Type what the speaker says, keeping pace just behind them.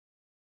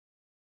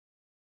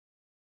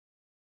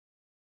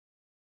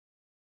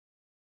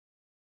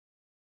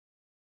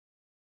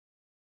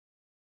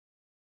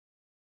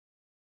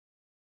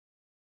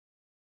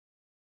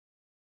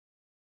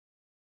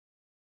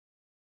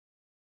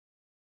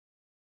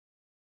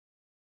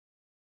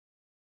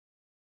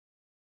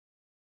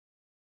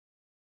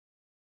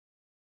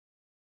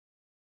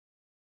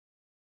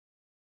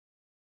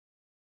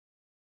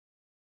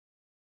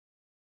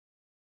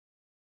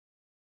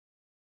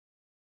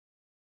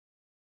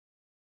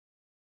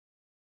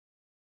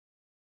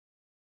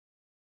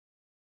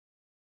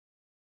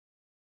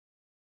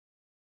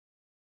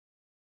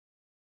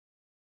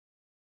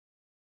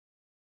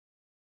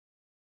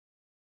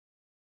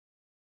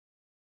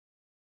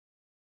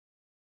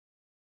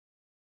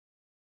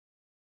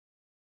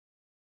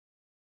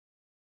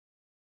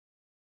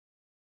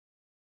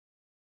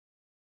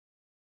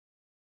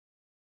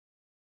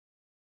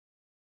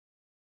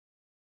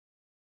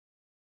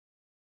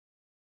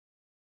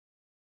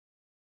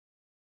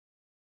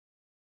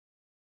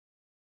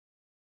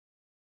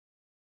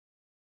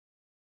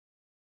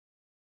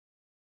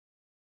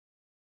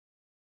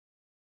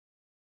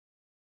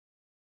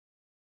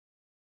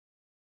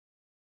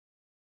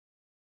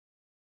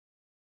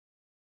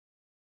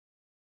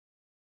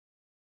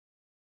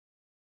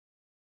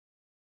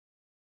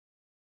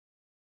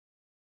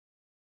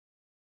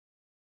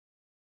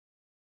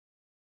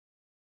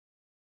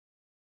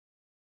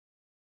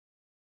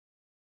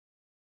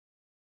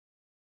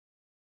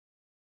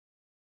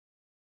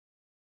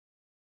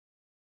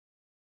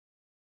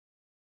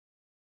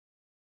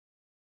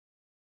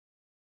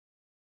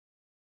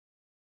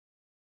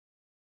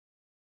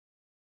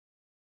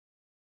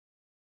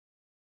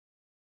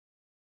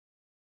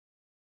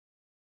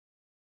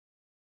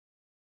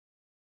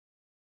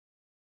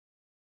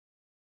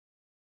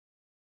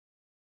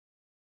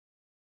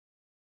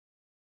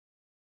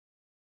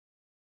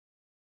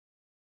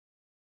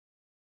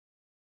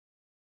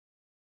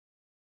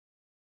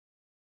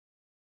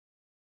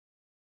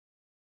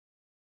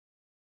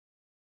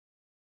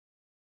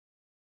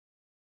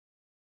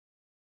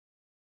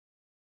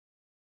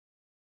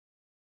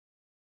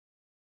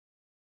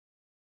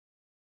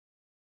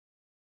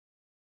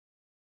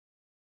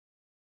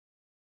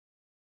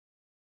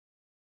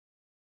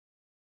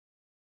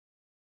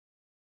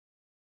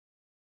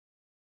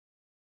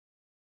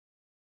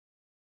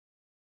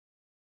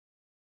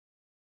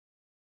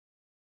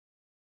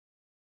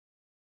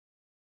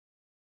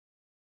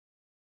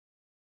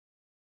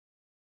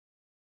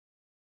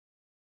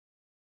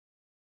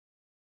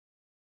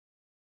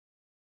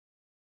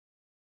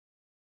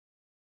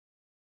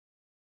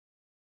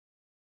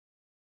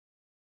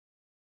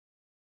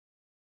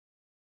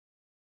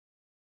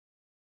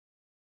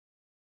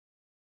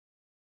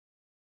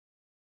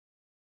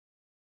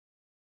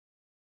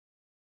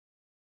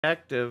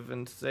active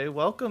and say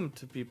welcome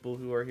to people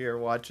who are here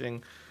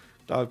watching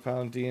Dog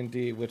Pound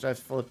D&D, which I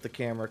flipped the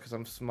camera because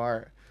I'm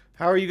smart.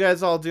 How are you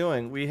guys all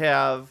doing? We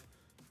have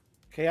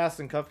Chaos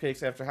and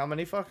Cupcakes after how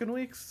many fucking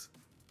weeks?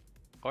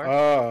 Or?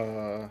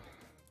 A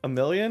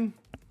million?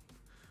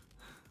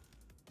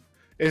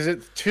 Is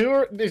it 2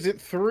 or is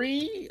it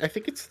 3? I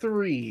think it's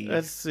 3.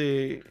 Let's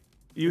see.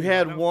 You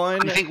had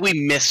one. I think we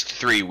missed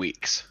 3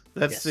 weeks.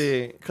 Let's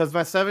see, because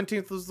my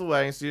 17th was the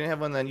wedding, so you didn't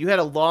have one then. You had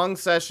a long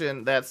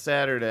session that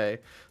Saturday,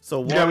 so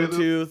one,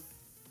 two,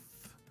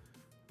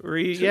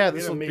 three. Yeah,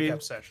 this will be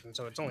makeup session,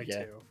 so it's only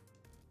 2.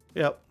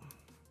 Yep.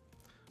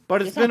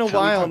 But it's been a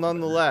while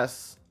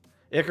nonetheless.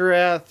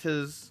 Ikarath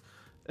has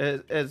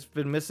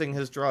been missing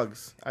his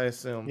drugs, I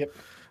assume. Yep.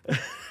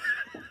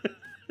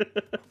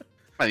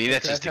 I mean,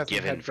 that's just a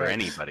given for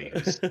anybody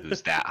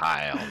who's that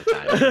high all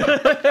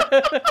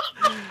the time.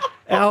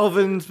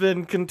 Alvin's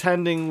been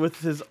contending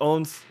with his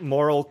own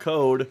moral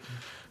code.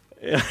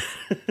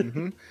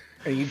 Mm-hmm.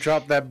 And you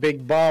drop that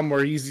big bomb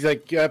where he's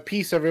like,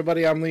 peace,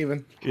 everybody, I'm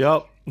leaving.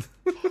 Yep.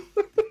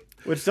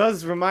 Which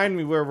does remind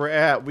me where we're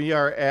at. We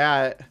are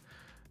at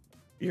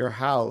your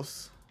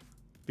house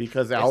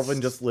because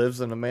Alvin just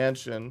lives in a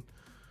mansion.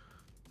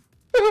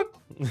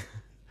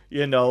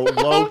 You know,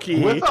 low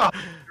key.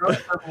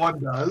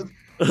 Everyone does.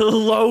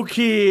 Low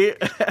key.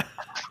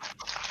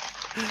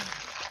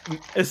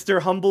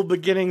 Mr. Humble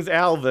Beginnings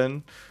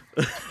Alvin.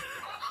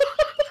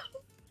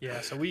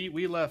 Yeah, so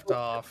we left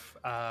off.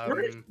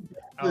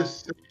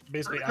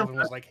 Basically, Alvin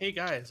was like, "Hey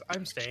guys,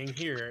 I'm staying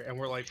here," and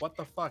we're like, "What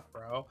the fuck,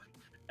 bro?"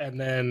 And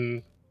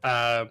then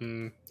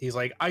he's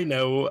like, "I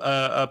know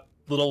a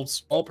little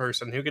small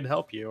person who can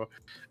help you,"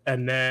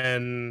 and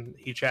then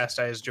he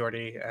chastised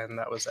Jordy, and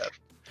that was it.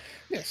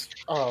 Yes.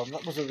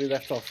 That was where we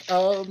left off.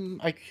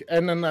 I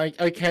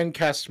can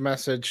cast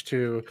message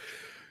to,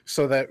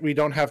 so that we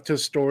don't have to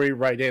story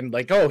right in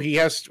like, oh, we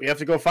have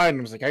to go find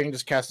him. It's like I can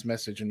just cast a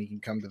message and he can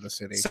come to the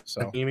city.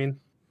 So you mean?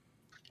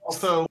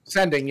 Also,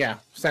 sending.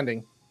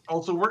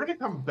 Also, we're gonna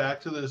come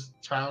back to this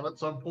town at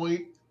some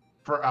point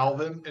for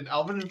Alvin, and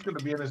Alvin is gonna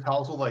be in his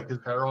house with like his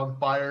hair on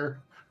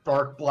fire,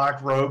 dark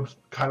black robes,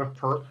 kind of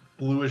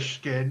bluish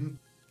skin,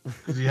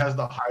 because he has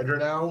the Hydra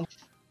now.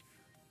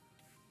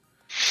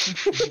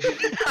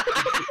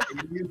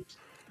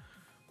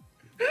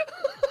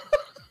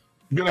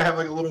 I'm gonna have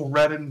like a little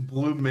red and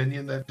blue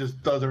minion that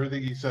just does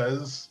everything he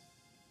says.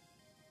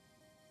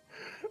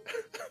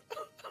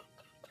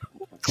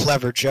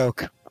 Clever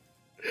joke.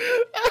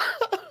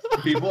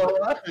 People are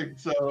laughing,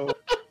 so.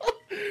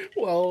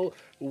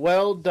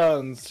 Well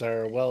done,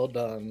 sir. Well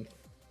done.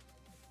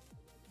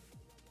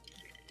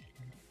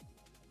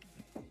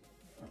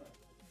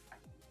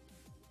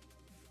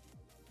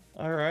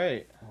 All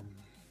right.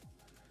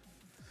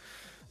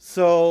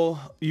 So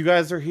you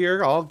guys are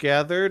here, all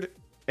gathered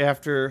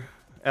after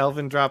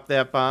Alvin dropped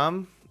that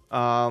bomb.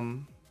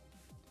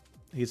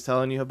 He's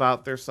telling you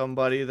about there's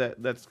somebody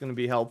that's going to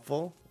be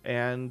helpful,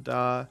 and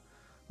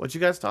what you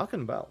guys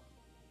talking about?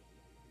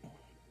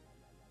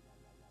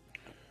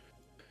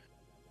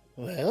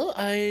 Well,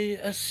 I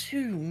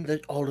assume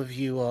that all of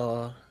you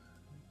are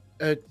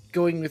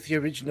going with the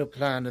original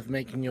plan of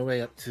making your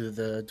way up to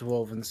the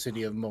dwarven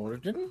city of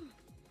Morden.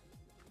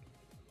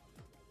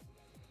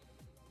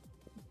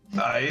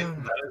 That is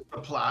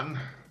the plan.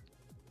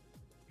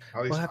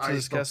 We'll have to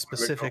discuss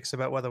specifics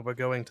about whether we're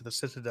going to the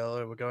Citadel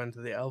or we're going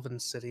to the Elven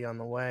City on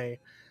the way.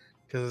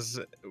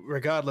 Because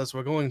regardless,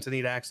 we're going to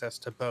need access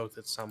to both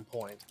at some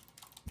point.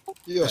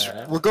 Yes,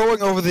 we're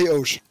going over the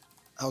ocean.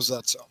 How's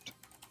that sound?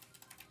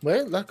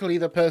 Well, luckily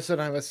the person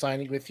I'm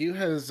assigning with you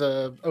has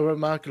a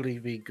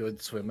remarkably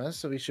good swimmer,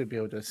 so we should be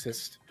able to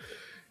assist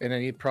in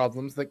any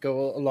problems that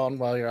go along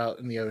while you're out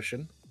in the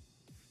ocean.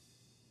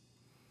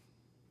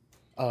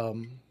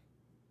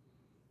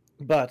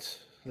 But,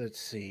 let's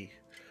see.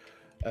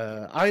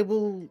 I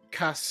will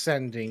cast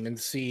Sending and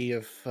see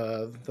if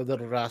the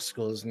little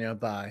rascal is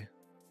nearby.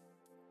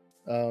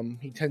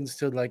 He tends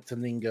to like to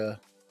linger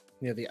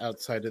near the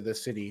outside of the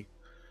city.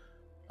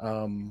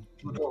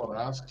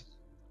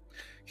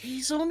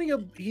 He's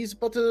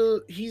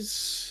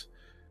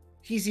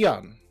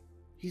young.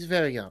 He's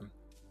very young.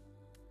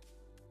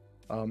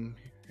 And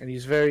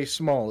he's very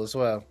small as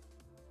well.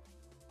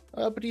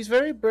 But he's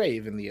very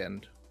brave in the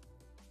end.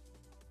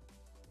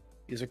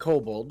 He's a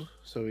kobold,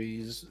 so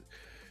he's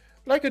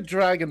like a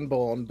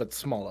dragonborn, but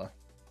smaller.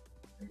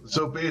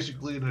 So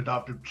basically an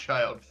adopted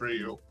child for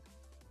you.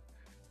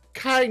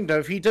 Kind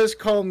of. He does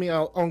call me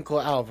Uncle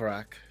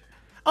Alvarak.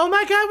 Oh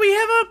my god, we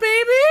have a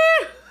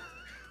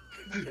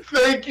baby!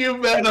 Thank you,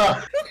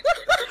 Mena!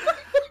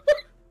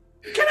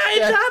 Can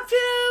I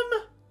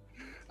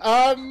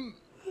adopt him?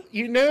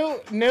 You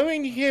know,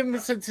 knowing him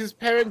since his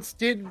parents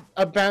did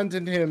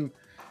abandon him,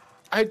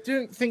 I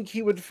don't think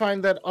he would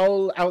find that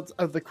all out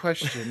of the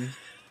question.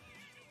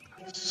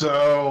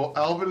 So,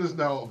 Alvin is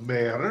now a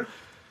mayor.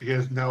 He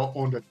has now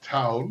owned a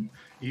town.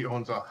 He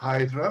owns a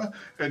Hydra.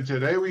 And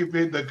today we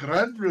made the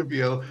grand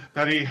reveal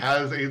that he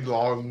has a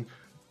long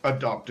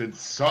adopted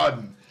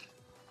son.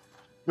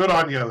 Good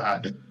on you,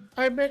 lad.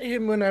 I met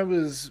him when I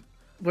was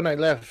when I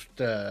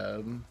left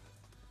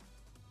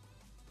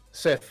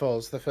Seth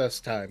Falls the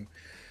first time.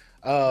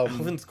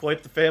 Alvin's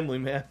quite the family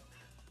man.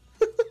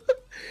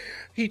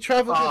 He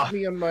traveled with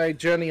me on my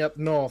journey up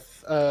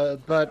north,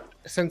 but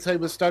since I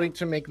was starting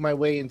to make my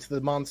way into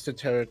the monster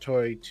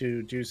territory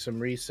to do some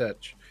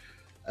research,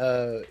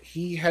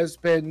 he has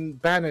been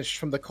banished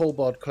from the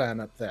Kobold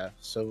clan up there,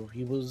 so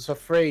he was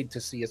afraid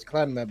to see his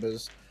clan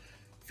members,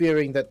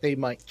 fearing that they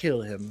might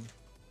kill him.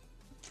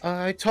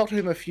 I taught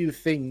him a few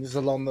things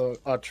along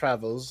our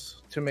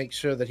travels to make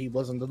sure that he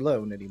wasn't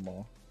alone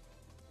anymore.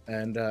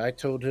 And I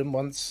told him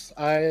once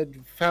I had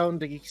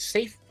found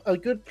a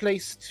good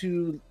place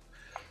to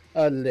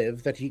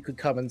live, that he could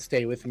come and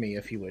stay with me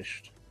if he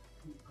wished.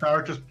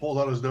 Tarek just pulled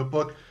out his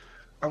notebook.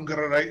 I'm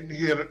gonna write in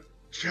here,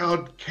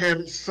 child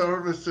care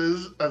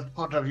services as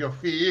part of your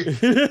fee.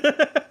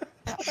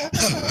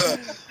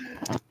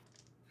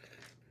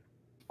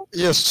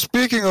 Yes,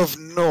 speaking of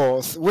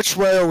north, which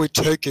way are we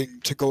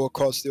taking to go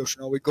across the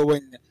ocean? Are we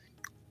going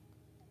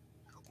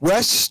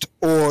west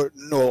or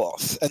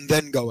north, and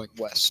then going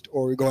west?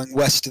 Or are we going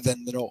west,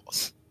 then the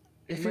north?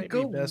 If It you might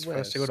go be best for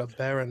us to go to west-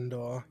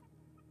 Barandor.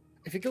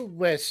 If you go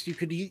west, you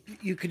could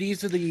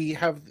easily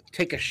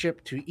take a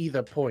ship to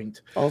either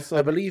point. Also,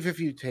 I believe if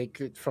you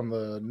take it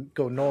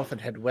go north and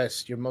head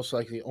west, you're most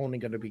likely only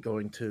going to be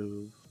going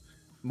to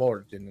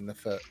Morden in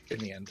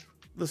the end.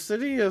 the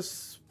city of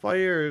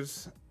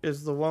Spires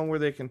is the one where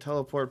they can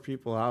teleport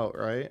people out,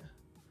 right?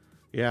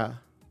 Yeah.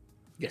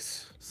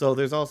 Yes. So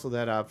there's also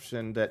that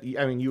option that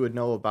you would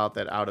know about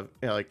that out of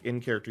like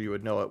in character. You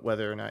would know it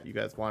whether or not you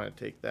guys want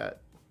to take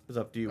that. It's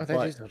up to you. Oh,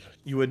 But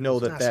you would know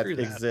that Screw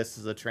that. exists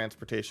as a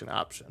transportation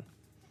option.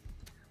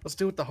 Let's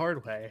do it the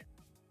hard way.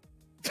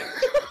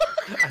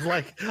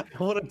 I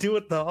want to do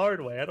it the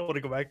hard way. I don't want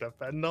to go back to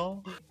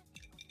Fendal.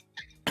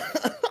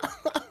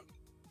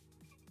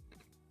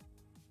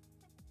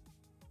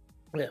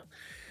 Yeah.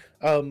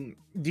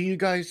 Do you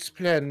guys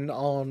plan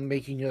on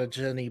making your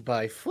journey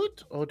by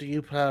foot, or do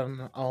you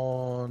plan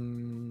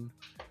on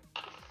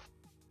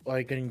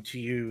going to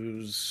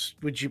use?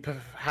 Would you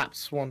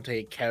perhaps want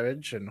a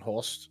carriage and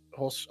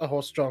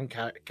horse-drawn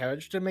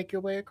carriage to make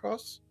your way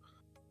across?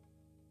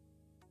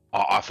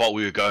 I thought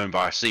we were going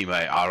by sea,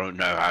 mate. I don't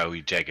know how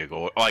we take a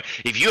go. Like,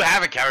 if you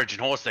have a carriage and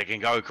horse that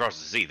can go across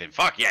the sea, then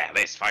fuck yeah,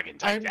 let's fucking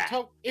take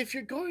that. If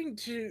you're going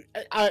to,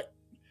 I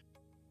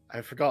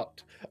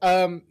forgot.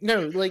 No,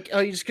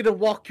 are you just gonna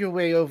walk your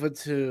way over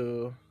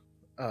to,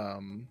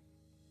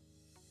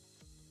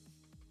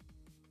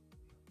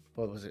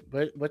 what was it?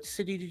 What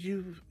city did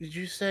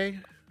you say?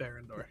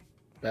 Barandor.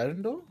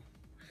 Barandor?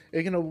 Are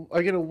you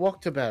gonna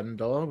walk to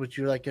Barandor? Would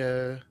you like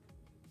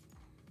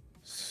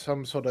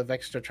some sort of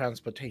extra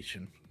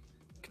transportation?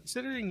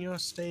 Considering you're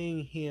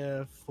staying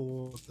here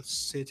for the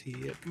city,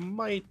 it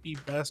might be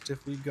best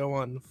if we go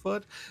on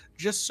foot,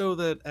 just so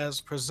that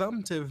as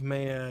presumptive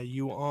mayor,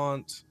 you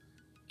aren't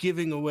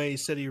giving away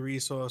city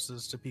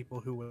resources to people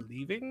who are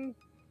leaving.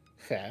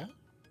 Fair.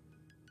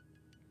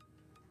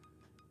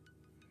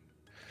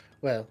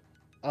 Well,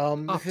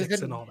 if Optics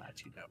there's and all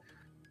that, you know.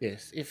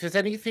 yes, if there's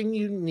anything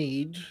you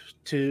need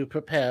to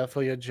prepare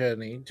for your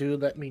journey, do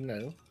let me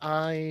know.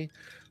 I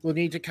will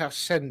need to cast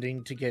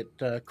sending to get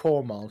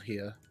Cormal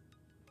here.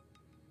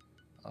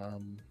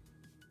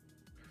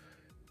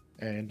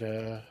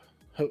 And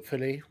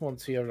hopefully,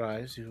 once he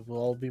arrives, you will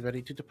all be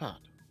ready to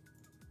depart.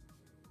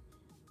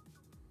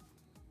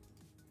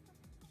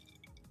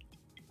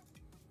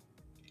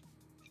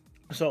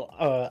 So,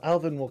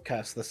 Alvin will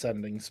cast the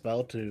sending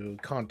spell to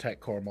contact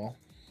Cormal.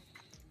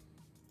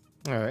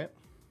 All right.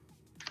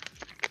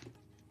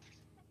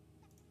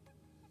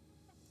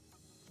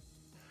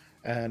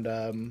 And,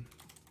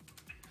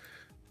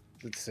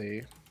 let's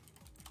see.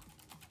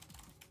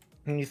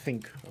 Let me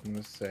think. I'm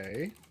going to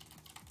say.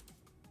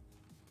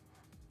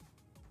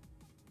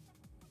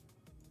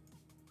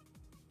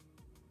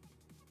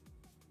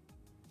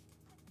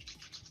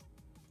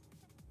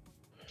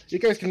 You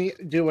guys can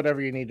do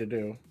whatever you need to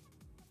do.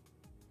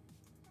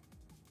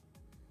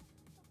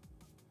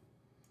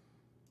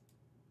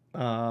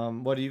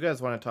 What do you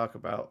guys want to talk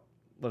about?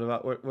 What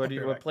about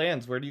what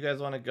plans? Where do you guys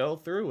want to go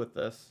through with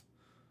this?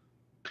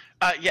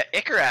 Yeah,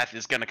 Ikarath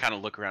is gonna kind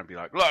of look around and be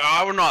like, look,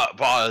 I was not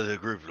part of the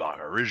group like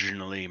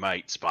originally,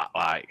 mates, but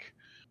like,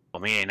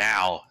 I'm here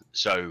now,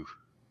 so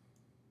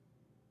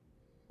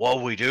what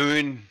are we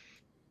doing?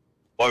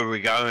 Where are we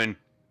going?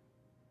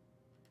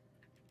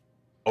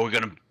 Are we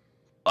gonna,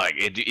 like,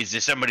 is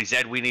there somebody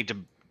said we need to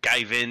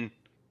cave in?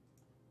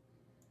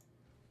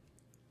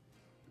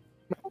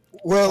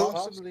 Well,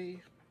 Possibly.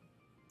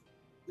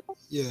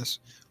 yes.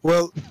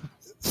 Well,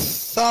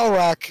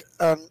 Thalrak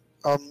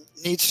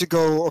needs to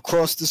go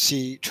across the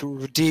sea to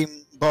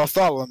redeem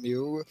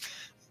Bartholomew.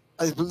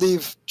 I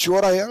believe,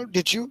 Jordael,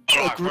 did you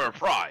Like agree? for a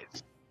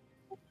prize.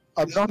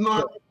 I'm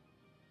not.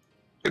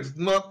 It's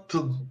not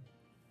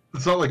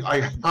like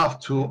I have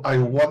to. I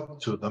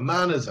want to. The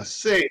man is a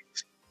saint.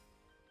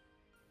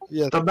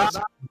 Yes. The man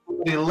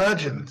is a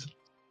legend.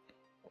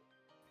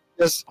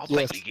 Yes. I'll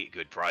Yes. think we get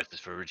good prizes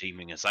for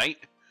redeeming a saint.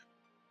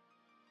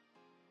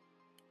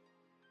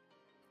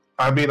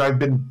 I mean, I've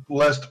been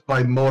blessed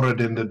by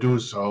Moradin to do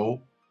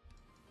so.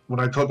 When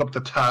I took up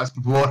the task,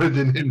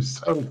 Moradin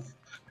himself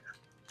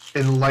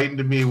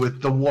enlightened me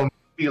with the warm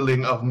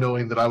feeling of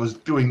knowing that I was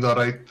doing the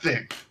right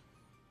thing.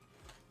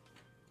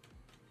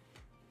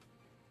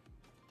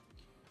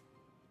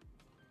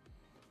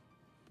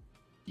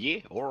 Yeah,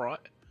 all right.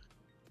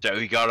 So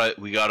we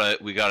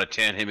gotta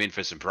turn him in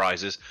for some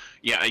prizes.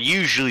 Yeah,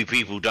 usually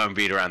people don't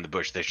beat around the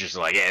bush. They're just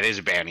like, yeah, there's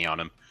a bounty on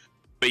him.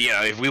 But you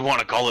know, if we want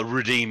to call it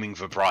redeeming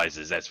for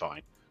prizes, that's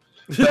fine.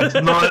 That's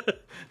not.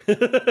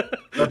 That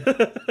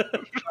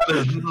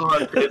is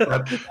not it.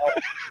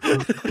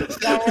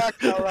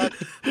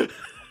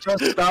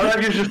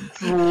 Starak is just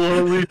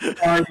slowly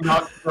trying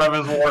not to grab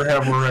his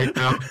warhammer right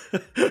now.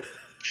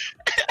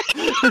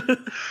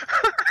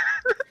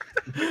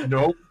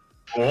 Nope.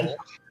 Oh.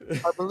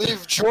 I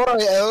believe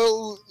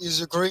Jor-El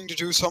is agreeing to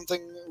do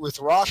something with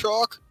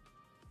Rashok.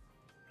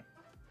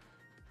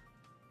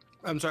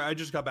 I'm sorry, I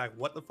just got back.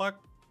 What the fuck?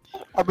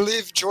 I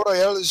believe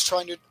Jor-El is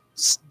going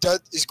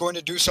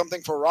to do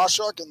something for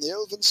Rashok in the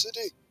Elven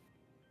City.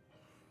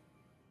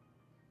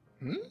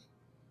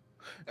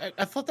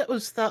 I thought that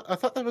was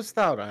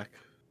Thalrak.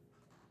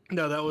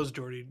 No, that was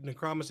Jordy.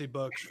 Necromancy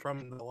books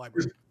from the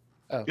library.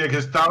 Oh. Yeah,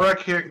 because Starak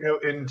can't go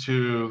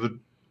into the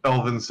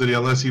Elven City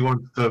unless he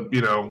wants to,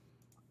 you know,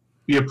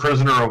 be a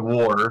prisoner of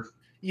war.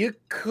 You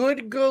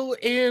could go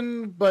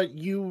in, but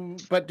due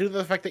to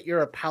the fact that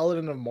you're a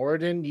paladin of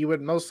Moradin, you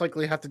would most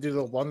likely have to do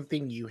the one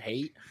thing you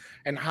hate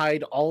and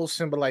hide all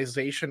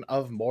symbolization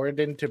of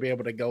Moradin to be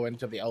able to go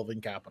into the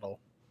Elven capital.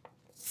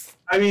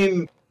 I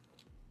mean,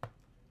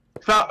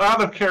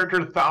 out of character,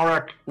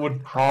 Thalrak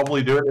would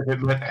probably do it if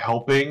it meant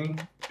helping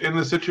in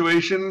the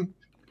situation,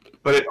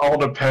 but it all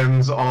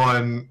depends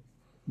on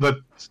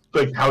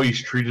how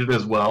he's treated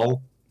as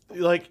well.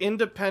 Like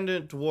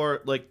independent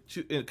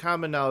in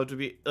common knowledge would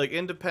be like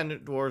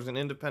independent dwarves and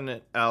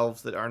independent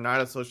elves that are not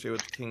associated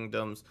with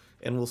kingdoms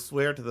and will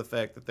swear to the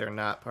fact that they're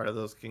not part of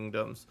those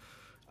kingdoms,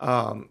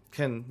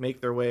 can make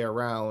their way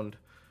around.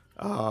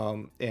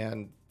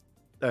 And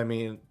I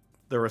mean,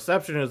 the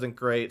reception isn't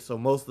great, so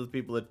most of the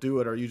people that do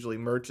it are usually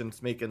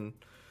merchants making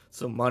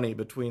some money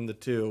between the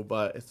two,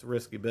 but it's a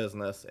risky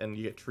business and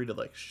you get treated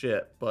like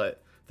shit.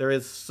 But there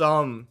is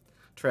some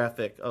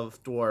traffic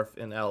of dwarf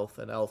and elf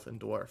and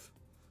dwarf.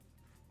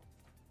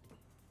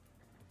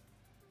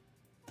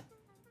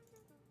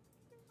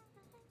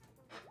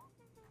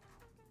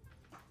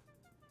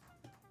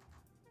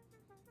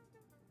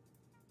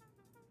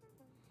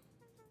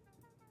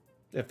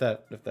 If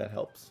that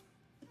helps.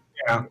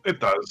 Yeah, it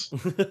does.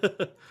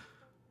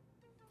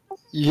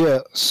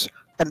 Yes,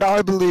 and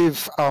I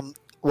believe,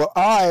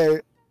 I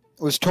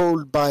was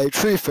told by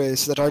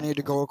Treeface that I need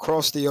to go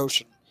across the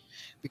ocean,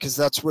 because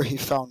that's where he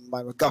found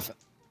my MacGuffin.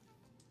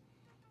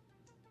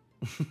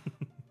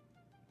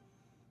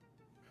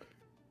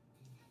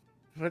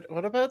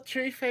 What about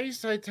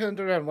Treeface? I turned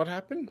around. What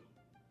happened?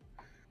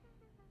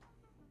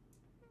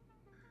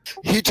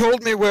 He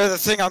told me where the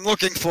thing I'm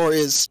looking for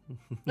is.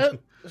 Oh,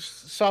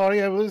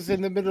 sorry, I was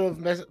in the middle of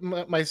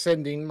my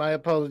sending. My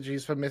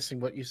apologies for missing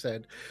what you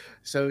said.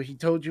 So he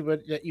told you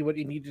what you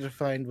needed to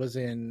find was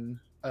in.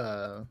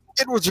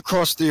 It was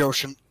across the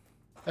ocean.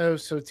 Oh,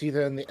 so it's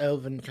either in the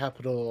Elven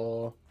capital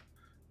or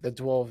the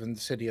Dwarven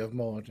city of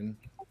Morden.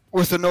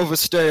 With a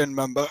Novastayan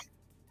member.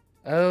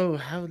 Oh,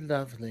 how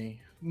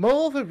lovely!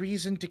 More of a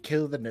reason to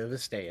kill the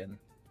Novastayan.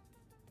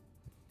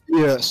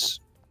 Yes.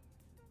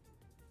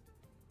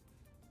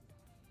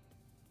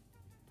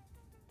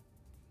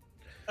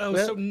 Oh,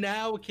 Well- so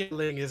now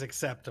killing is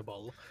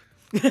acceptable.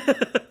 Wait,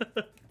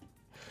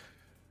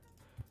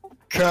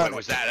 Colonel.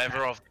 was that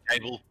ever off the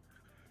table?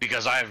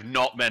 Because I have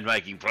not been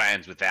making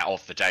plans with that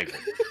off the table.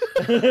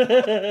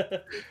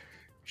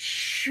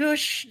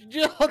 Shush,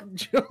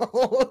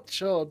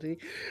 Jordy.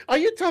 Are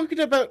you talking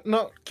about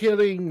not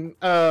killing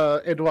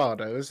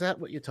Eduardo? Is that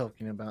what you're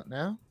talking about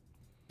now?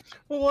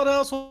 Well, what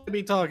else would I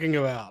be talking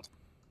about?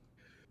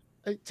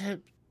 I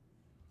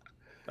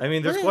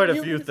mean, there's Well, quite a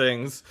you few would-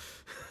 things.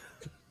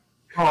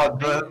 God,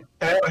 the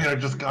air here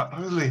just got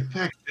really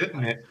thick,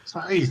 didn't it?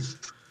 Nice.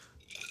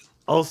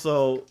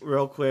 Also,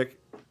 real quick,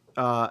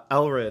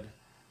 Elrid,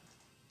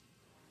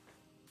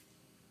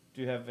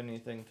 do you have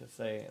anything to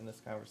say in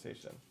this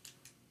conversation?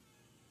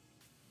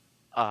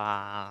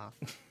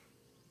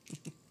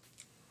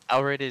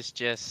 Elrid is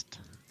just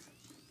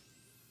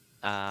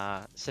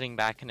sitting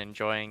back and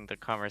enjoying the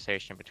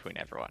conversation between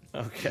everyone.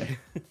 Okay.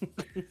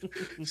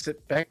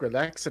 Sit back,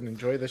 relax, and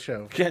enjoy the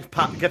show. Get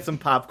some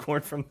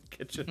popcorn from the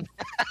kitchen.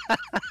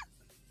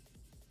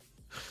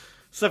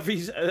 Except for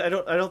I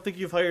don't think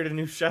you've hired a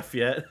new chef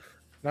yet.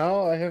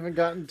 No, I haven't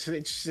gotten to.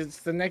 It's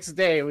the next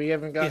day. We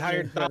haven't He gotten.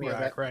 hired to any of Thalrak,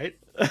 that. right?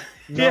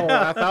 No,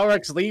 Yeah.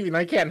 Thalrak's leaving.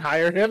 I can't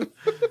hire him.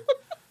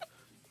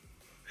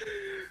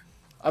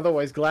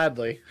 Otherwise,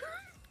 gladly.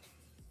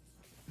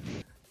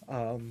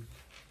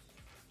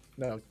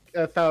 No,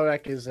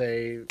 Thalrak is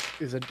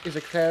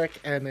a cleric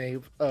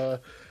and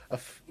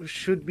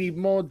should be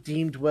more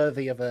deemed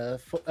worthy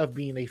of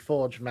being a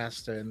forge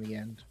master in the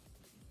end.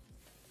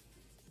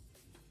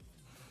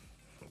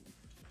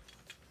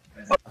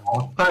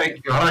 Oh,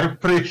 thank you. I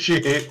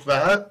appreciate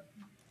that.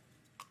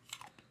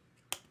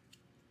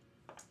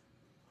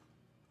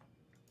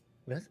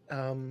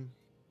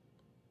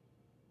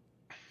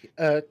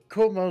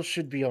 Cornwall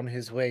should be on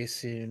his way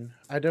soon.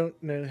 I don't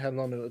know how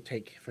long it will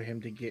take for him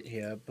to get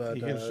here, but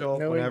He can show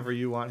up whenever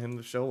you want him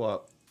to show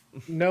up.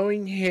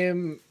 knowing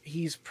him,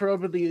 he's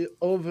probably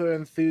over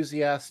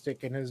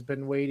enthusiastic and has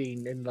been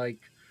waiting in like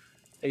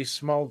a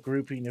small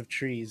grouping of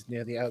trees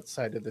near the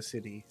outside of the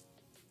city.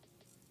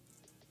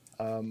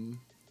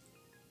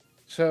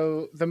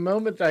 So the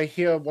moment I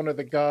hear one of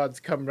the guards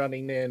come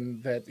running in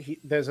that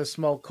there's a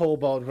small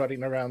kobold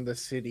running around the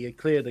city,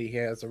 clearly he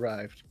has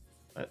arrived.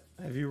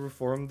 Have you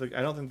reformed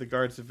I don't think the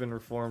guards have been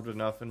reformed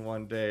enough in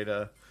one day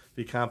to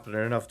be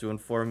competent enough to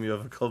inform you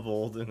of a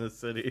kobold in the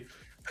city.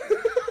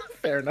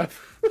 Fair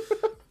enough.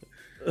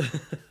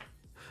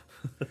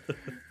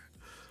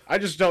 I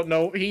just don't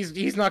know.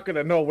 He's not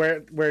gonna know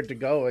where to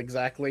go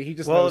exactly. He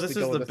just knows this to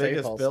go is the to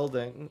biggest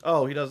building.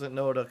 Oh, he doesn't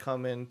know to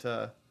come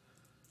into.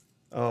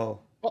 Oh.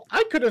 Well,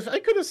 I could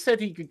have said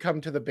he could come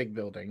to the big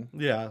building.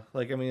 Yeah,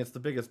 like I mean, it's the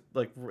biggest.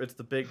 Like it's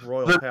the big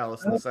royal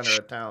palace in the center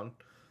of town.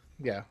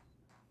 Yeah.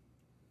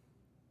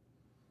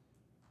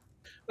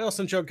 Well,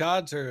 since your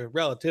gods are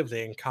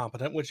relatively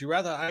incompetent, would you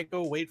rather I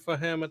go wait for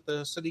him at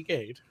the city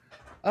gate?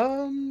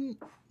 I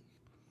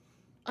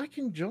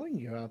can join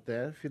you out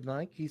there if you'd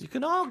like. You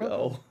can all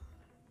go.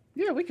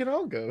 Yeah, we can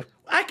all go.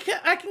 I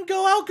can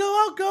go. I'll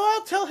go.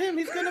 I'll tell him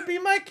he's gonna be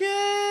my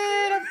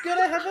kid. I'm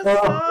gonna have a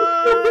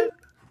son.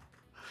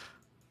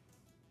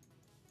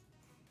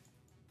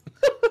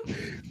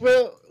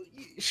 Well,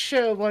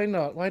 sure, why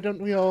not? Why don't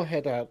we all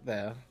head out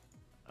there?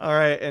 All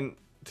right, and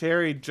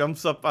Terry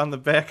jumps up on the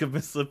back of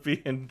Miss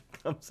Lippy and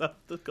goes out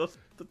the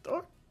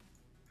door.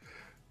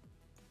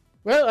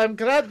 Well, I'm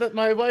glad that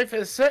my wife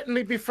has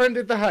certainly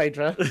befriended the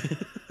Hydra.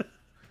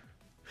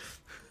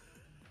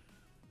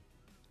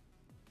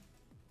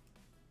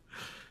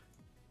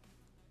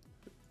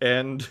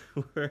 And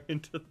we're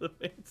into the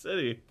main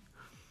city.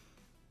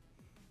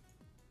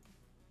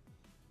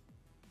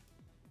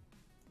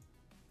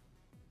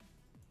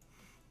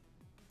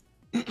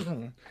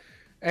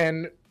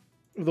 And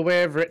the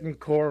way I've written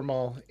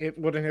Cornwall, it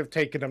wouldn't have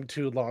taken him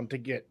too long to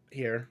get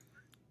here.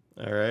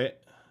 All right.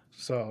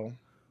 So,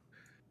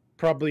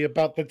 probably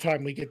about the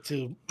time we get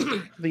to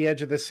the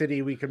edge of the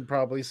city, we can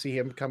probably see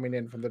him coming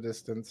in from the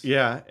distance.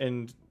 Yeah,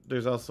 and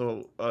there's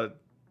also a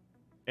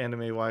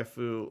anime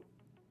waifu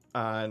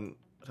on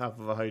top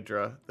of a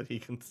Hydra that he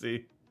can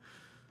see.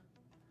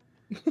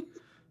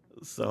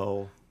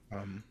 So,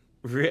 I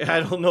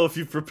don't know if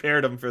you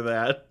prepared him for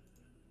that.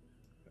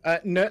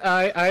 No,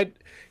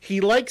 he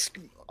likes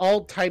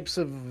all types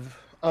of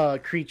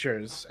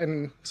creatures,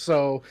 and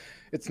so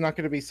it's not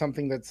going to be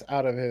something that's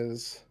out of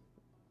his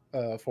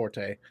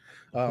forte.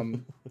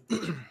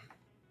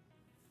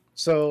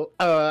 So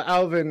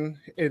Alvin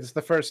is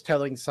the first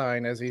telling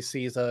sign as he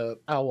sees a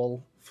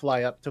owl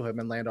fly up to him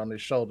and land on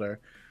his shoulder.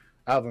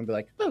 Alvin be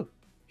like, "Oh,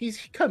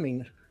 he's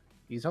coming.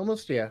 He's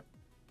almost here."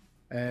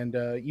 And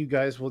you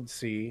guys would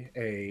see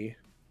a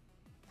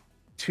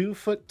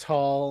 2-foot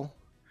tall,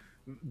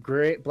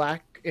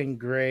 black and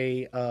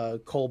gray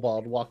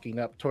kobold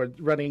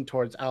running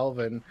towards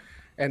Alvin,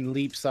 and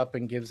leaps up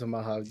and gives him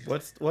a hug.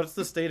 What's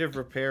the state of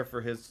repair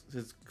for his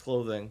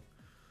clothing?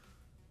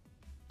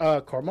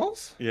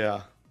 Cornwall's?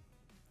 Yeah.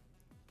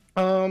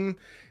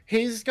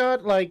 He's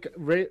got like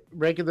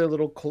regular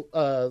little,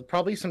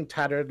 probably some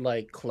tattered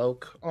like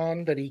cloak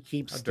on that he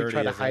keeps to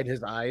try to hide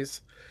his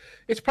eyes.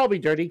 It's probably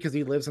dirty because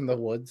he lives in the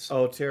woods.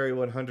 Oh, Terry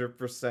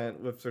 100%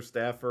 whips her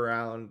staff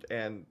around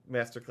and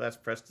masterclass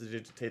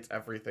prestidigitates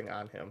everything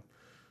on him.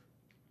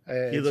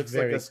 He looks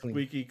like a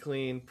squeaky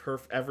clean,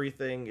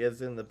 everything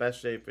is in the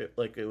best shape,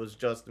 like it was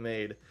just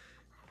made.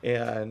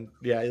 And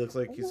yeah, he looks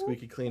like he's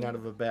squeaky clean out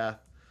of a bath.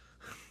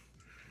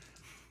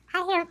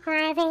 Hello,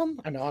 Gravel.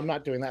 I know, I'm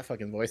not doing that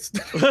fucking voice.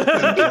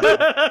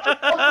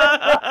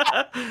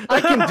 I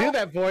can do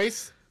that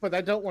voice, but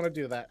I don't want to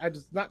do that. I'm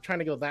just not trying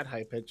to go that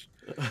high pitch.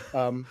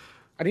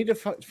 I need to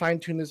fine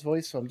tune his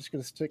voice, so I'm just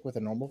going to stick with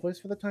a normal voice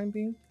for the time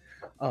being.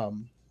 Hi,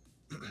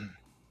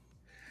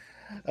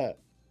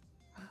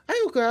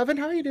 Gravin.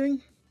 How are you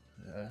doing?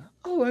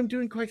 Oh, I'm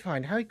doing quite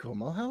fine. Hi,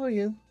 Cornwall. How are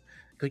you?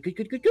 Good.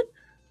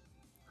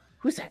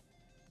 Who's that?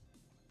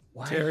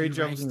 Why Terry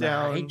jumps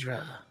down.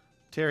 Hydra?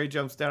 Terry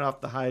jumps down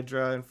off the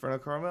Hydra in front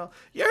of Cornwall.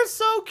 You're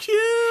so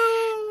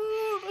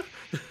cute!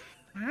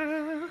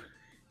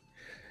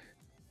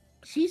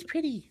 She's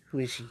pretty. Who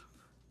is she?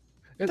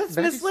 That's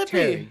Miss Lippy.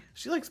 Terry.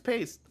 She likes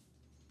paste.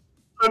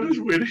 I'm just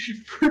waiting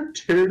for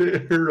Terry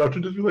to interrupt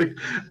and just be like,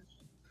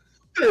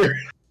 Terry.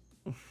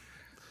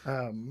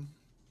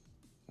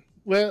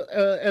 Well,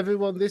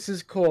 everyone, this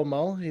is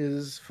Cornwall.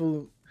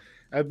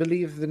 I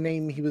believe the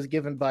name he was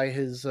given by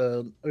his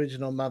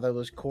original mother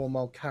was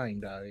Cornwall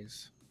Kind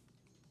Eyes.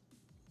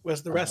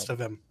 Where's the rest of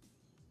him?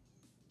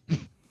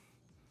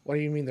 What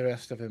do you mean the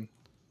rest of him?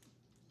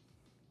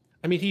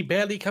 I mean, he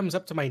barely comes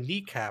up to my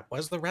kneecap.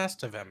 Where's the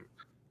rest of him?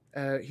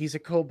 He's a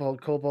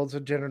kobold. Kobolds are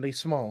generally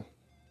small.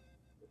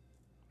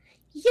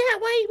 Yeah,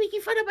 why are you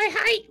making fun of my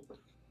height?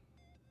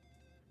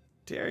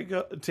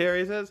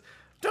 Terry says,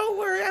 "Don't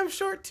worry, I'm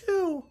short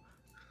too."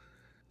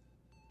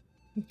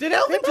 Did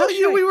Elvin tell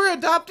you we were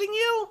adopting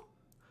you?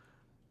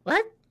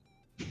 What?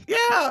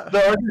 Yeah.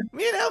 No,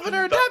 Me and Elvin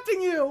are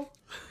adopting you.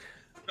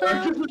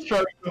 I'm just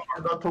trying so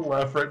hard not to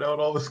laugh right now at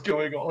all this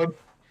going on.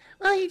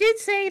 Well, he did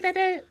say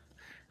that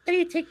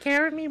he'd take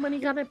care of me when he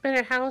got a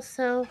better house.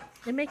 So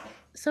you're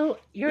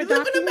We live in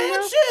adopting a me now?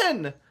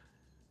 mansion.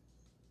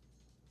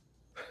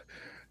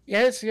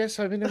 Yes,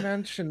 I'm in a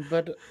mansion,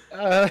 but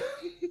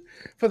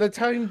for the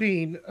time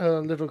being,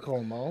 little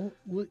Cornwall,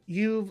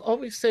 you've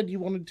always said you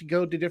wanted to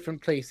go to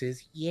different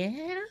places.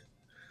 Yeah?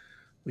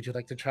 Would you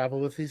like to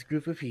travel with this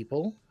group of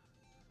people?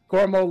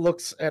 Cornwall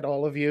looks at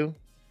all of you.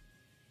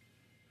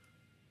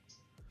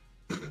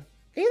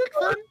 They look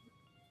fun.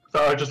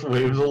 Sarah just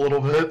waves a little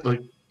bit,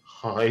 like,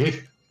 hi.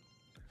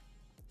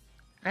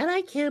 I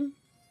like him.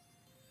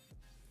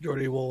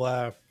 Jordy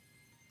will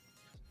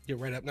get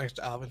right up next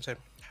to Alvin and say,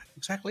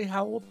 "Exactly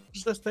how old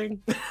is this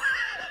thing?"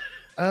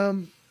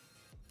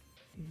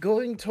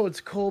 Going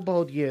towards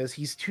kobold years,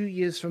 he's 2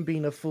 years from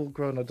being a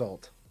full-grown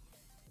adult.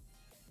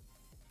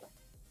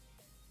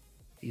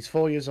 He's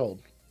 4 years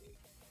old.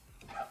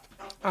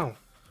 Oh.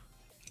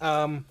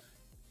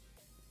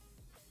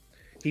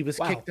 He was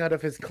Wow. kicked out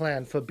of his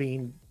clan for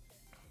being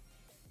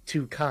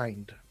too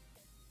kind.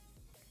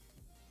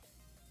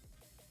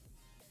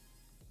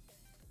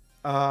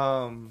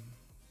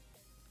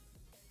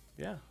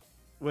 Yeah.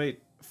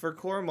 Wait, for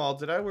Cornwall,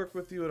 did I work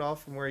with you at all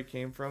from where he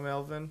came from,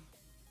 Elvin?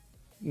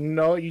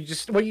 No, you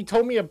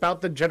told me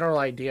about the general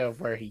idea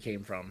of where he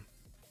came from.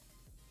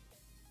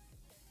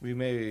 We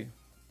may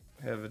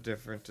have a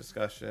different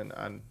discussion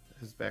on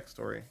his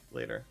backstory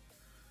later.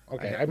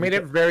 Okay, I made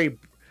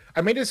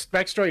his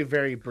backstory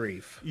very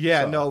brief.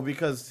 Yeah, so- no,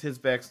 because his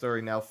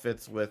backstory now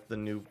fits with the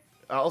new.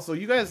 Also,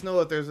 you guys know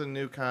that there's a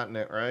new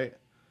continent, right?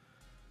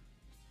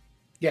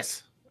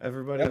 Yes.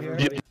 Everybody. Yep.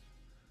 everybody?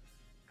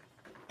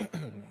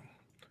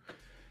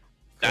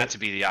 Not to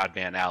be the odd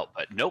man out,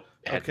 but nope,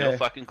 had no Okay.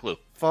 fucking clue.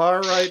 Far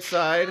right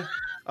side,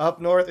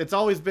 up north. It's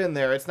always been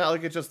there. It's not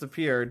like it just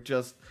appeared.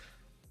 Just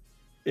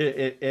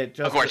it just.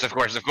 Of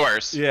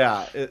course.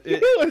 Yeah,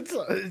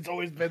 It's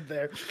always been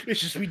there. It's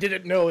just we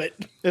didn't know it.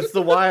 it's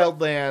the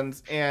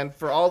Wildlands, and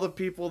for all the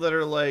people that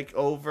are like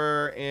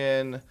over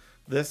in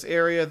this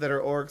area that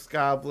are orcs,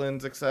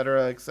 goblins,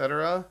 etc.,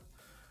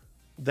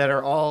 that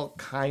are all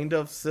kind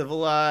of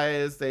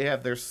civilized. They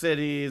have their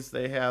cities.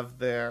 They have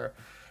their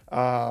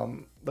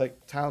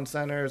like town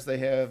centers. They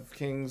have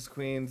kings,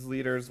 queens,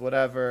 leaders,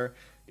 whatever.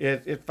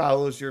 It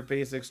follows your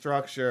basic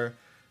structure.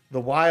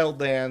 The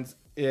Wildlands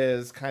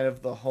is kind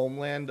of the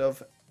homeland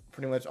of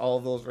pretty much all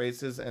of those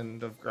races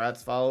and of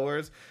Grad's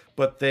followers,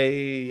 but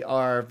they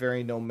are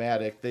very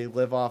nomadic. They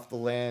live off the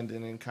land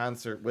and in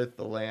concert with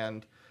the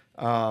land.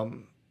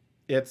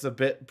 It's a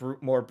bit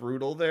more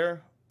brutal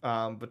there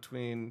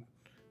between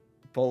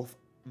both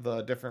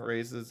the different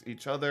races,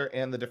 each other,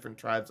 and the different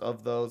tribes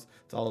of those.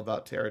 It's all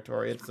about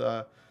territory. It's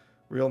a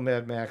real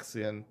Mad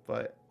Maxian,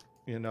 but,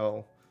 you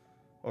know,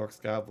 orcs,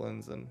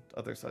 goblins, and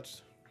other such.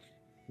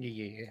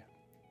 Yeah.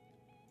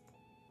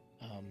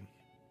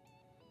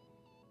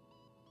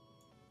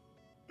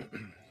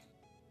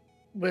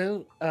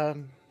 Well,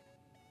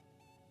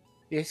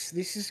 yes,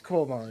 this is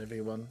Cornwall,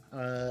 everyone.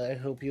 I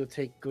hope you'll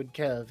take good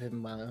care of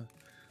him while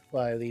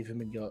I leave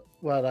him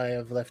while I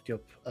have left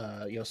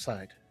your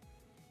side.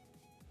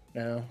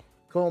 Now,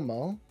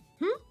 Cornwall,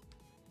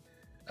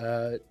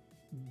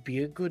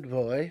 be a good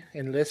boy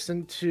and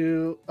listen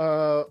to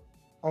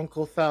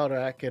Uncle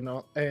Thalrak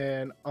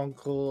and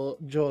Uncle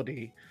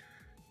Jordy.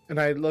 And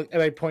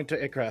I point to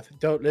Ikrath.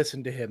 Don't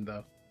listen to him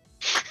though.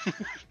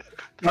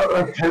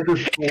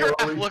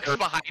 Ikarov looks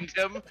behind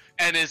him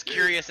and is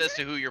curious as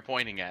to who you're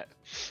pointing at.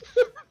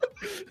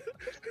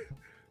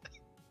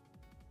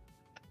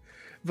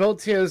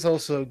 Voltaire is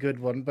also a good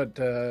one, but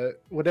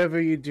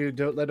whatever you do,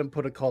 don't let him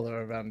put a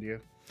collar around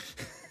you.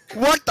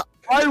 What the?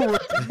 I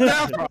would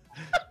never.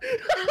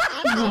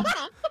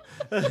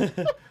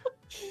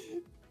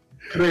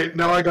 Great,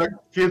 now I got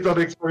kids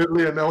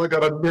unexpectedly, and now I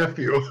got a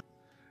nephew.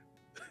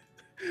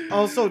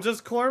 Also,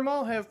 does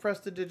Cornwall have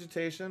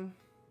prestidigitation?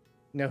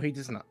 No, he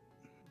does not.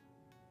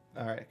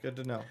 All right, good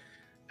to know.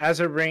 As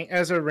a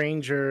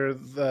ranger,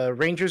 the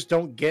rangers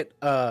don't get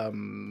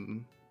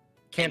cantrips.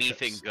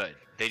 Anything good.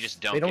 They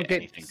just don't, They don't get get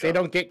anything they good.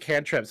 don't get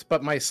cantrips,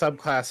 but my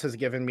subclass has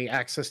given me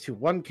access to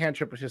one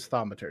cantrip, which is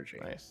thaumaturgy.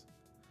 Nice.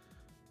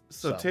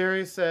 So So.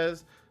 Terry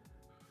says,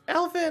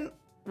 Elvin,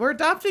 we're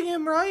adopting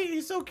him, right?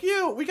 He's so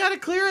cute. We got a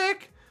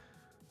cleric.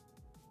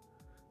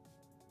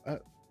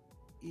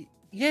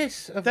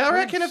 Yes, of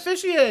Thalrak can course.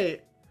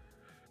 officiate.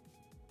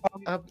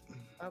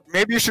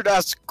 Maybe you should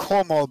ask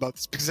Cornwall about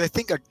this because I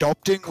think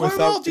adopting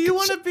Cornwall, without. do you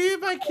want to be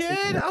my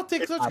kid? I'll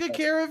take such good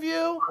care of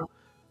you.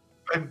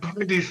 I'm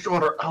pretty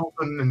sure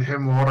Alvin and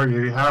him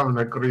already have an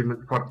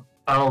agreement for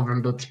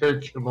Alvin to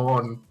take him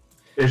on.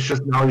 It's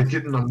just now he's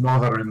getting a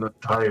mother in the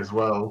tie as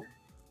well.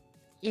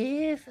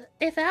 If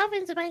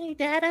Alvin's my new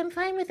dad, I'm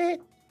fine with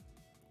it.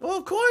 Well,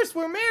 of course,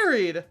 we're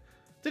married.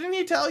 Didn't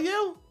he tell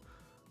you?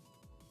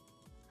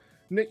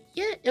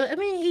 Yeah, I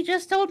mean, he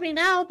just told me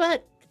now,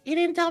 but he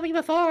didn't tell me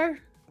before.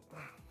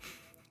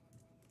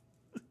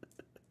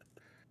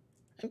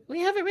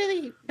 We haven't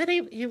really been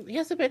able. He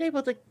hasn't been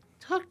able to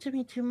talk to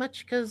me too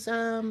much because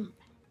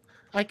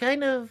I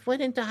kind of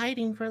went into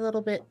hiding for a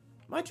little bit.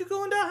 Why'd you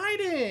go into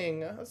hiding?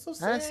 That's so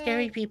sad.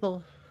 Scary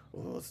people.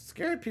 Oh,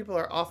 scary people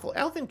are awful.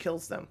 Alvin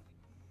kills them.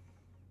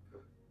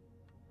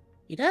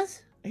 He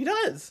does? He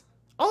does.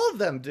 All of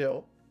them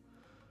do.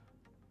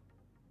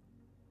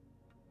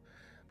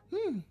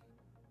 Well,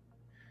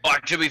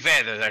 to be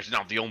fair, that's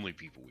not the only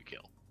people we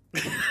kill.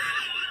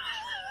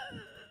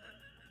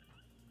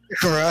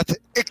 Grath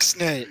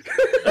Ixnay.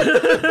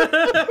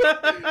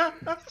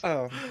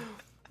 Oh.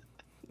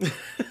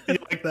 You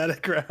like that,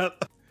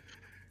 Grab?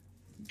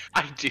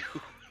 I do.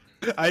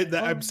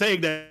 I'm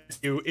saying that to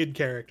you in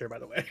character, by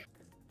the way.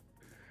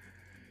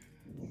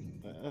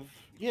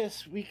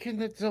 Yes, we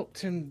can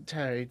adopt him,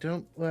 Terry.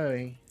 Don't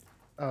worry.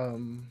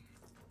 Do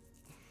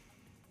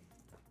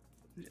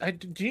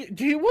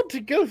you want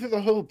to go through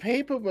the whole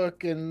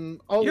paperwork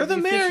and all You're of the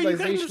mayor, you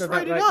can officialization just of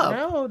write that it right up.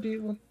 now? Or do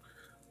you want...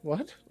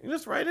 What? You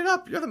just write it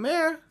up. You're the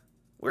mayor.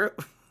 We're.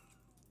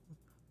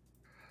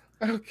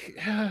 Okay.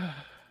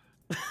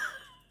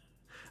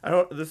 I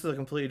don't. This is a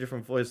completely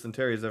different voice than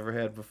Terry's ever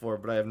had before,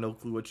 but I have no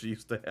clue what she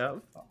used to have.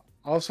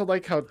 Also,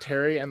 like how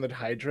Terry and the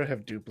Hydra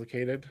have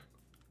duplicated.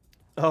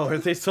 Oh, are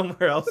they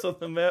somewhere else on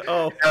the map?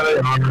 Oh, Yeah, they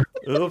are.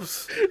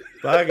 oops.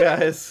 Bye,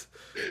 guys.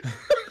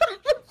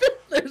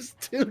 There's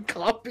 2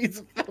 copies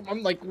of them.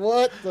 I'm like,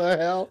 what the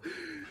hell?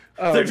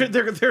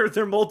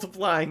 They're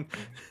multiplying.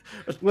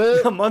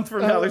 Well, A month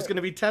from now, there's going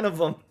to be 10 of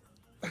them.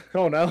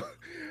 Oh no.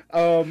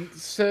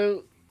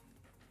 So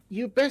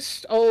you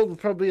best all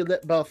probably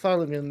let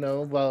Bartholomew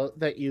know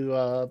that you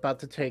are about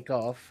to take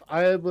off.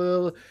 I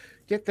will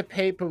get the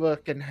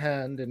paperwork in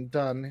hand and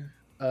done.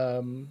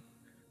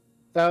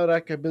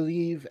 Thalrak, I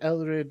believe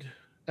Elrid,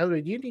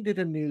 you needed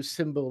a new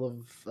symbol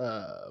of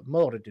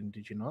Moradin,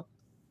 did you not?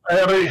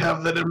 I already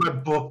have that in my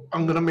book.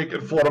 I'm gonna make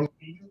it for him.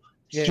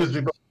 Excuse me,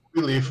 but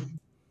we leave.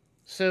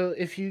 So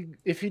if you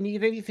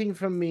need anything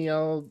from me,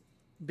 I'll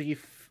be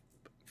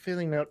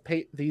filling out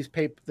this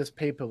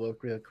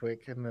paperwork real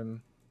quick, and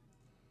then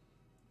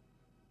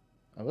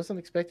I wasn't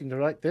expecting to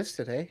write this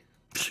today.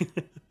 I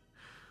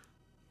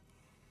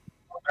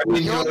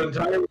mean, your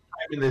entire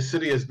time in this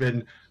city has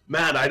been,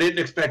 man, I didn't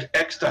expect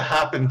X to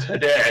happen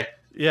today.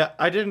 Yeah,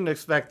 I didn't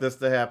expect this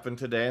to happen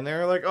today. And they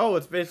were like, oh,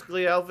 it's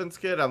basically Alvin's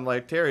kid. I'm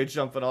like, Terry's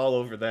jumping all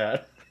over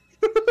that.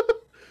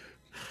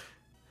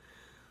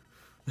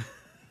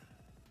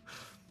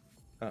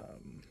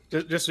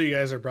 Just so you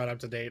guys are brought up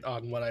to date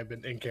on what I've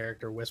been in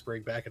character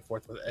whispering back and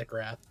forth with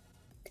Ikrath,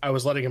 I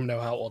was letting him know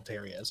how old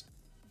Terry is.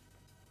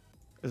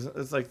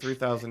 It's like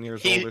 3,000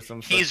 years old or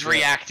something. He's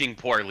reacting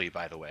poorly,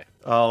 by the way.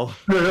 Oh.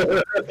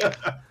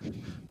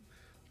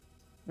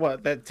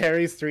 What, that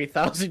Terry's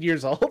 3,000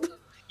 years old?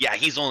 Yeah,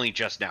 he's only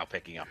just now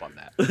picking up on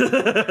that.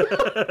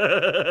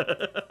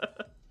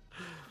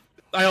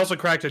 I also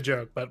cracked a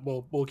joke, but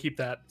we'll keep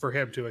that for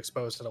him to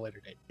expose at a later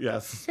date.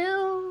 Yes.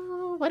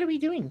 So, what are we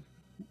doing?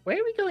 Where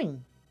are we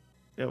going?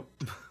 Yep.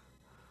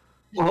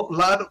 Well,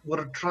 lad,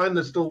 we're trying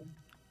to still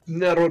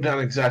narrow down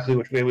exactly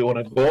which way we want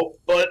to go,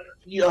 but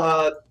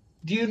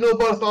do you know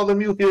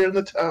Bartholomew here in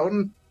the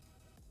town?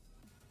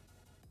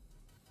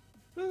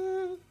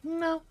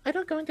 No, I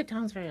don't go into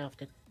towns very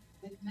often.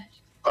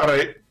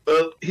 Alright,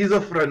 he's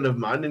a friend of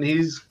mine, and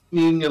he's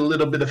needing a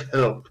little bit of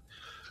help.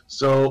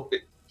 So,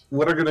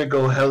 we're gonna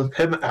go help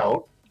him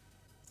out.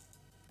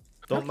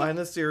 Don't mind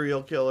the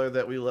serial killer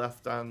that we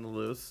left on the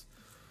loose.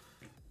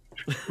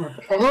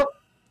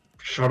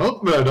 Shut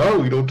up, man. Oh,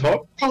 we don't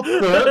talk about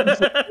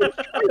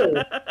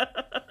that.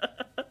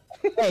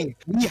 Hey,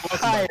 we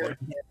hired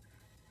him.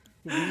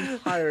 We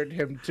hired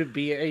him to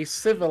be a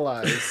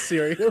civilized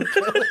serial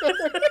killer.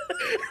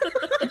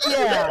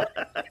 Yeah.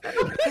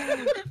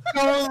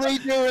 Totally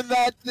doing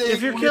that thing.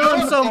 If you're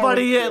killing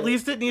somebody, at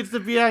least it needs to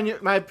be on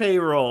my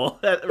payroll.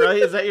 Right?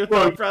 Is that your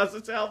thought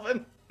process,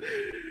 Alvin?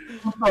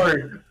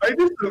 Sorry, I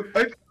just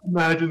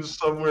imagine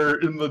somewhere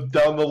in the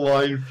down the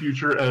line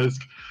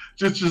future-esque,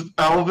 just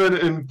Alvin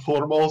and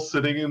Cornwall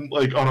sitting in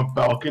like on a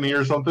balcony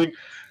or something,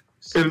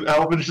 and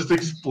Alvin's just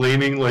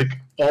explaining like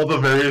all the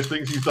various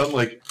things he's done.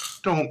 Like,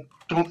 don't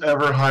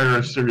ever hire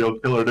a serial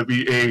killer to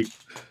be a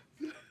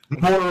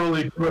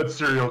morally good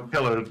serial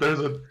killer.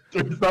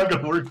 It's not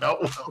gonna work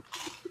out well.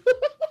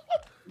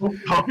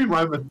 Don't copy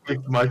my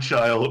mistakes, my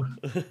child.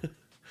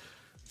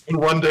 And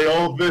one day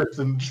all this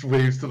and just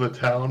waves to the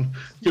town.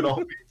 You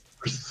know.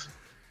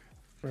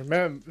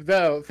 Remember,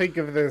 no, think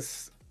of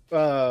this.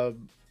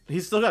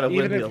 He's still got to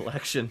win Even the if-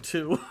 election,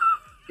 too.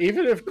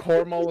 Even if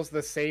Cornwall was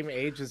the same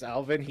age as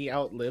Alvin, he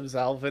outlives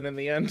Alvin in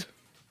the end.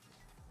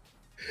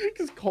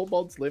 Because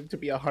kobolds live to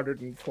be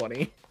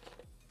 120.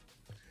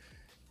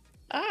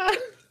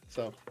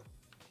 So.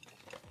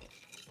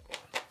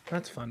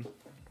 That's fun.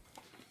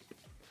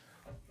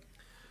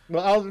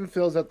 Well, Alvin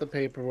fills out the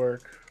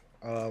paperwork.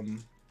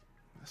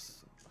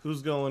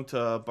 Who's going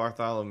to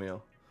Bartholomew?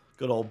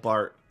 Good old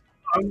Bart.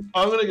 I'm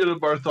gonna get a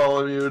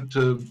Bartholomew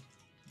to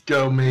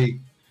go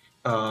make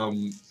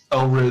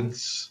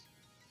Elrid's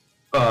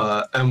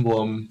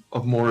emblem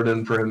of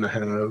Moradin for him to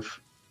have.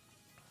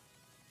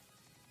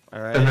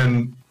 All right.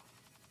 And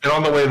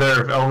on the way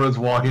there, if Elrid's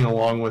walking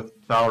along with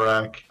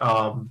Thalrak,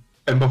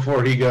 and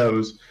before he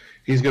goes,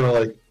 he's gonna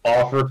like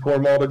offer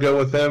Cormal to go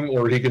with him,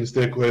 or he can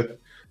stick with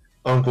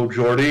Uncle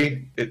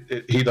Jordy.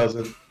 He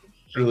doesn't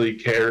really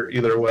care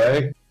either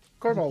way.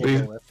 Cornwall will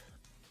go with.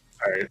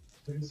 All right.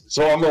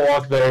 So on the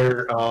walk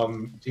there,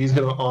 he's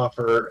gonna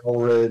offer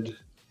Elrid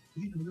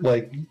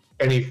like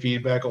any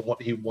feedback on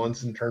what he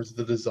wants in terms of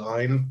the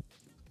design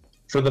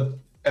for the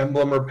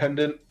emblem or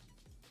pendant.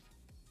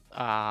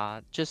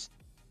 Just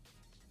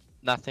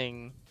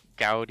nothing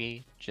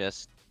gaudy,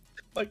 just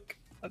Like,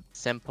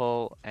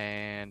 simple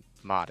and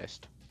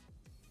modest.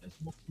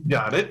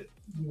 Got it.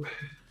 Do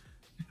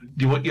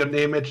you want your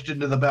name etched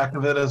into the back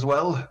of it as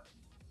well?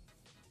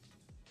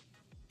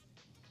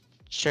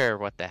 Sure,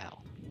 what the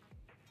hell.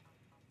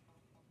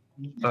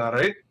 All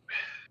right.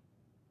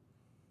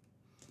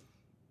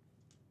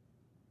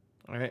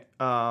 All right.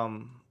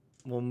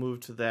 We'll move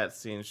to that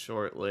scene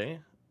shortly.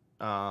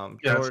 Yes.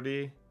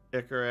 Jordy,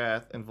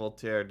 Ikarath, and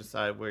Voltaire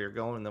decide where you're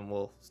going, and then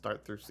we'll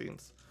start through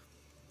scenes.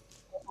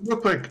 Real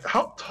quick,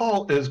 how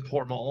tall is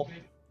Cormal?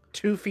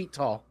 2 feet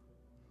tall.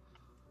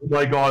 Oh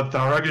my god,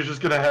 Thalrak is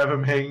just gonna have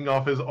him hanging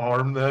off his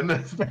arm then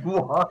as they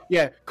walk.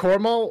 Yeah,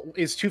 Cornwall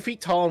is 2 feet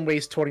tall and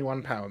weighs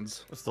 21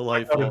 pounds. It's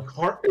delightful.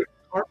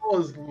 Cormal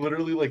is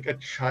literally like a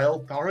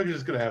child. Thalrak is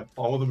just gonna have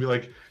fun with him, be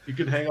like, you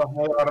can hang off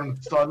my arm,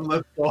 son,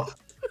 let's go.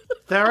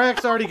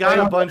 Tharak's already got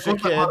a bunch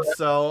of kids,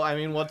 so I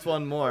mean, what's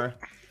one more?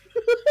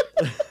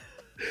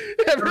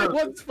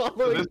 Everyone's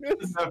following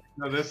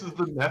This is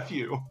the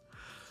nephew.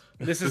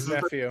 This is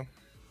nephew.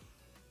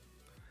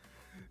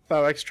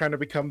 Thalrak's trying to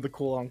become the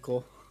cool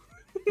uncle.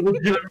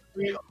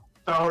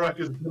 Thalrak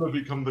is gonna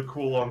become the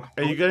cool uncle.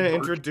 Are you gonna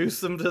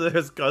introduce them to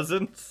his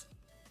cousins?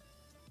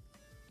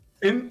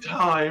 In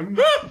time.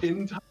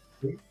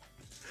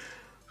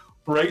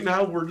 Right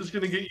now, we're just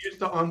gonna get used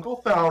to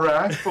Uncle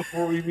Thalrak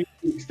before we meet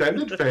the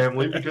extended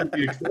family, because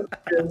the extended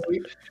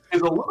family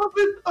is a little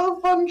bit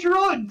on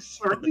drugs,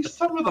 or at least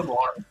some of them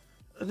are.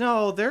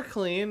 No, they're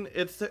clean.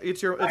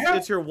 It's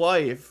your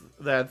wife.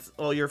 That's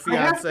your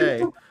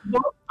fiance.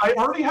 I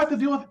already have to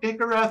deal with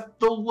Ikarath,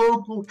 the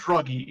local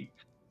druggie.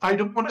 I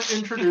don't want to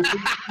introduce him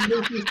to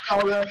Mrs.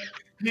 Thalrak,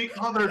 the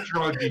other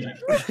druggie.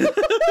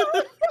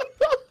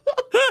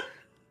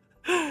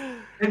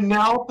 And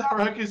now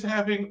Thalrak is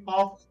having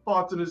awful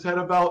thoughts in his head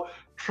about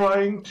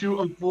trying to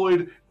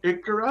avoid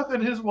Ikarath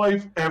and his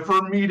wife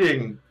ever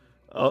meeting.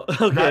 Oh,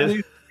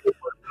 okay.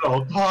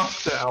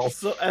 Hostile.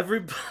 So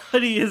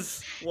everybody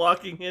is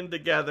walking in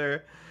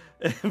together,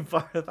 and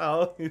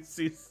Bartholomew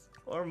sees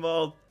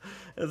Cornwall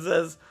and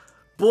says,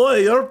 "Boy,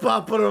 you're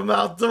popping them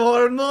out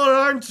more and more,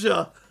 aren't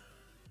you?"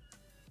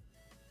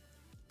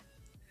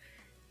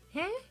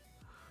 Huh?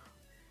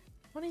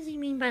 What does he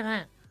mean by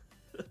that?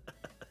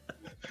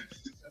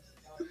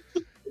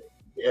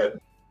 Yeah.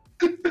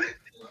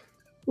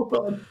 Hold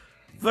on.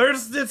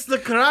 First it's the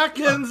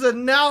Krakens,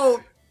 and now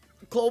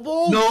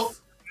kobolds.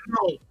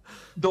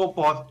 No,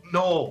 boss.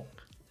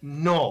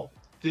 No.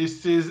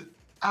 This is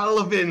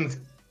Alvin's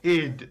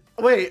head.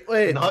 Wait.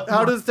 Not-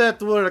 How does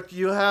that work?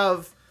 You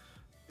have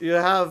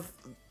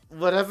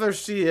whatever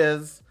she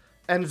is,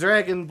 and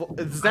dragon.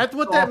 Is that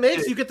what that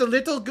makes? You get the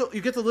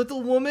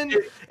little woman,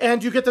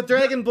 and you get the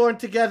dragonborn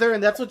together,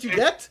 and that's what you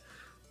get?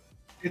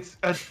 It's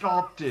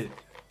adopted.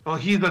 Well,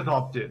 he's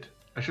adopted.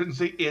 I shouldn't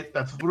say it.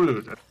 That's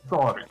rude. I'm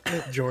sorry.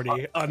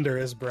 Jordy, under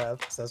his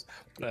breath, says,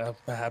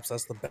 perhaps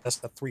that's the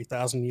best a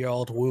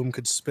 3,000-year-old womb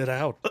could spit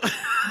out.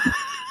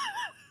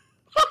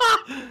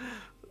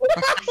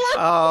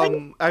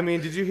 I mean,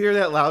 did you hear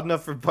that loud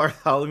enough for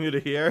Bartholomew to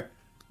hear?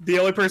 The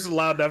only person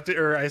loud enough to,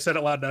 or I said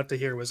it loud enough to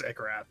hear, was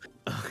Ikarath.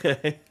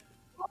 Okay.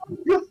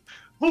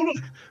 Hold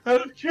on.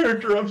 Out of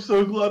character, I'm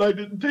so glad I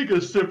didn't take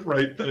a sip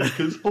right then,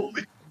 because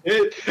holy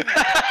shit.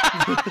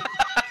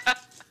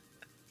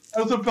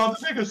 I was about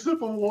to take a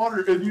sip of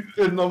water,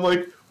 and I'm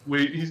like,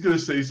 wait, he's going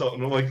to say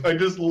something. I'm like, I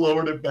just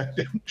lowered it back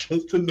down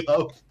just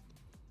enough.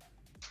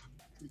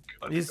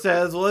 He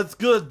says, well, it's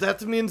good.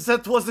 That means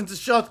that wasn't a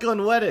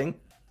shotgun wedding.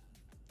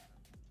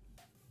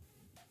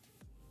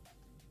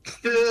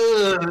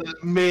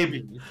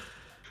 Maybe.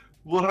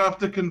 We'll have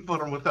to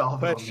confirm with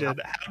Alvin. Question,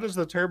 how does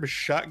the term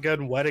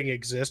shotgun wedding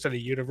exist in a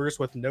universe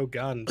with no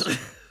guns?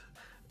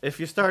 If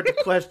you start to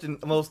question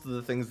most of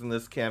the things in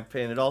this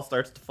campaign, it all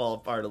starts to fall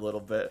apart a little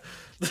bit.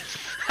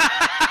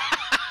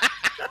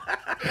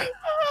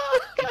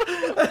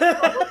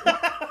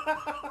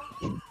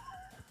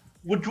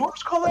 Would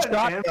dwarves call that an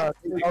Shotgun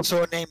is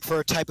also a name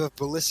for a type of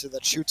ballista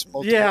that shoots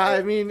multiple. Yeah,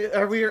 I mean,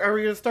 are we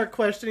gonna start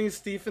questioning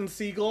Stephen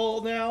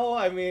Seagal now?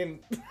 I mean,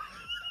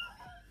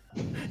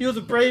 he was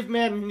a brave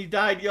man and he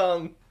died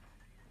young.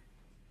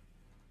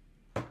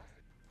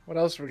 What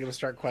else are we gonna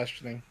start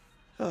questioning?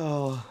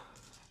 Oh,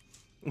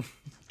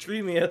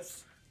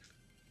 Dreamiest.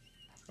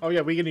 Oh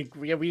yeah, we need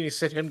to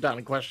sit him down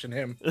and question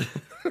him.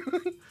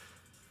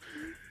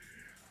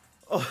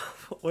 Oh,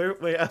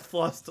 wait, I've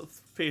lost the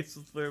pace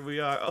of where we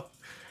are. Oh.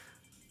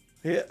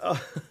 Yeah.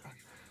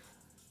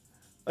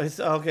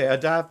 Okay,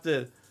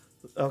 adopted.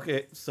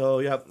 Okay, so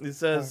yep. He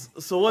says,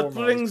 "So what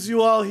brings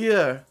you all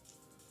here?"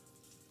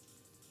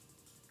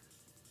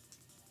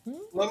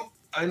 Well,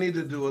 I need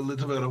to do a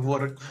little bit of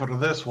work for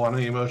this one,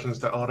 the emotions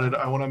that ordered.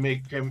 I want to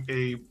make him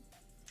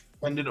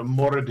I need a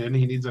Moradin.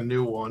 He needs a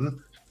new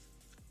one.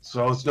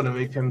 So I was going to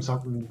make him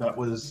something that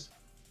was,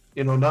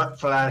 not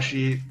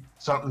flashy,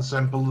 something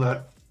simple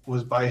that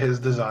was by his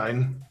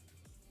design.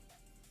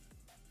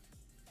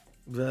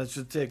 That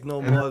should take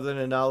no Yeah. more than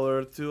an hour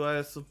or two,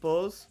 I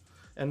suppose.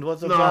 And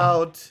what No.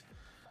 about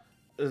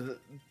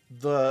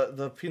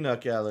the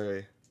peanut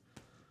gallery?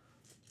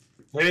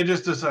 They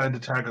just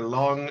decided to tag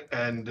along,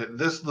 and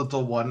this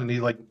little one, and he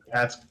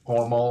pats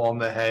Cormal on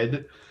the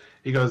head.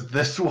 He goes,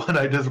 "This one,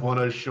 I just want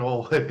to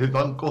show what his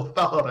Uncle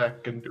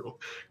Thalrak can do,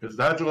 because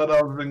that's what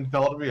I've been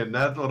telling me, and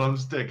that's what I'm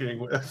sticking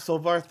with." So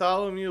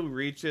Bartholomew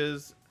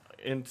reaches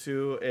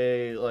into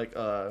a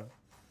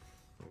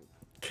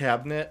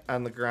cabinet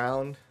on the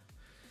ground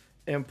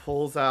and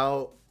pulls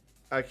out.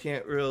 I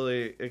can't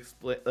really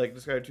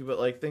describe to you,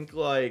 but think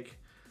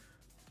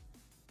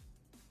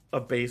a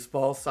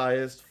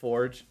baseball-sized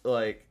forge,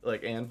 like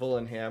anvil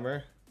and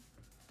hammer,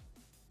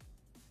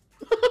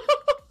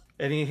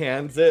 and he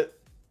hands it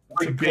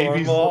to Like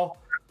baby's Cornwall.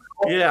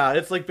 Yeah,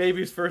 it's like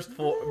baby's first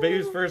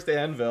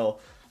anvil.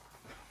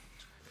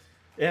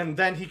 And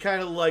then he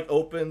kind of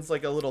opens a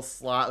little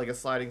slot, like a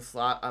sliding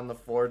slot on the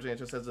forge, and it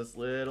just has this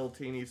little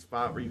teeny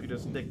spot where you can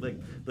just stick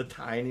the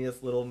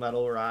tiniest little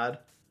metal rod.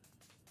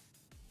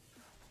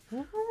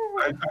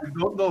 I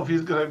don't know if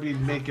he's going to be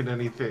making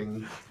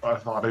anything, I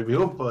thought of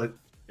you, but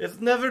It's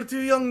never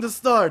too young to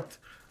start.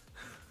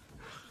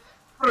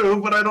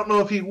 true, but I don't know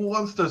if he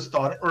wants to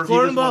start, or if he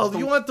just Cornball, wants to...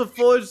 you want to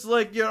forge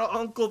like your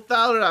Uncle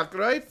Thalrak,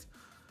 right?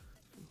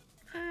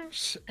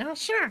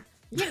 Sure.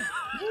 Yeah.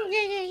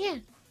 Yeah.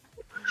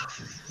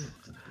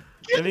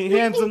 And he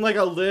hands him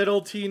a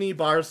little teeny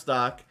bar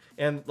stock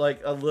and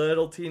a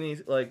little teeny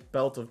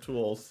belt of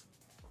tools.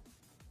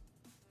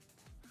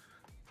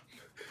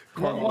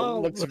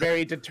 Cornwall looks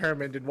very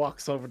determined and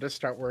walks over to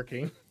start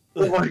working.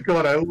 Oh my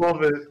god, I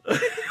love it.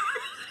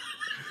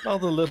 While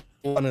the little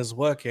one is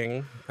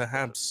working,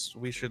 perhaps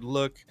we should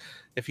look.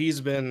 If he's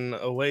been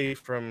away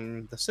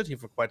from the city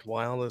for quite a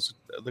while, there's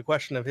the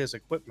question of his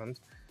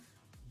equipment.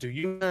 Do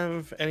you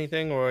have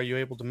anything, or are you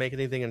able to make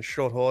anything in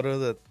short order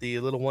that the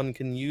little one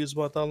can use,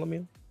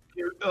 Bartholomew?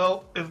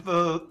 Well, if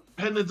the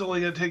pendant's only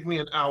going to take me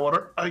an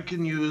hour, I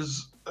can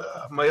use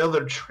my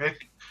other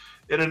trick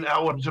in an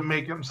hour to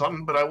make him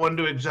something, but I want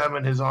to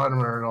examine his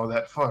armor and all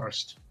that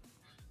first.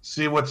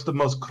 See what's the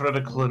most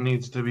critical and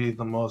needs to be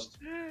the most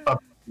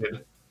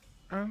updated.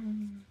 I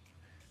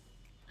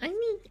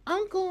mean,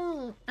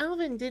 Uncle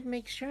Alvin did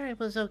make sure I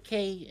was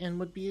okay and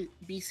would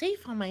be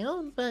safe on my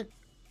own, but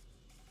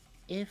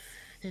if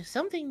there's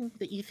something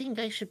that you think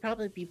I should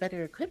probably be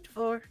better equipped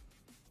for...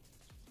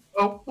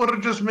 Oh, we're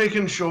just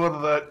making sure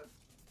that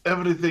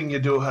everything you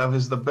do have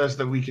is the best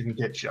that we can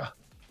get you.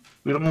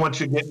 We don't want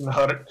you getting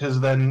hurt, because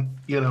then,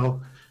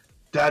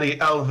 Daddy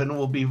Alvin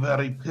will be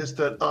very pissed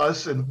at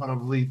us and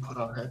probably put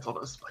our heads on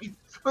a spike.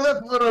 But that's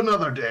for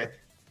another day.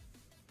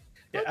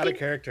 Yeah, out of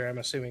character, I'm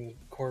assuming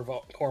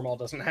Cornwall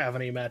doesn't have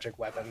any magic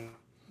weapon.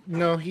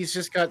 No, he's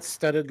just got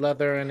studded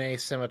leather and a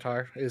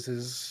scimitar is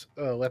his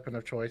weapon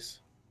of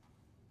choice.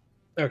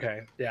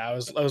 Okay, yeah, I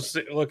was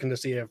looking to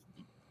see if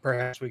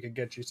perhaps we could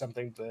get you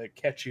something to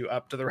catch you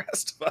up to the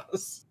rest of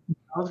us.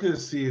 I was going to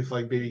see if,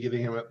 maybe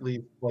getting him at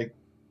least,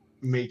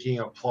 making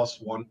a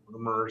 +1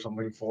 armor or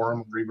something for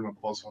him, or even a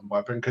 +1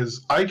 weapon,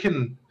 because I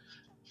can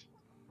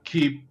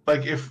keep,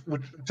 if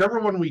whichever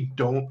one we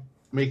don't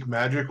make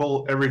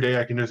magical, every day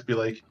I can just be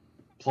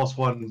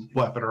 +1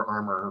 weapon or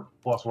armor,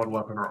 +1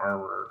 weapon or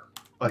armor.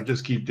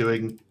 Just keep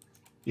doing,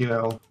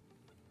 the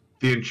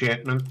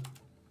enchantment.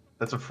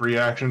 That's a free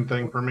action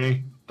thing for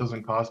me.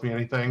 Doesn't cost me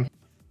anything.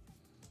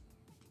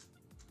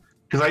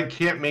 Because I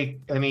can't make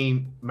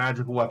any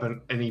magical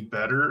weapon any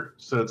better,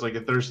 so it's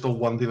if there's still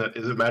one thing that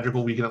isn't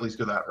magical, we can at least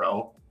go that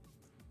route.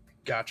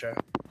 Gotcha.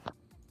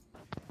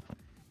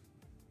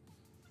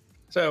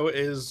 So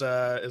is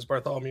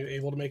Bartholomew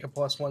able to make a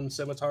 +1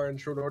 scimitar in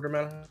short order,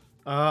 man?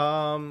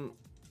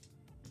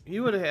 He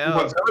would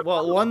have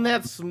one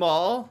that's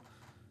small.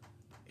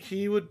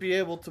 He would be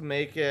able to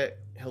make it.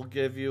 He'll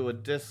give you a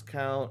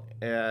discount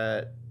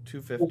at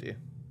 $250.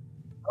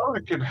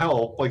 Thalrak can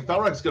help.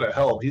 Thalrak's gonna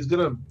help. He's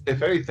gonna,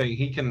 if anything,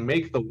 he can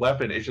make the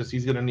weapon. It's just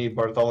he's gonna need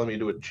Bartholomew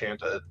to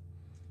enchant it.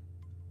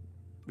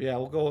 Yeah,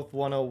 we'll go with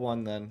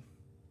 101 then.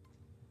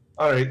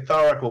 All right,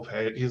 Thalrak will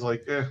pay it. He's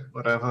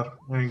whatever.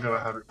 I ain't gonna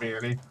have it be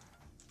any.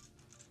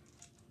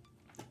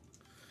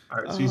 All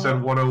right, so you said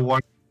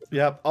 101.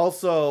 Yep.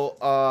 Also,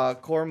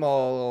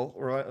 Cornwall,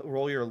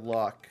 roll your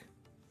luck.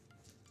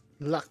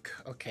 Luck,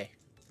 okay.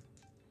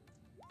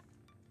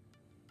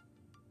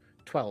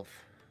 12.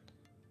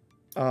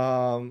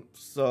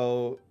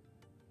 So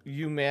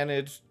you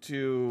managed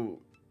to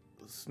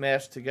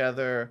smash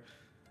together.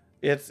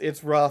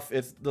 It's rough.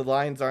 The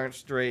lines aren't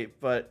straight,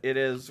 but it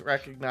is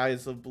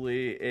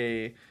recognizably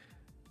a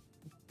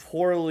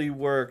poorly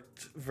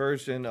worked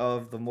version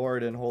of the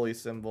Moradin holy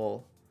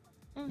symbol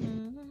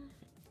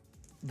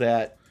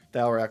that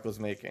Thalrak was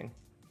making.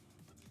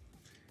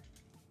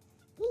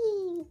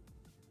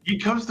 He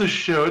comes to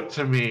show it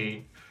to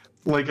me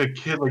like a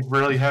kid, like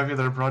really happy with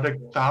their project.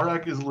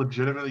 Thalrak is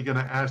legitimately going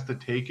to ask to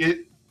take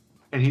it,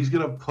 and he's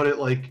going to put it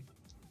like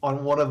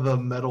on one of the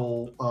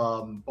metal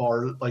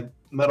bars, like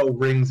metal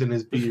rings in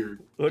his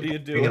beard. What are you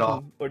doing?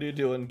 What are you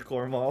doing,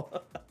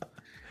 Cormal?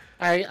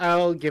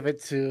 I'll give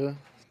it to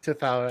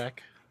Thalrak.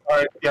 All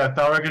right, yeah,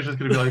 Thalrak is just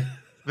going to be like,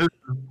 this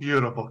is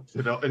beautiful,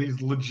 you know, and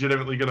he's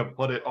legitimately going to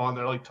put it on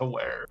there like to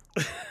wear.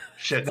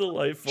 Shit.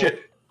 Delightful.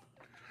 Shit.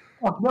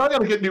 Oh, now I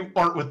gotta get new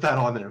art with that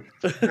on there.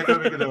 I gotta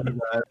make a note of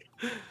that.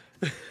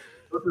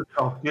 What's this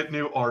called? Get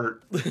new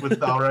art with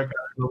Thalrak and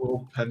a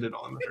little pendant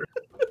on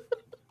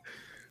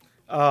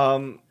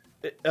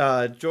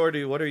there.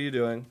 Jordy, what are you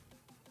doing?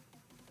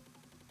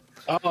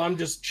 Oh, I'm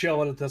just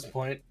chilling at this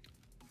point.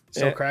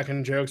 Still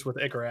cracking jokes with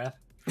Ikarath.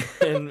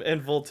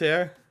 and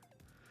Voltaire?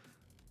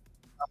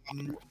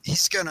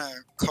 He's gonna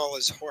call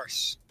his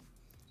horse.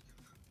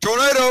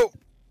 Tornado!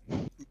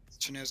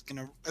 Tornado's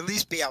gonna at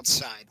least be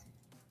outside.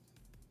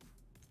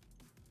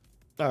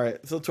 All right,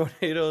 so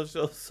Tornado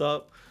shows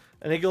up,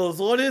 and he goes,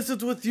 "What is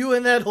it with you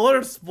and that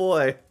horse,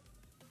 boy?"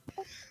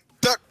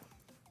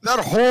 That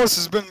horse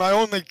has been my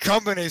only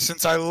company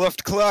since I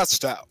left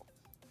Clastow.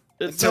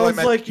 It sounds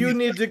like you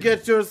need to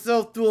get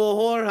yourself to a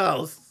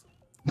whorehouse.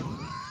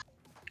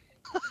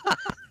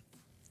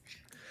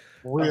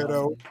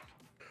 Weirdo.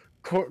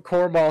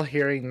 Cormal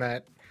hearing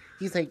that,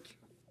 He's like,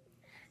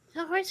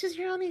 "The horse is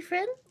your only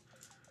friend?"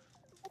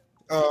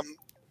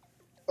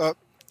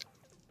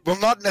 Well,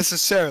 not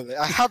necessarily.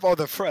 I have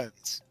other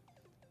friends.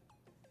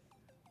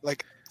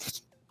 Like,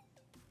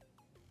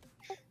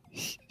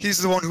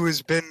 he's the one who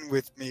has been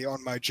with me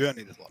on my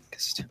journey the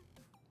longest.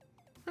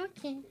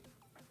 Okay.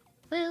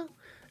 Well,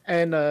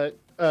 and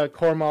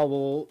Cormal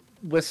will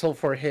whistle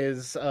for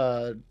his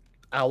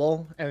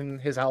owl, and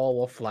his owl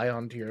will fly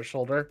onto your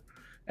shoulder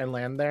and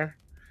land there.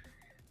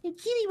 and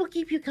Kitty will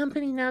keep you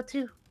company now,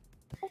 too.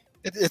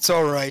 It's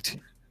all right.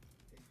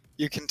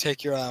 You can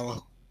take your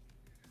owl.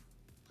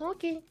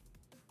 Okay.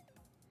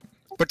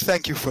 But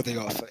thank you for the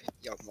offer,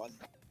 young one.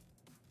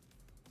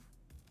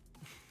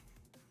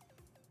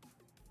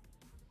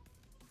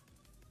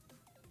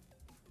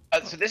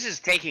 So this is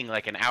taking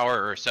like an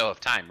hour or so of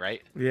time,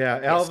 right?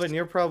 Yeah, Alvin,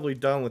 you're probably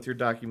done with your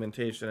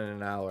documentation in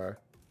an hour.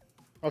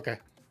 Okay.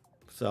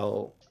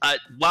 So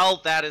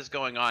While that is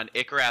going on,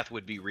 Ikarath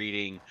would be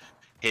reading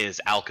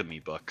his alchemy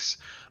books,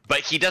 but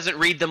he doesn't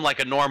read them like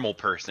a normal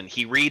person.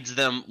 He reads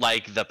them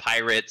like the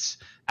pirates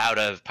out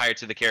of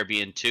Pirates of the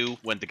Caribbean 2,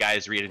 when the guy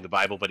is reading the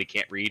Bible but he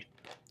can't read.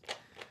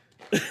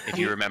 If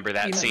you remember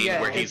that scene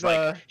where he's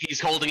like,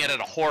 he's holding it at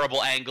a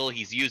horrible angle.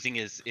 He's using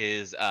his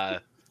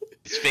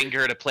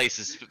finger to place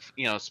his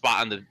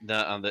spot on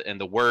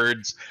the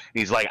words.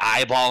 He's like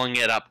eyeballing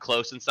it up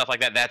close and stuff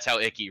like that. That's how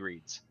Icky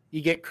reads.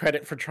 You get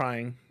credit for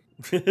trying.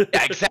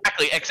 Yeah,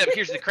 exactly. Except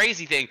here's the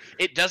crazy thing: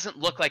 it doesn't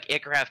look like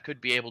Ikarath could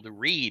be able to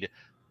read,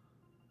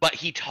 but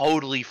he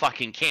totally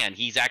fucking can.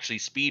 He's actually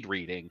speed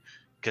reading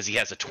because he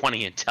has a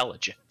 20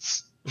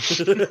 intelligence.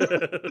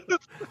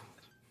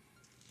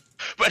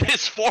 But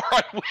his 4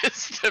 on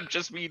wisdom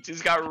just means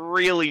he's got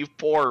really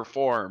poor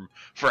form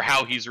for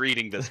how he's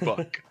reading this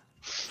book.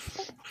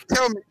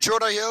 Tell me,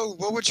 Jordael,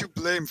 what would you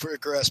blame for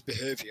Ikarath's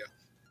behavior?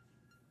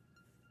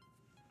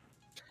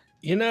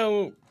 You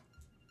know,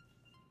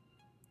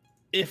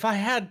 if I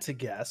had to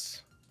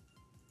guess,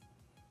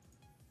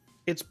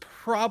 it's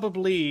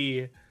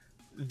probably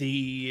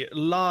the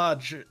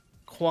large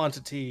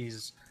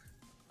quantities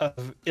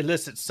of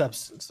illicit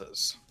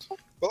substances.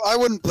 Well, I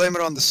wouldn't blame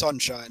it on the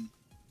sunshine,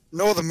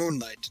 nor the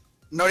moonlight,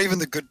 not even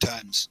the good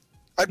times.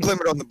 I'd blame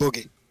it on the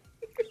boogie.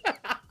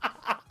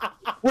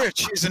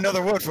 Which is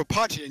another word for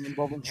partying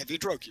involving heavy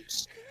drug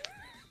use.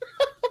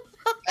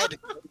 I had to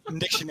go to the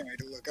dictionary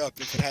to look up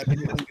if it had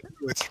anything to do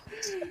with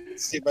it.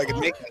 See if I could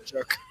make that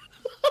joke.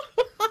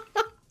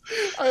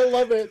 I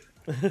love it.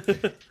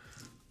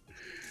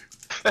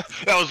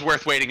 That was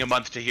worth waiting a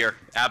month to hear.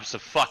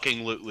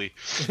 Abso-fucking-lutely.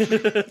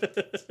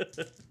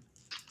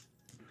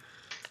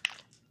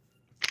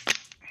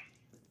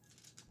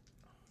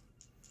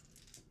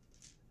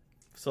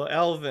 So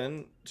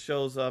Alvin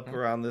shows up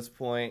around this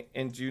point,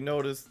 and you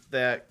notice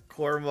that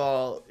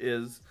Corval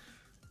is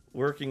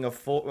working a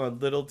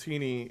little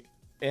teeny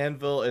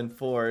anvil and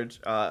forge.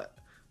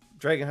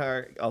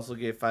 Dragonheart also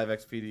gave 5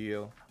 XP to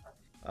you,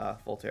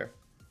 Voltaire.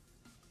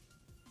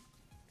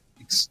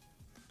 Thanks.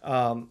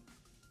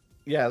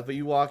 Yeah, but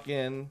you walk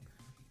in,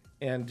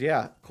 and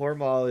yeah,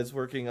 Corval is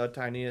working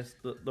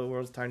the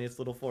world's tiniest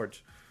little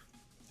forge.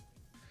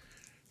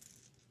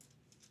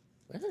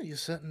 Well, you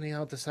certainly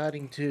are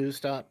deciding to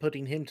start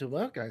putting him to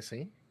work, I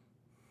see.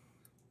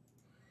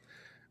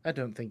 I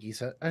don't think he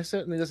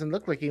certainly doesn't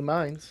look like he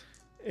minds.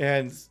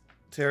 And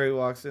Terry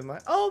walks in,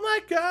 like, "Oh my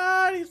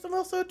god, he's the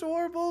most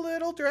adorable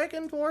little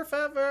dragon dwarf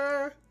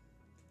ever!"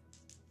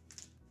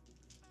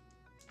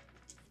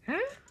 Huh?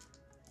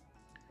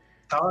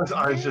 Donna's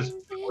eyes just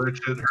twitch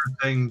at her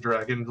thing,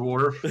 Dragon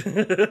Dwarf.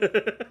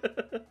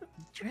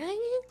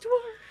 Dragon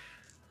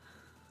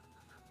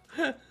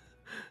dwarf.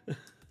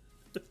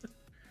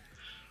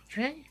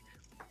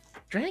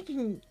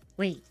 Dragon.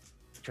 Wait,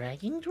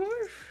 dragon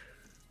dwarf?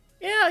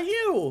 Yeah,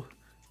 you.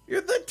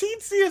 You're the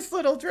teensiest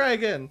little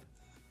dragon.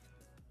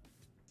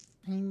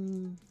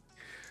 Hmm.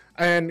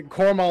 And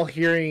Cormal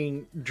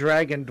hearing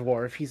dragon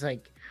dwarf, he's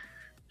like,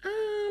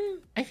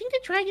 I think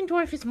a dragon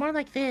dwarf is more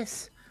like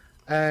this.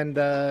 and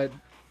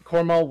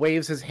Cormal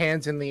waves his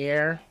hands in the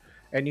air,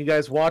 and you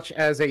guys watch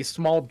as a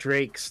small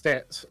drake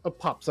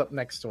pops up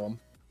next to him.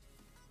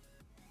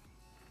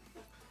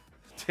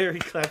 Terry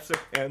claps her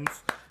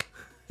hands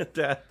at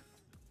that.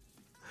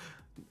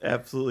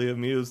 Absolutely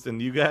amused.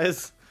 And you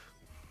guys?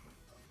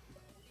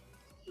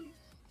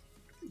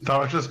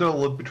 Donna's just gonna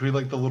look between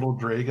like the little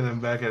drake and then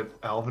back at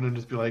Alvin and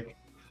just be like,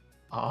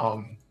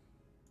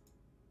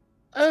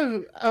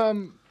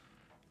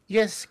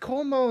 Yes,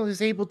 Cormal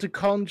is able to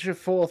conjure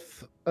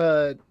forth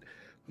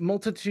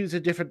multitudes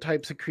of different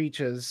types of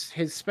creatures.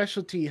 His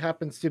specialty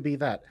happens to be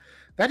that.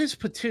 That is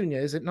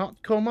Petunia, is it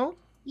not, Cormal?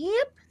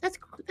 Yep,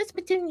 that's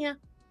Petunia.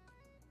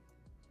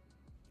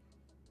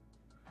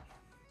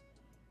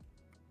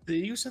 The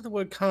use of the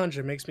word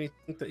conjure makes me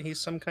think that he's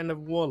some kind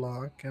of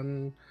warlock,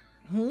 and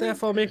Hmm?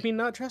 therefore make me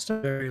not trust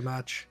him very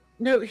much.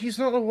 No, he's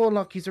not a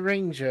warlock, he's a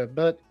ranger,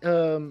 but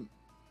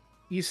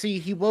you see,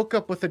 he woke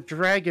up with a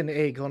dragon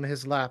egg on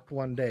his lap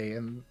one day,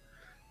 and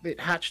it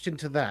hatched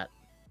into that.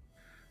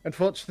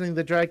 Unfortunately,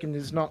 the dragon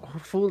is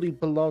not fully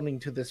belonging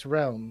to this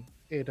realm.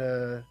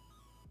 But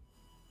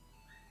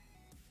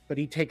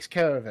he takes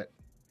care of it.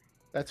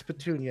 That's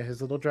Petunia,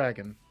 his little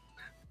dragon.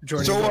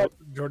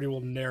 Jordy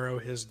will narrow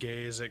his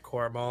gaze at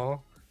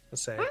Cormal and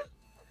say,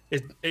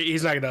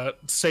 he's not gonna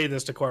say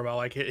this to Cormal.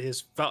 Like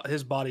his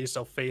body is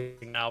still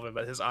facing Alvin,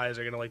 but his eyes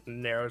are gonna like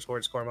narrow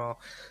towards Cormal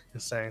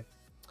and say,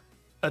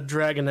 "A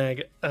dragon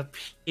egg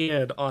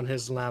appeared on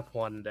his lap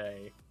one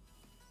day."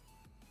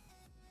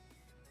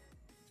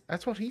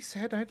 That's what he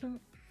said. I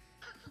don't.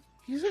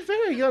 He's a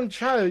very young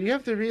child. You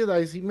have to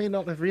realize he may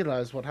not have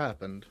realized what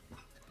happened.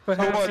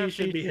 Perhaps he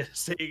should be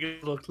sitting a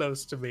little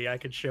close to me. I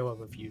could show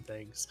him a few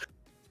things.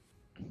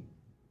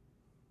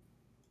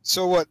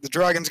 So what? The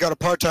dragon's got a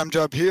part-time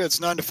job here. It's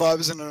 9 to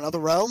 5 is in another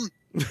realm.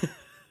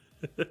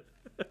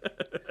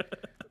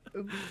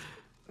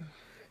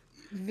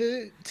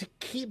 To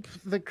keep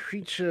the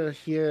creature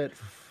here,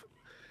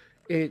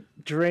 it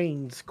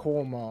drains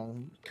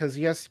Cormal because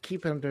he has to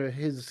keep it under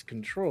his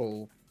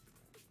control.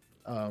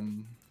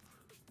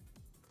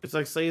 It's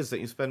like Slays that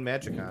you spend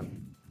magic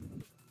on.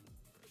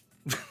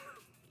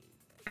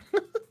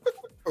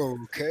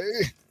 Okay.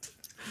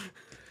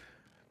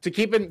 To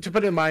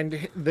put in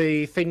mind,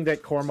 the thing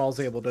that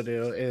Cormal's able to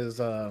do is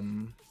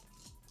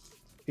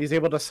he's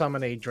able to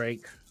summon a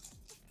drake,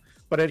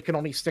 but it can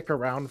only stick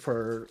around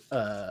for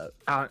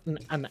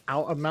an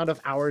amount of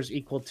hours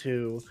equal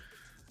to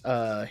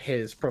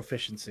his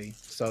proficiency.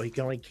 So he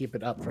can only keep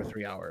it up for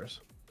 3 hours.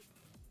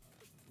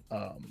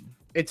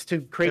 It's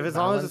to create As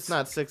long as balance. it's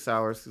not 6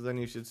 hours, because then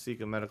you should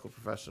seek a medical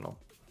professional.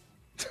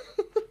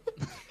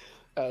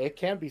 It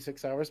can be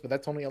 6 hours, but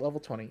that's only at level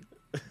 20.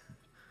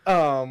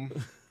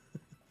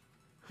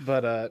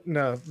 But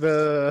no,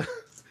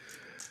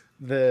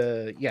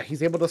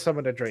 he's able to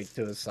summon a drake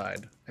to his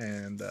side,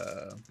 and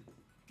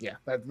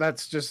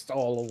that's just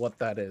all of what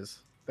that is.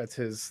 That's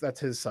his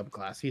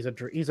subclass.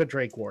 He's a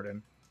drake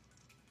warden.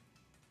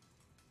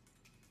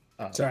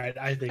 It's all right.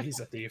 I think he's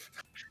a thief.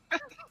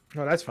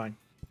 No, that's fine.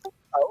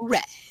 All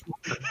right.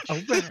 All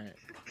right.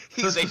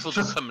 He's able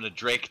to summon a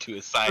drake to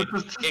his side.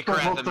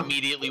 Ikarath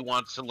immediately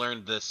wants to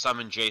learn the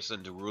summon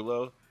Jason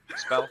Derulo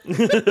spell.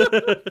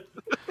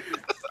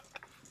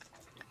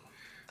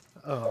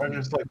 I'm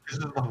just like, this is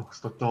the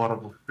most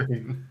adorable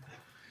thing.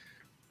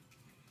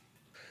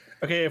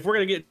 Okay, if we're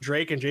gonna get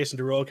Drake and Jason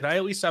Derulo, can I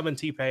at least summon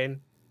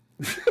T-Pain?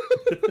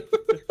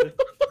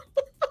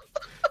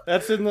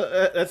 That's in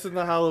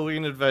the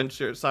Halloween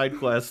adventure side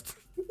quest.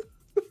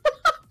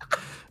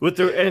 With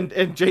the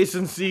and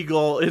Jason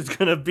Segel is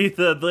gonna be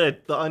the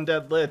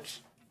undead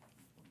lich.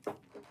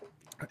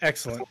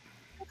 Excellent.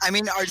 I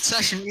mean, our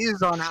session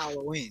is on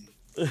Halloween.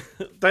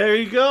 There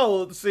you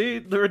go. See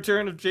the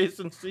return of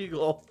Jason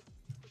Segel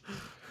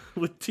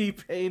with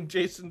T-Pain,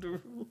 Jason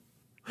Derulo,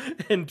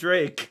 and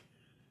Drake.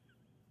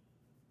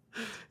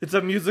 It's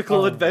a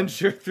musical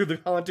adventure through the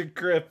haunted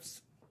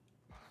crypts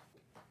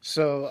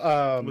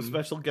So, with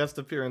special guest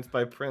appearance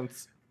by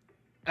Prince.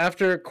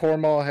 after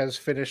Cormal has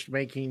finished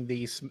making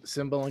the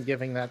symbol and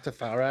giving that to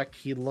Tharak,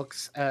 he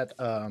looks at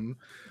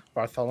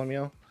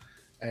Bartholomew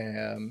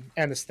and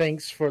as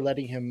thanks for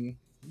letting him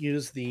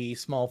use the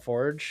small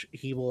forge,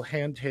 he will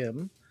hand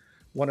him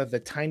one of the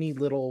tiny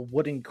little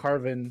wooden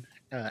carven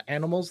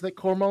animals that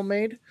Cormal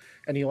made,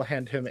 and he will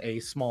hand him a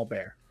small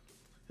bear.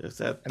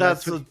 Is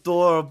that's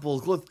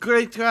adorable. With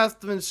great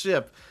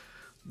craftsmanship.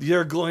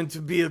 You're going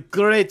to be a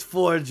great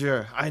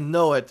forger. I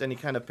know it. And he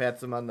kind of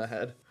pats him on the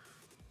head.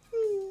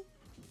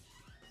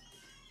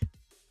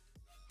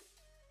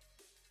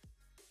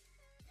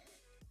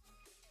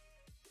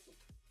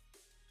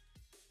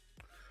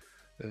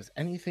 There's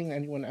anything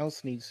anyone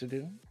else needs to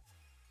do?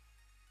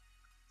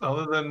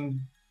 Other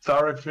than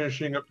Tharek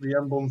finishing up the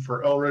emblem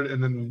for Elred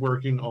and then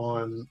working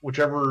on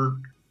whichever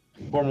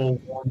Formal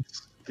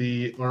wants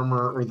the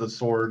armor or the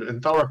sword,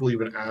 and Tharek will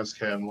even ask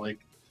him, like,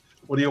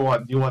 what do you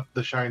want? Do you want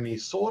the shiny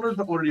sword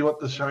or do you want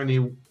the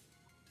shiny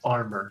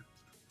armor?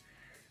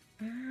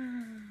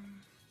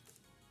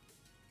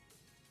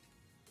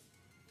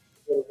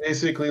 It'll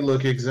basically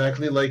look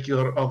exactly like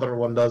your other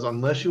one does,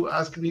 unless you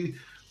ask me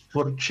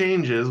for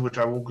changes, which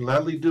I will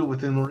gladly do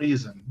within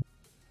reason.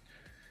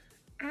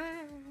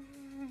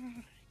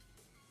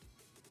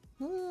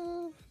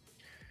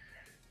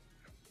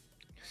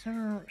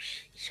 So,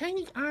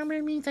 shiny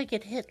armor means I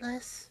get hit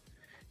less.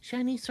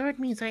 Shiny sword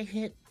means I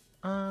hit,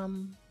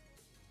 You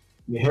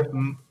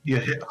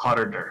hit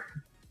harder.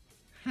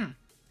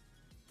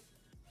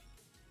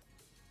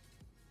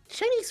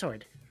 shiny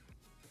sword.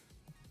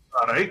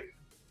 All right.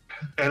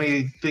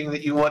 Anything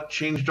that you want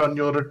changed on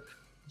your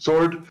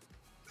sword?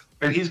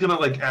 And he's gonna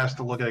like ask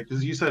to look at it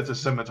because you said it's a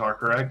scimitar,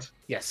 correct?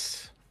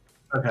 Yes.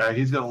 Okay.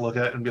 He's gonna look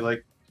at it and be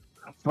like,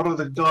 "What are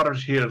the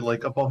daughters here,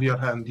 like above your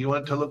hand? Do you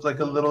want it to look like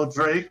a little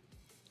drake,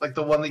 like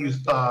the one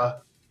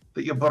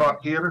that you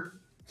brought here?"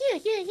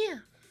 Yeah.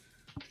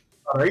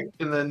 All right.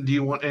 And then, do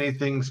you want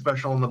anything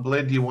special on the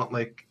blade? Do you want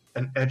like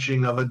an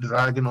etching of a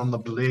dragon on the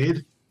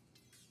blade?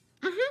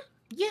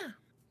 Yeah.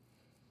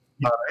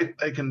 All right,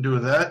 I can do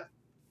that.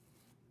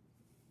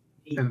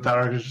 And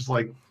Tharek is just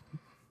like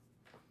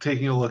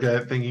taking a look at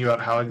it, thinking about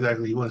how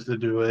exactly he wants to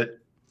do it.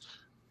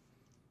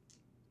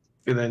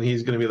 And then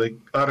he's going to be like,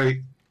 all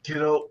right,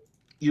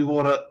 you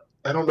want to,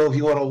 I don't know if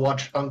you want to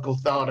watch Uncle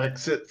Tharek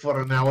sit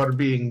for an hour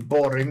being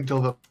boring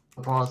till the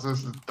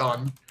process is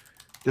done,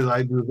 because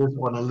I do this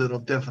one a little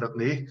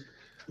differently.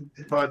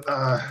 But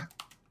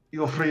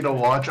you're free to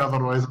watch,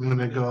 otherwise I'm going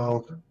to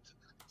go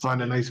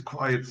find a nice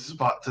quiet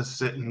spot to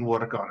sit and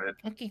work on it.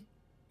 Okay.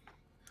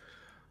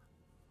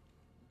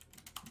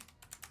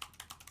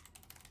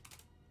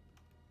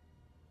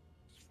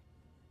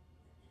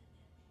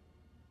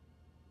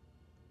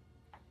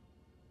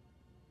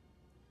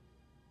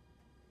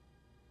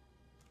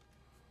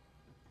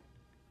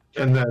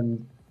 And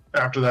then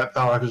after that,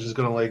 Thalak is just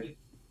gonna like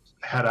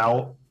head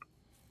out.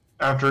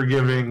 After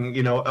giving,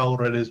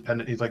 Elred his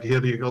pendant, he's like,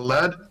 "Here you go,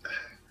 lad."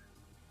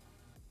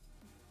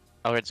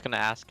 Oh, it's gonna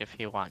ask if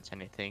he wants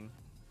anything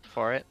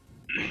for it.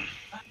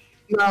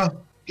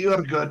 No,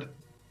 you're good.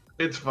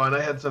 It's fine.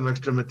 I had some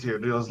extra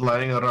materials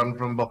lying around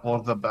from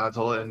before the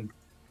battle, and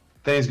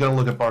then he's gonna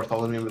look at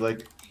Bartholomew and be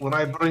like, "When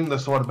I bring the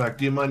sword back,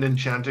 do you mind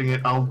enchanting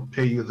it? I'll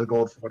pay you the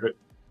gold for it."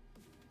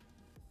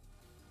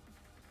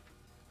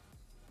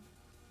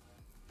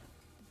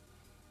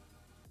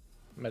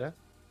 Meta?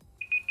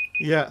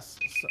 Yes.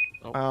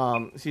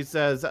 Oh. He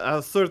says,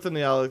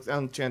 certainly I'll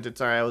enchant it.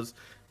 Sorry, I was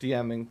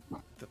DMing.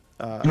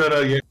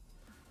 No,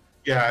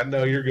 yeah,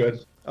 no, you're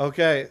good.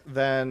 Okay,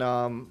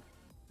 then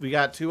we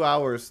got 2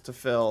 hours to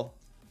fill.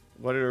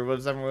 What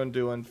is everyone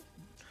doing?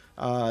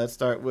 Let's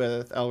start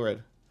with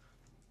Elred.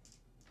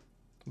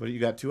 But you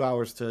got 2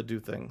 hours to do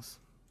things.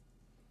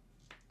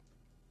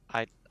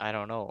 I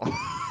don't know.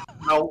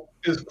 Now,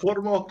 is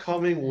Quartermaul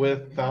coming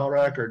with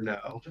Thalrak or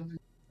no?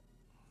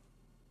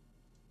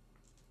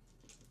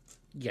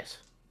 Yes.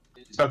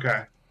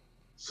 Okay.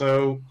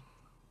 So,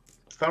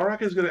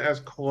 Thalrak is going to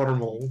ask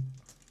Quartermaul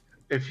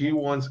if he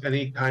wants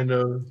any kind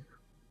of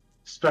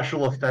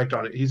special effect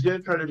on it. He's going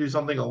to try to do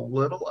something a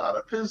little out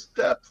of his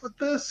depth with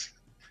this.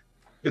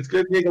 It's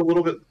going to take a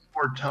little bit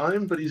more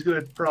time, but he's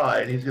going to try.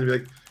 And he's going to be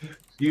like,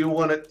 do you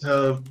want it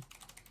to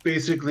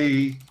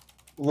basically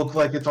look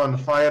like it's on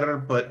fire,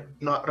 but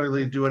not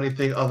really do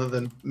anything other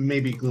than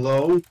maybe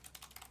glow?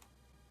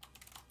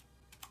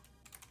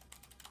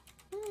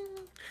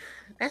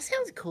 That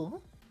sounds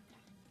cool.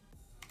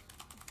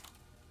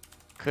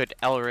 Could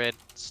Elred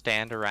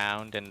stand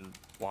around and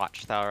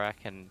watch Thalrak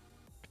and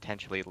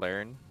potentially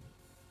learn?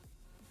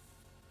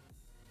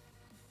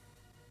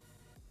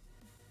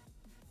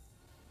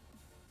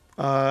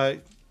 Yeah,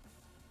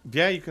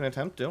 you can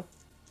attempt to.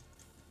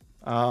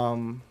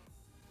 I'm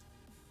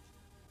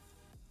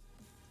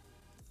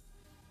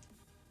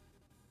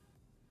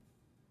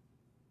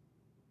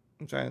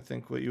trying to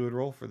think what you would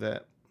roll for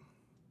that.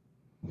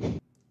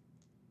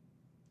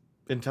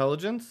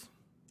 Intelligence?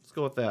 Let's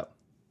go with that.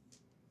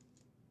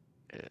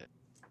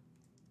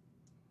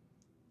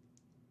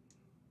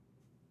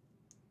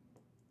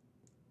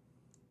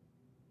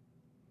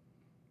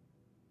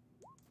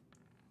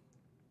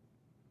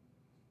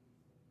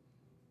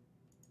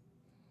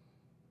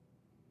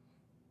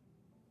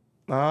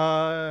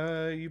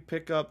 You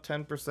pick up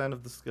 10%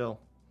 of the skill.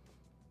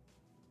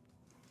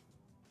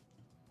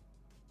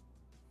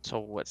 So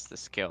what's the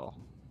skill?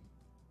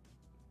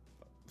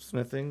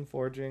 Smithing,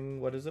 forging,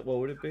 what is it? What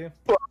would it be?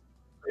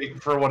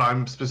 For what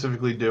I'm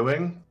specifically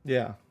doing,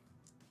 Yeah.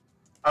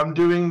 I'm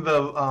doing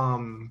the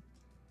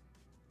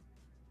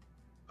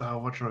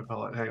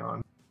whatchamacallit, hang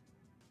on.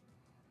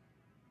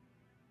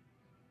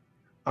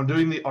 I'm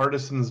doing the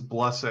Artisan's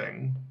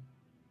Blessing.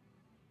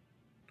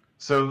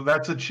 So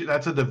that's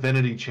a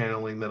divinity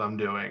channeling that I'm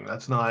doing.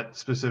 That's not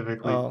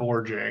specifically Oh.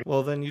 forging.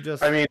 Well, then you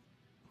just. I mean,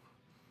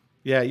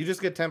 Yeah, you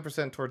just get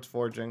 10% towards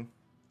forging.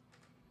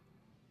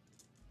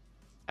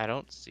 I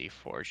don't see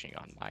forging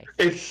on my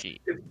it's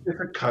sheet. it's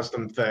a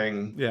custom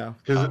thing. Yeah.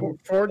 Because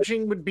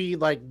Forging would be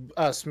like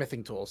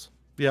smithing tools.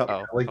 Yep.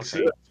 Oh, like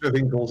okay.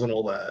 smithing tools and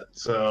all that.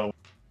 So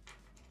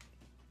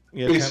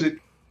Yeah.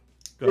 basically,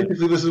 Go ahead.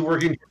 this is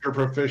working for your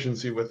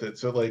proficiency with it.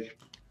 So like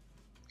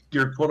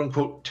you're quote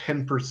unquote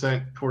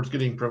 10% towards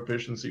getting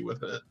proficiency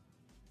with it.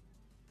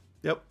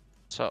 Yep.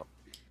 So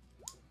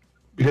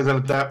Because then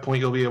at that point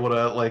you'll be able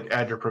to like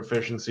add your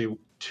proficiency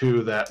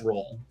to that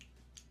roll.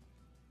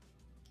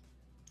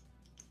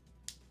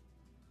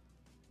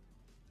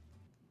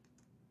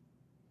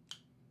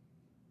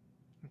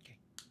 Okay.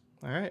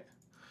 All right.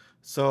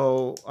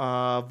 So,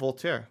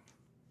 Voltaire.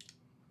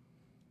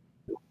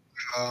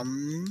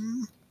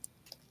 I'm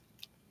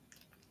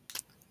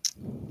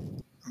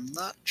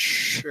not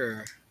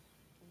sure.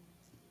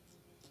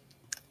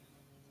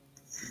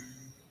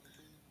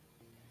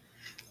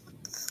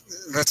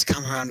 Let's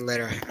come around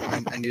later.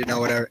 I need to know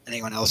what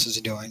anyone else is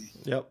doing.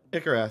 Yep.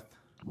 Ikarath.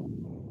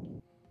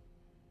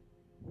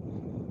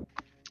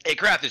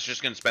 Akrath is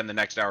just going to spend the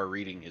next hour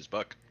reading his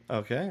book.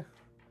 Okay.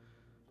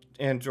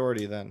 And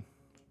Jordy then.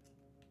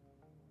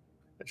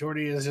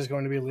 Jordy is just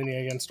going to be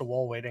leaning against a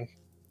wall waiting.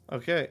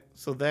 Okay.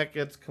 So that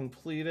gets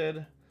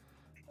completed.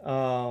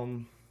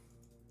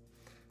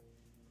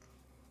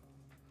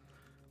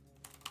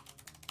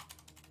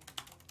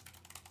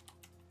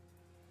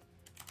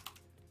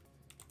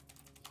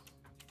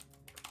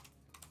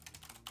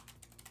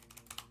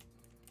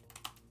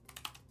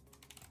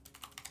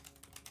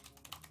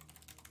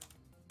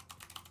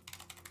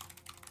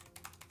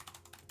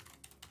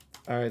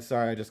 All right,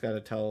 sorry, I just got to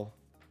tell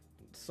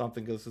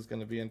something because this is going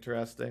to be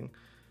interesting.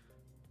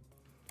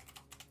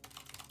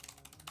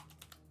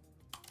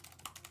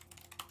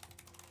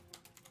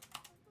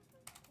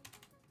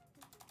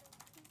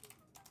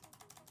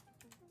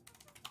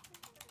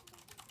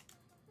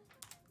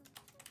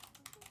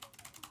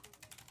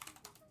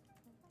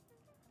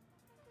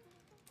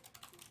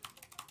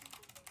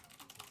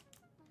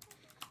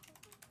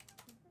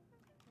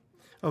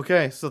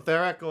 Okay, so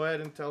Therak, go ahead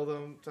and tell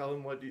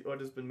him what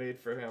has been made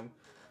for him.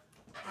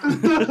 All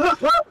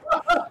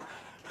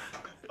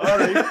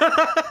right.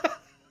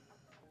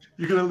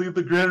 You're gonna leave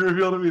the grand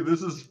reveal to me.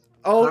 This is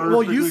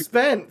well, you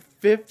spent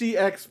 50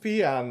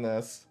 XP on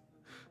this.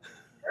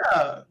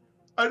 Yeah.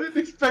 I didn't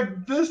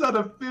expect this out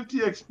of 50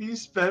 XP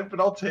spent, but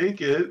I'll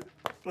take it.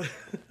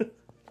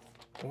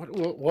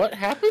 What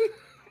happened?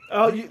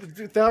 Oh,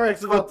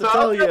 Therak's about to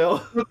tell you.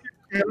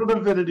 Channel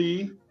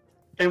Divinity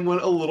and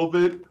went a little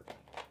bit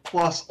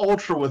plus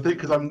ultra with it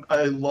because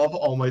I love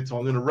All Might, so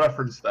I'm going to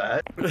reference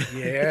that.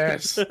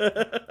 Yes.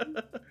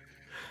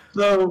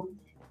 So,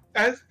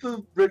 as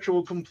the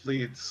ritual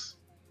completes,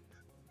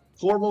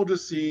 Cormo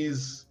just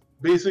sees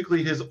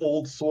basically his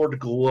old sword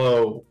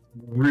glow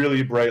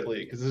really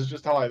brightly because this is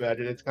just how I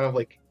imagine it. It's kind of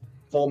like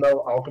Full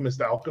Metal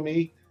Alchemist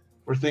alchemy,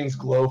 where things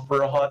glow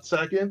for a hot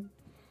second.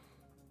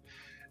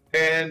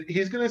 And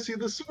he's going to see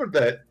the sword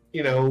that,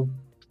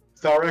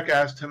 Thalrek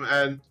asked him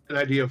an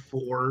idea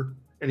for,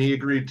 and he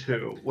agreed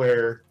to,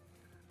 where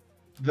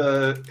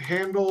the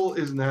handle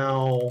is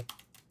now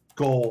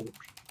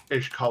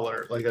gold-ish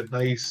color, like a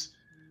nice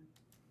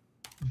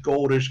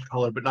goldish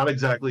color, but not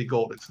exactly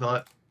gold. It's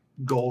not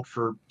gold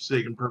for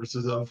sake and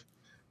purposes of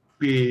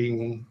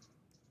being,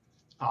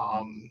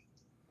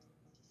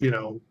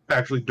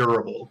 actually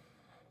durable.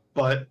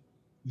 But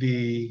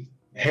the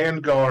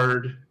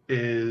handguard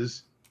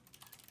is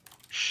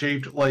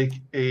shaped like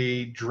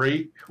a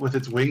drake with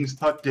its wings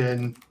tucked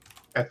in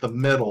at the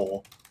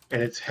middle,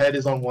 and its head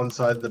is on one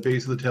side, the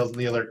base of the tail is on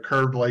the other,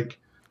 curved like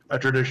a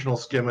traditional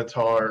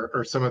scimitar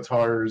or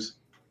scimitar's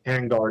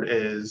handguard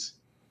is,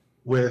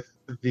 with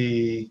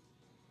the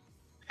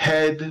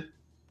head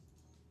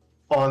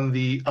on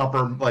the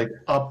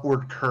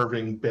upward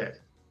curving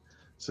bit.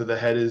 So the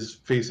head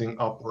is facing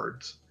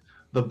upwards.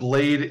 The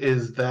blade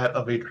is that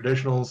of a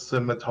traditional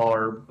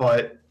scimitar,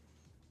 but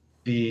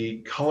the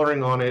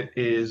coloring on it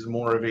is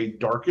more of a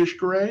darkish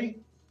gray,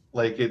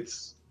 like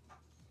it's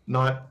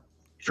not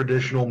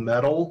traditional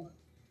metal,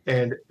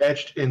 and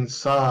etched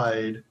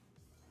inside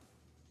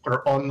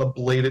or on the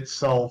blade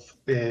itself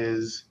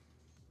is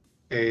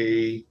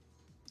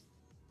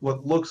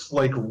what looks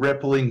like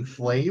rippling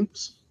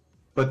flames,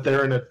 but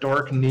they're in a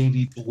dark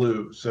navy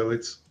blue, so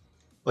it's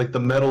like the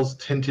metal's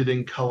tinted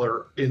in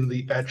color in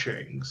the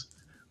etchings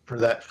for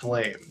that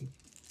flame.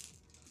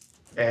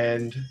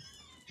 And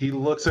he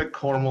looks at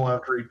Cormal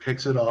after he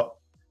picks it up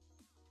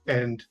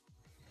and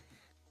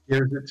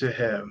gives it to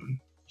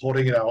him,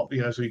 holding it out,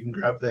 so he can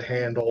grab the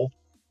handle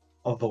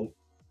of the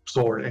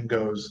sword, and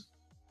goes,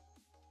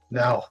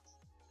 "Now,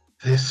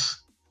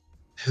 this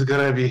is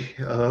gonna be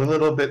a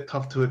little bit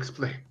tough to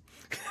explain,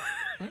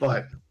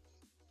 but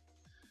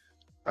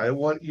I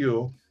want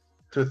you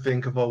to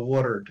think of a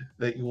word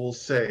that you will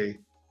say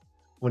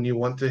when you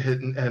want to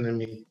hit an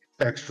enemy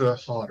extra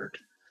hard.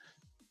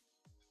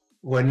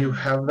 When you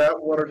have that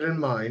word in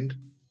mind,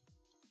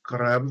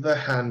 grab the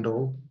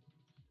handle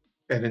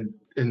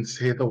and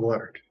say the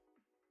word.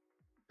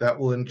 That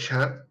will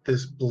enchant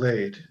this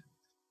blade.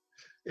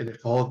 And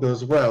if all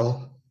goes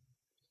well,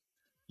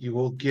 you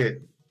will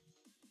get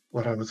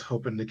what I was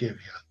hoping to give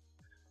you.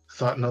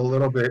 Something a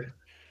little bit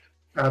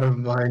out of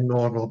my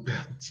normal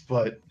builds,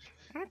 but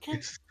Okay.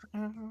 it's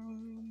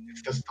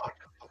the start.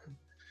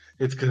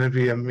 It's gonna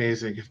be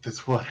amazing if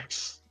this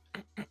works.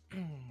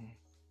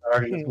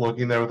 Argon's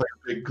looking there with like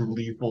a big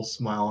gleeful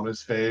smile on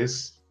his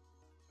face.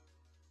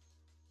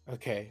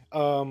 Okay.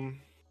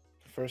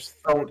 First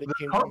Oh, thought that the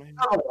came to mind.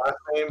 last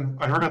name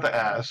I forgot to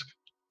ask.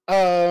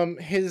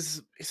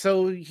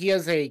 He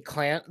has a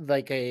clan,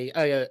 like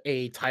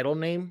a title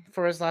name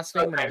for his last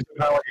name. Okay, so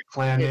kind of like a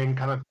clan name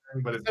kind of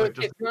thing, but it's So like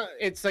just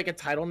it's like a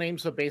title name.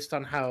 So based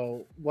on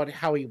how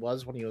he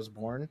was when he was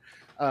born,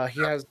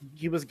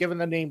 he was given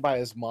the name by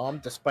his mom,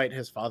 despite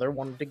his father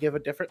wanted to give a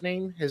different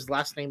name. His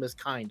last name is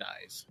Kind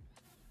Eyes.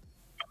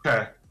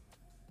 okay.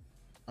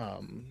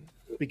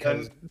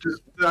 Because And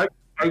just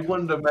I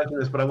wanted to mention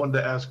this, but I wanted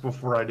to ask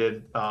before I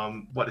did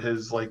what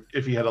his like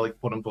if he had a like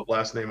quote unquote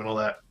last name and all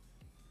that.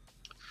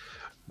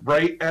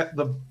 Right at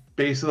the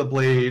base of the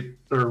blade,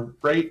 or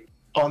right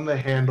on the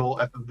handle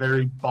at the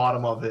very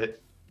bottom of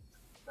it,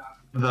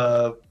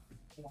 the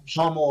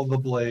pommel of the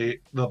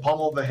blade, the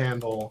pommel of the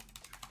handle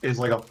is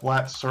like a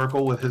flat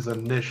circle with his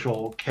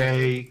initial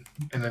K,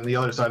 and then the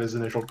other side is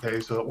initial K,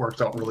 so it works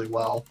out really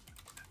well.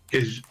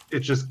 It's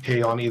just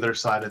K on either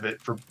side of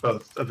it for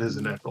both of his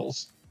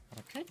initials.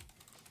 okay.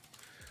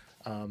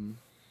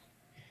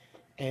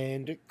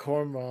 And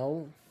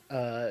Cornwall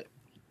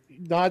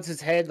nods his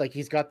head like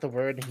he's got the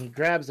word, and he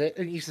grabs it,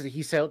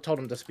 and told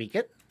him to speak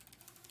it.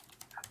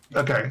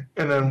 Okay,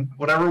 and then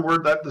whatever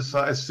word that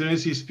decides, as soon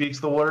as he speaks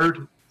the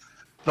word,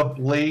 the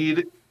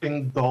blade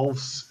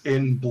engulfs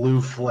in blue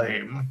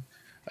flame.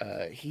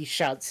 He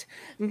shouts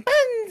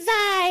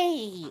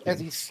 "Banzai!"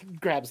 as he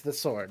grabs the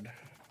sword.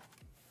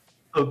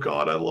 Oh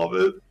God, I love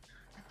it.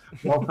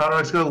 Well,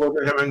 Conrad's gonna look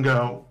at him and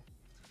go,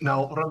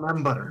 "Now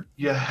remember,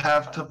 you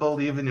have to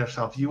believe in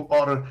yourself. You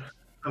are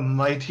the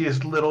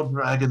mightiest little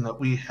dragon that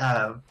we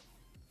have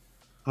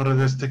for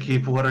this to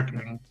keep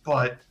working,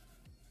 but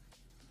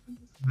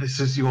this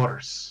is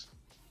yours.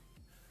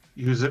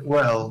 Use it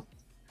well."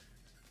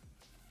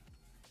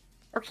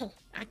 Okay,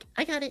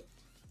 I got it.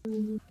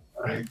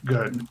 All right,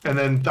 good. And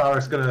then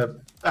Tarek's gonna,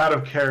 out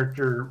of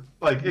character,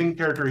 like in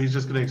character, he's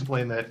just gonna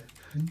explain that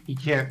he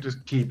can't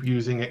just keep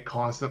using it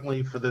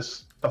constantly for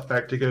this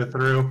effect to go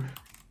through.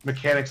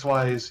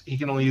 Mechanics-wise, he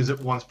can only use it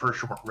once per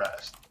short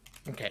rest.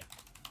 Okay.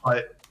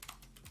 But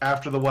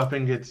after the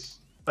weapon gets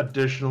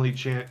additionally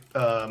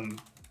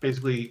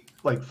basically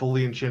like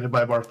fully enchanted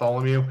by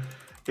Bartholomew,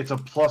 it's a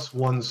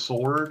 +1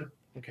 sword.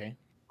 Okay.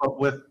 But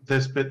with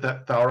this bit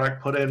that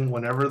Thalrak put in,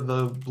 whenever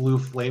the blue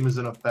flame is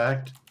in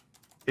effect,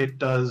 it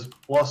does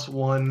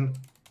 +1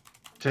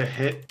 to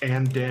hit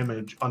and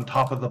damage on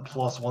top of the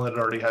 +1 that it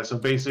already has. So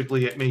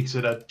basically, it makes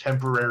it a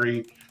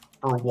temporary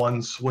for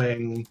one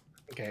swing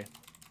Okay.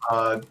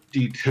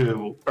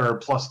 D2 or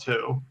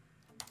 +2.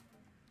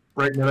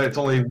 Right now, it's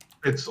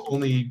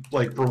only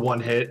like for one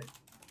hit.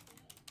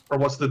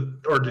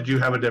 Or did you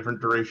have a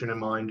different duration in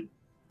mind?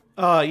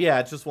 Yeah,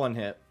 it's just one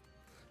hit.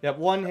 Yep,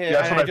 one hit.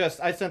 Yeah, and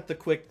I sent the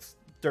quick,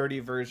 dirty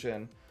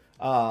version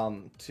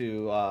to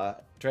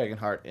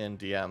Dragonheart in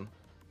DM.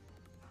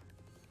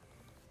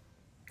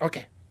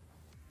 Okay.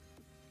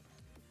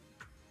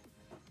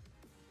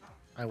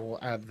 I will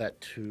add that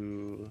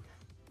to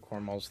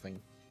Cornwall's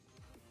thing.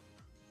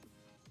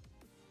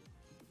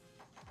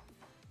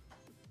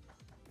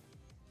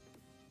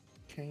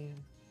 Okay.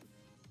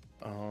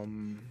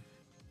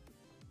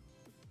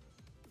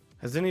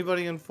 Has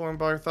anybody informed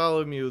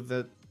Bartholomew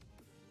that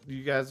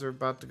you guys are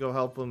about to go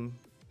help him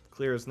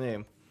clear his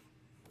name?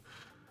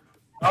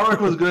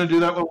 Alric was going to do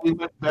that when we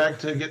went back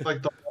to get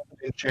like the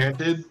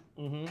enchanted.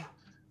 Mm-hmm.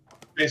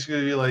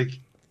 Basically, like,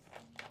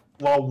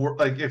 well,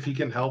 like if he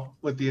can help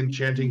with the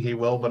enchanting, he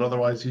will. But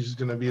otherwise, he's just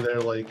going to be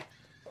there, like,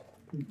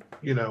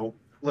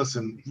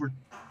 listen,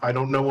 I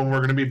don't know when we're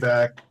going to be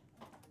back,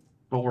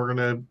 but we're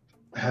going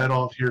to head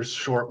off here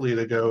shortly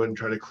to go and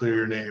try to clear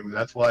your name.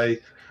 That's why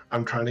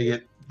I'm trying to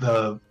get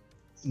the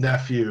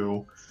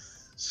nephew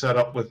set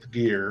up with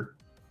gear.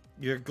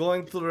 You're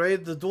going to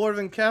raid the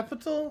Dwarven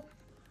capital?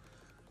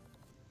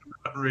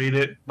 Not raid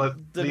it, but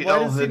Then why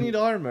does he need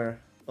armor?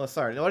 Oh,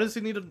 sorry. Why does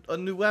he need a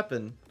new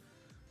weapon?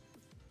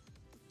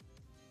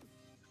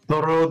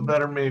 The road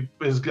there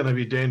is going to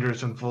be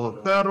dangerous and full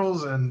of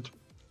battles, and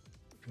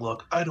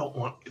look, I don't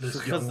want this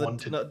Because young one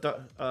to...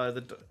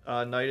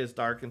 the night is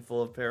dark and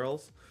full of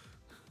perils?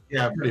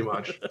 Yeah, pretty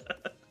much.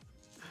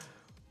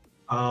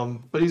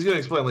 But he's going to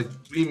explain, like,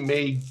 we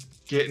may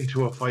get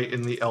into a fight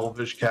in the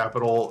Elvish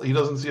capital. He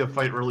doesn't see a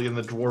fight really in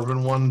the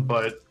Dwarven one,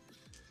 but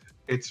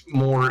it's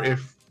more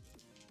if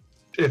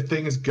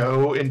things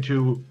go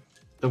into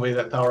the way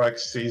that Thalrak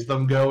sees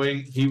them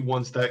going, he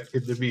wants that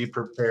kid to be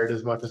prepared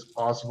as much as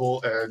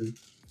possible and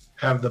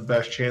have the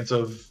best chance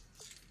of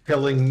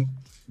killing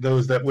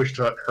those that wish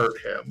to hurt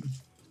him.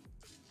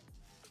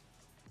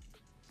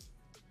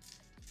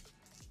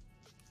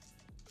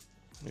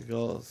 He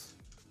goes,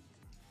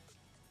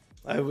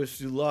 I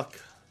wish you luck.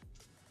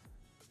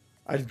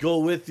 I'd go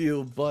with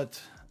you,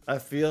 but I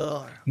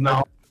feel No,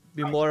 I'd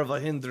be more of a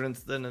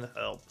hindrance than a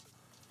help.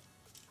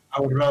 I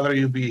would rather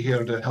you be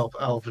here to help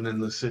Alvin in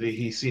the city.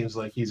 He seems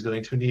like he's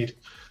going to need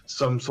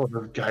some sort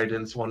of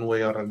guidance one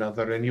way or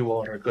another, and you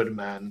are a good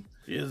man.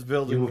 He is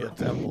building me You- a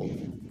temple.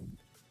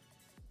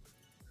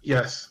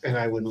 Yes, and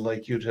I would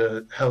like you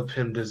to help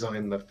him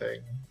design the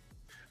thing,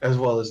 as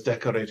well as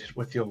decorate it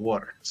with your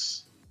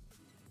words.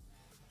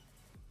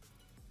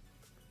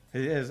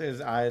 His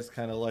eyes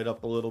kind of light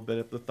up a little bit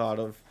at the thought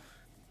of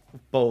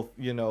both,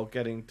 you know,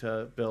 getting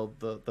to build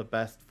the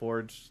best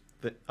forge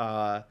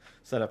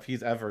setup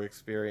he's ever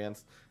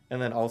experienced,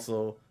 and then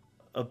also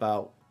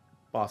about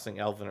bossing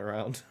Alvin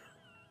around.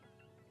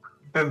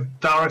 And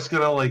Tharek's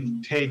gonna like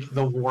take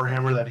the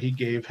warhammer that he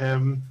gave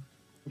him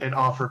and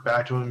offer it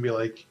back to him and be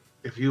like,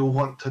 if you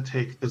want to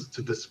take this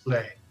to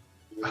display,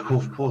 I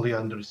will fully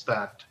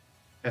understand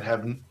and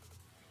have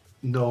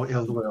no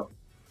ill will.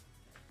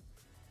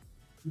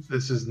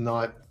 This is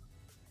not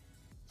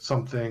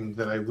something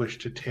that I wish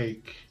to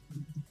take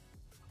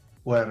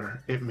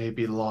where it may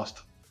be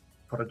lost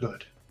for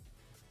good.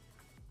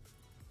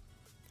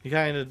 He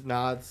kind of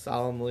nods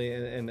solemnly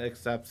and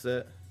accepts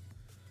it,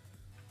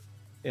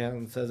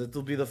 and says it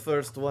will be the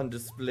first one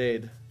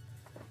displayed.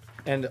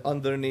 And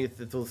underneath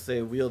it will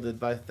say wielded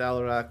by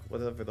Thalrak,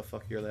 whatever the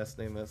fuck your last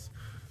name is.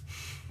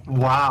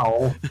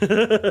 Wow.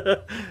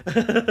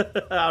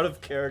 Out of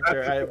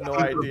character, I have no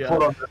Hold idea.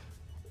 on.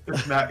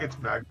 It's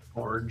Magma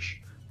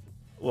Forge.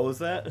 What was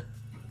that?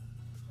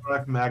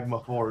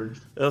 Magma Forge.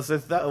 It'll say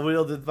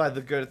wielded by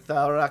the good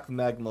Thalrak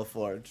Magma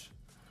Forge.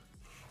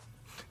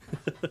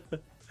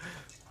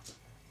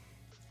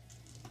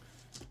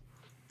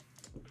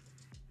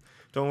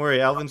 Don't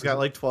worry, Alvin's got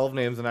like 12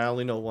 names and I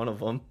only know one of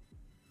them.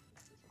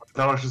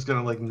 Thanos just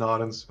gonna like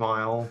nod and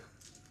smile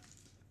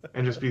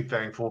and just be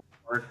thankful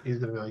for it. He's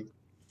gonna be like,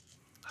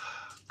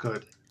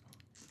 good.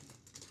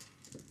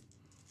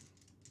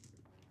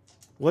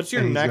 What's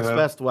your And he's next gonna-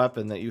 best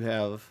weapon that you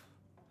have?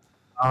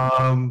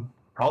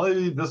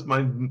 Probably just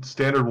my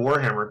standard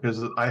Warhammer,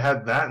 because I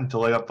had that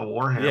until I got the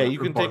Warhammer. Yeah, you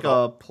can take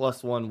a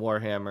 +1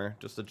 Warhammer,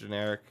 just a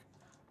generic,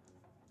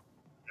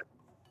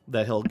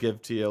 that he'll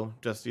give to you.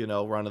 Just, you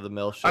know,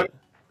 run-of-the-mill shit.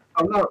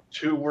 I'm not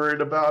too worried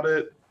about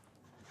it.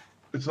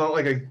 It's not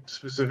like a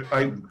specific.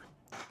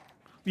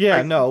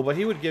 Yeah, no, but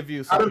he would give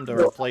you something to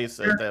replace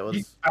it that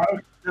was...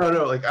 No,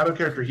 like out of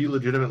character, he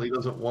legitimately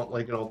doesn't want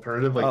like an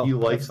alternative. Like he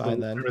likes the fine,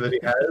 then. Warhammer that he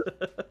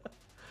has.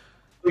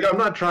 Like I'm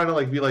not trying to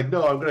like be like,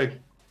 no, I'm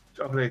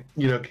gonna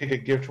you know kick a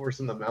gift horse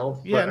in the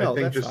mouth. Yeah, but no, I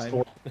think that's just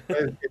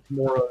fine. it's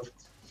more of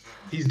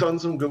he's done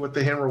some good with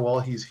the hammer while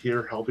he's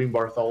here helping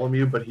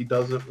Bartholomew, but he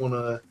doesn't want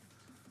to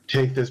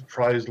take this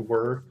prized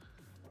work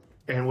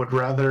and would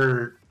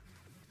rather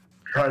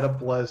try to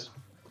bless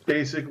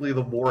basically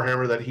the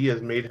Warhammer that he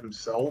has made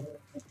himself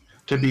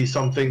to be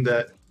something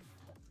that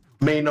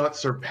may not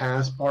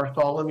surpass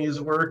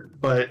Bartholomew's work,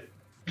 but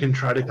can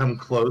try to come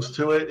close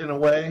to it in a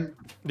way.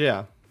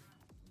 Yeah.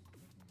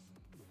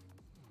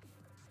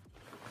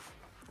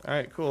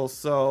 Alright, cool.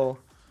 So,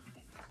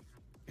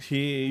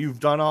 you've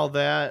done all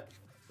that.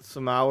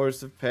 Some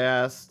hours have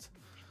passed.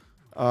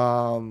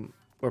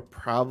 We're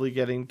probably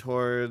getting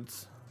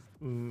towards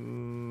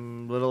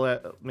little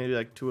at maybe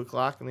like 2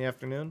 o'clock in the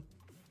afternoon.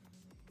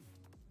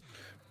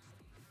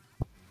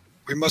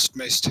 We must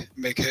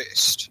make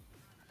haste.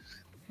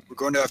 We're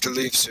going to have to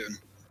leave soon.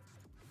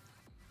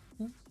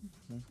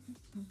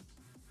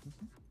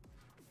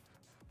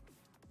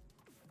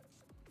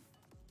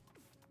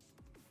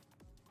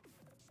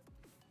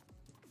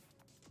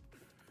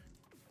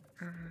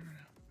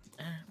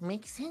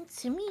 Makes sense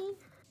to me.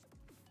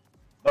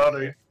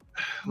 Alright,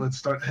 let's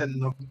start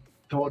heading up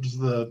towards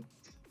the,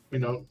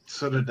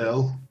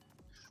 Citadel.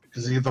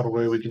 Because either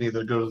way, we can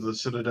either go to the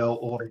Citadel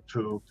or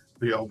to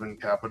the Elven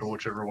capital,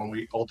 whichever one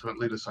we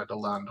ultimately decide to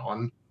land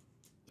on.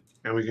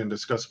 And we can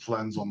discuss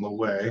plans on the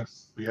way.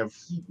 We have,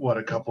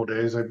 a couple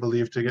days, I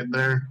believe, to get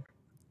there.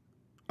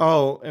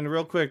 Oh, and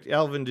real quick,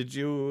 Alvin, did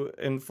you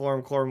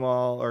inform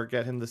Cornwall or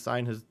get him to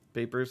sign his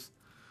papers?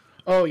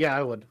 Oh yeah,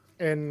 I would,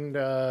 and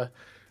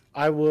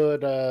I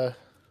would.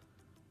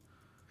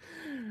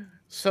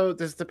 So,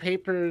 does the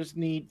papers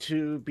need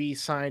to be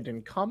signed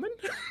in common?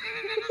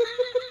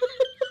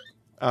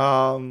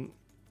 I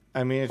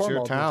mean, it's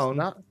your Cornwall does town.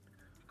 Not.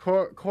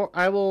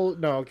 I will.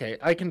 No, okay.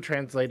 I can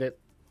translate it.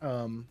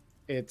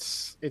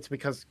 It's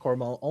because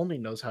Cornwall only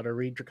knows how to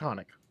read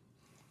Draconic,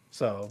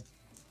 so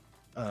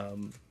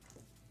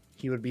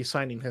he would be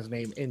signing his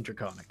name in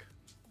Draconic.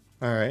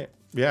 All right.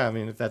 Yeah, I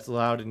mean, if that's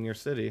allowed in your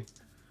city,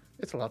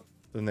 It's allowed.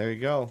 then there you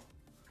go.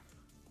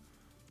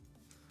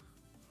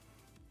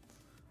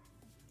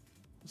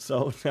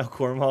 So now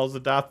Cornwall's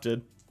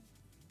adopted.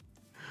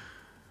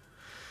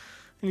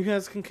 And you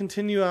guys can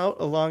continue out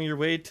along your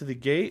way to the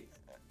gate.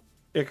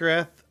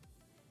 Ikrath,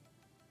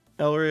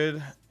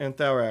 Elrid, and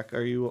Thalrak,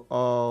 are you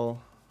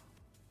all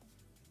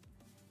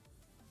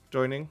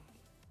joining?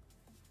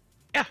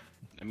 Yeah.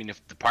 I mean,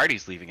 if the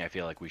party's leaving, I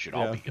feel like we should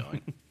all Yeah. be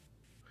going.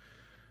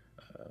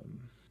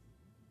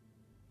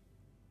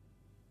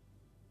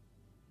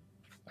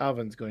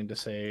 Alvin's going to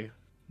say,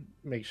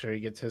 make sure he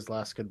gets his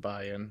last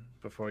goodbye in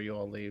before you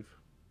all leave.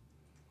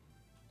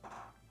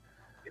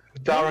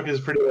 Dalric is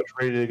pretty much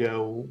ready to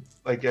go,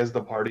 like, as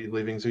the party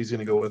leaving, so he's going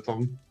to go with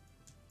them.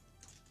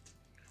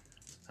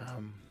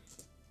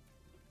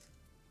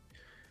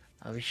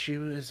 I wish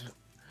you as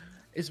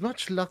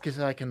much luck as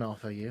I can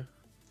offer you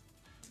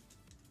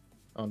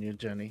on your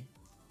journey.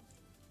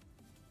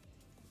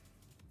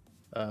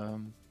 I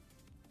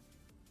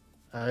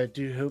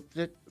do hope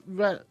that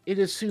it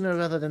is sooner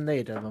rather than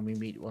later when we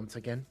meet once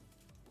again.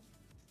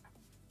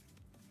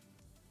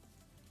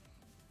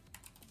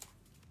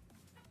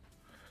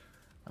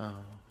 Oh.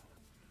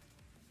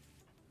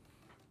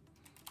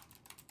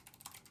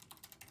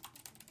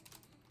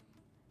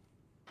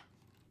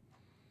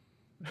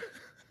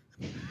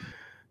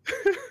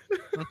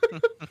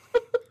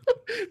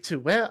 To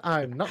where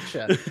I'm not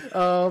sure.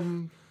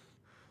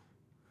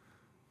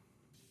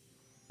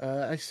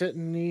 I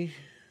certainly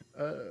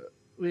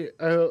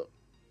I'll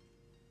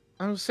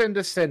send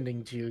a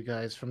sending to you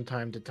guys from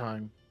time to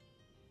time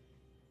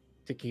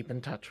to keep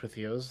in touch with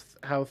you as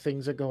how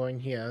things are going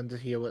here and to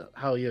hear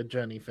how your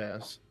journey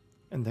fares.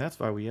 And that's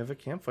why we have a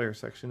campfire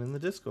section in the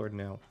Discord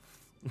now.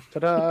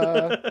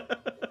 Ta-da!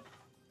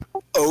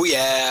 Oh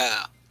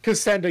yeah.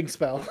 Cause sending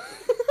spell.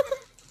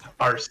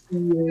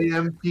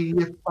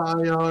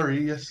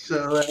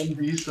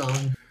 RCAMPFIRESOND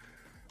song.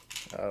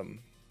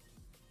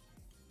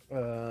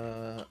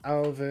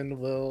 Alvin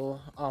will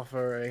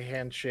offer a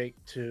handshake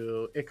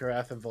to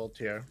Ikarath and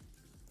Voltaire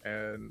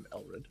and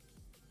Elrid.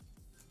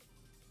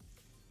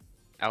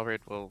 Elrid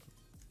will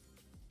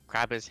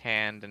grab his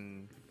hand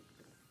and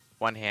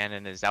one hand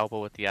and his elbow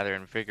with the other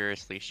and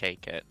vigorously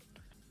shake it.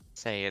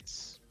 Say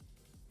it's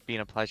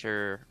been a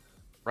pleasure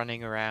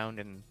running around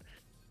and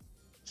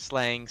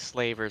slaying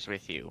slavers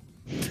with you.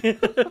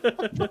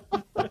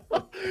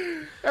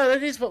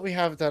 That is what we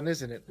have done,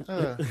 isn't it?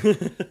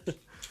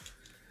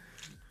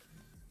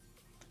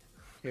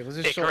 It was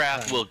a short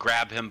Ikarath time. will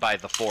grab him by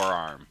the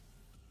forearm.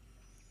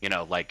 You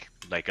know, like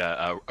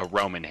a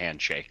Roman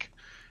handshake.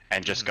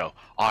 And just go,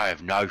 I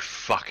have no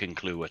fucking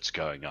clue what's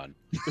going on.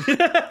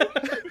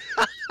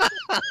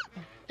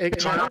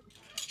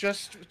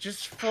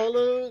 Just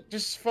follow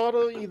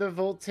either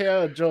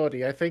Voltaire or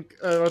Geordie. I think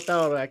or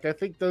Thalrak. I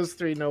think those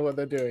three know what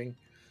they're doing.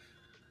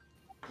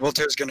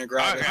 Voltaire's gonna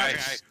grab Okay.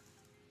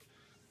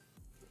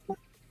 him.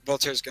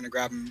 Voltaire's gonna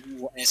grab him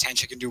in his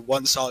handshake and do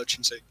one solid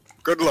and say,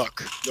 "Good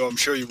luck, though I'm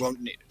sure you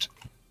won't need it."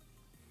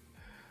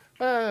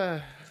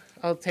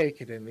 I'll take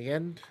it in the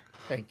end.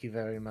 Thank you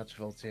very much,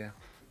 Voltaire.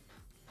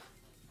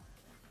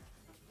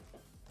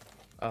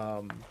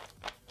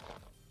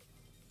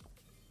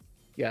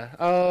 Yeah.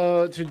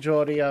 To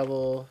Geordie, I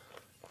will.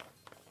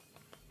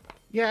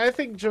 Yeah, I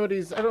think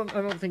Geordie's. I don't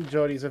think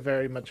Geordie's a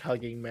very much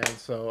hugging man,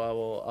 so I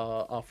will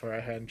offer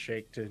a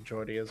handshake to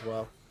Geordie as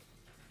well.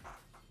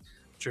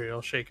 Drew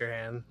will shake her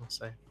hand and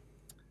say,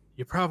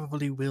 "You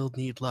probably will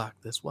need luck.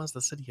 This was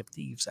the city of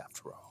thieves,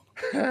 after all."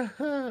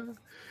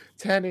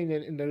 Turning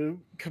it in a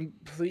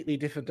completely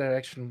different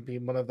direction would be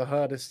one of the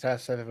hardest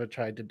tasks I've ever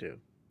tried to do.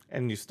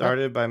 And you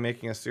started by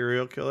making a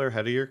serial killer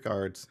head of your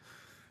cards.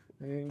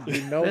 And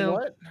you know Well-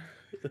 what?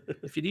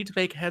 If you need to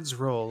make heads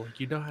roll,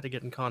 you know how to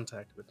get in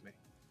contact with me.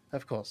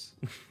 Of course.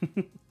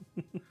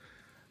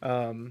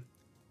 And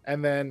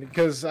then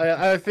because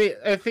I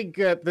think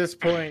at this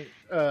point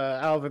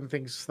Alvin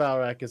thinks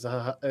Thalrak is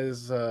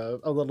a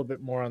little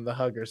bit more on the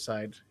hugger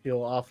side.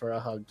 He'll offer a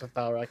hug to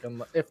Thalrak,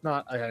 and if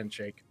not, a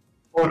handshake.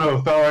 Oh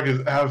no, Thalrak is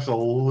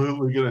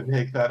absolutely going to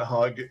take that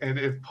hug and,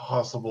 if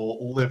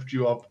possible, lift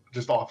you up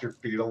just off your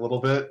feet a little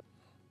bit.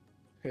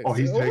 Oh,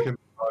 he's taking the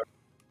hug.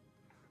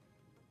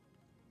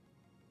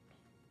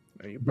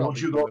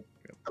 Don't you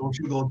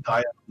go die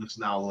on this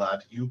now,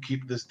 lad. You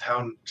keep this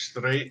town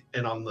straight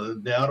and on the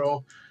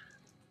narrow,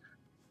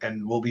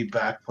 and we'll be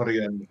back for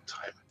you in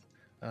time.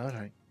 All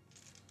right.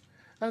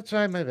 I'll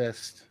try my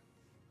best.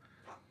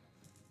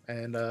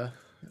 And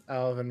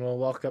Alvin will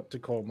walk up to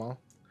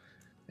Cornwall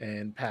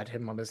and pat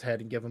him on his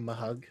head and give him a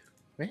hug.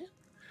 Well,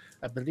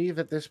 I believe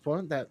at this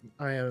point that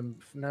I am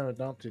now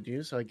adopted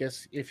you, so I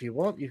guess if you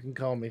want, you can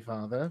call me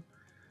father.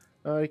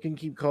 Or you can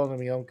keep calling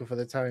me uncle for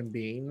the time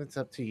being. It's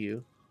up to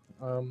you.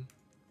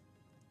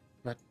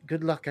 But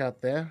good luck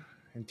out there,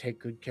 and take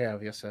good care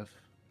of yourself.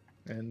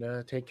 And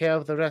take care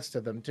of the rest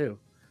of them, too.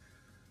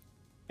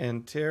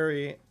 And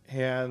Terry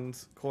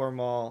hands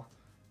Cornwall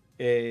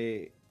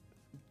a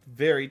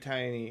very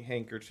tiny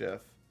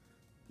handkerchief.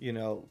 You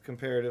know,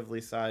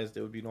 comparatively sized,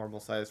 it would be normal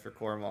size for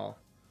Cornwall.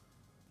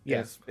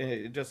 Yes. And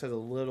it just has a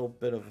little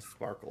bit of a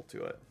sparkle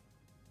to it.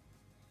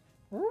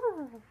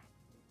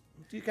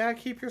 You gotta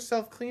keep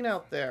yourself clean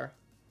out there.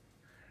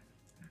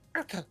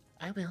 Okay,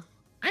 I will.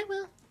 I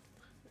will.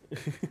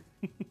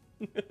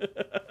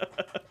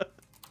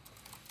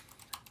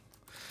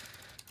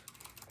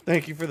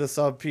 Thank you for the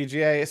sub,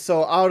 PGA.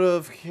 So out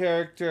of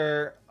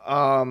character,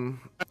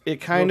 it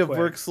kind Real of quick.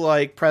 works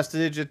like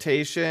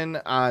prestidigitation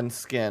on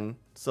skin.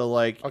 So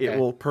like Okay. it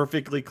will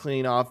perfectly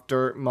clean off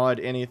dirt, mud,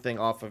 anything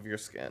off of your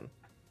skin.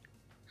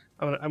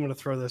 I'm gonna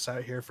throw this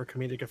out here for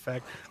comedic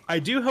effect. I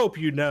do hope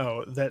you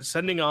know that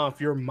sending off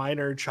your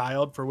minor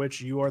child, for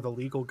which you are the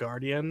legal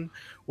guardian,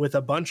 with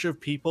a bunch of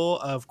people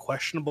of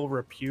questionable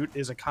repute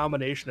is a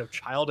combination of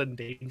child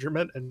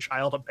endangerment and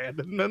child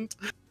abandonment.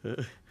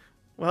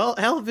 Well,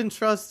 Alvin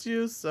trusts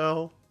you,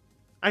 so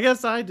I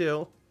guess I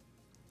do.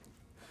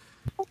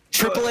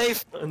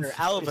 AAA for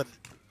Alvin.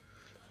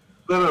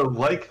 No,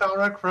 like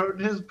Thalrak wrote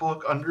in his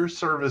book under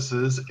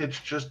services, it's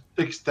just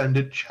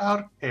extended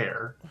child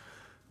care.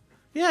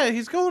 Yeah,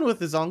 he's going with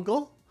his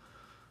uncle.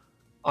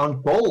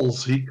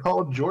 Uncles, he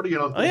called Jordy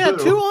an uncle. Oh yeah,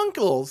 too. 2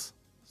 uncles.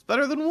 It's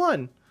better than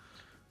 1.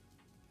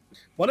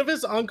 One of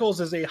his uncles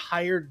is a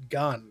hired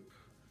gun.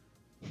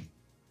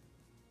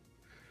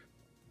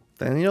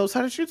 Then he knows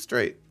how to shoot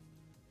straight.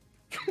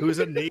 Who's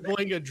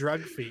enabling a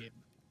drug feed.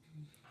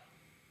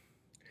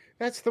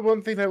 That's the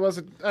one thing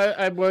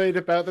I'm worried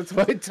about. That's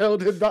why I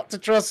told him not to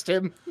trust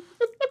him.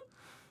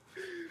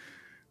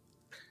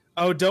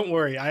 Oh, don't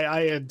worry.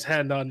 I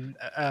intend on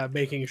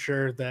making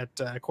sure that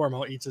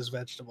Cormal eats his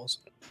vegetables.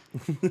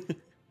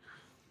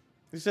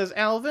 He says,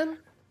 Alvin,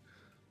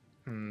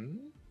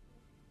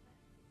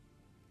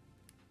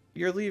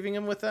 you're leaving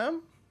him with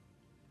them?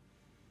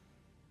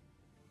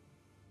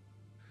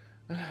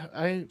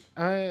 I'm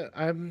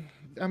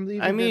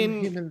leaving. I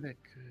mean, him in the...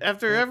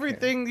 After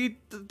everything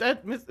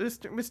that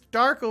Mr.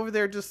 Dark over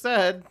there just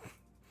said.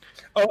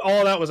 Oh, all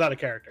of that was out of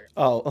character.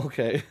 Oh,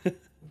 okay.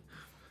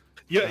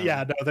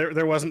 Yeah, no,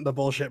 there wasn't the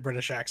bullshit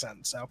British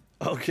accent, so.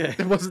 Okay.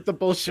 It wasn't the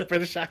bullshit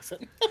British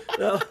accent.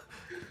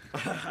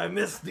 I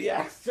missed the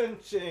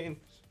accent change.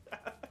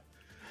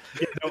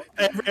 Yeah, no,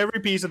 every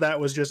piece of that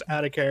was just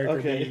out of character.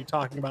 Okay. Me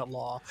talking about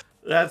law.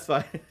 That's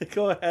fine.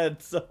 Go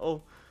ahead.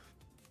 So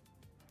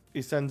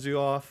he sends you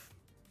off.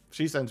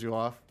 She sends you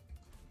off.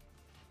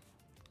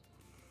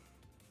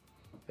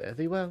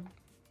 Very well.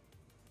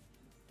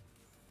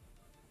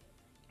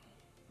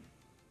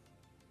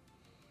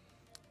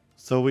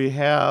 So we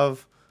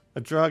have a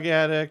drug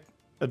addict,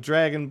 a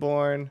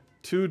dragonborn,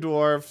 2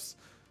 dwarfs,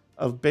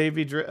 a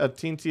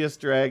Teensiest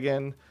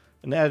dragon,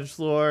 an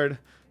edgelord,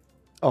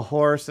 a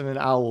horse, and an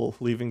owl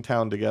leaving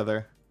town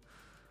together.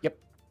 Yep.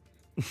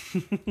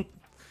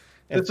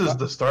 This is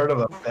the start of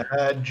a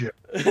bad joke.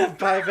 5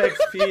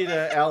 XP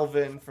to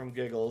Alvin from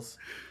Giggles.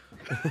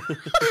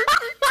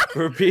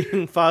 For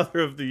being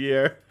Father of the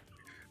Year.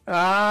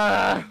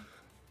 Uh-huh.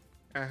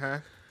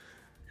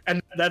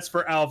 And that's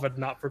for Alvin,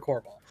 not for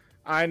Corval.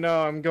 I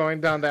know, I'm going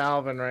down to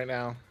Alvin right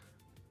now.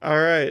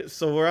 Alright,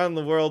 so we're on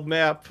the world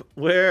map.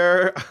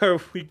 Where are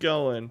we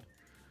going?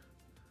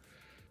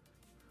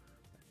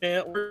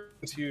 And we're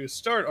going to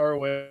start our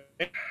way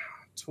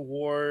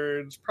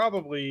towards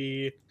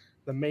probably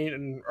the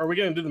main... Are we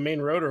going to do the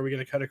main road, or are we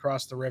going to cut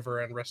across the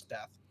river and risk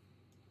death?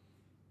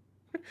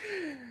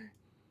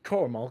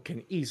 Cormal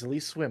can easily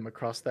swim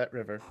across that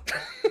river.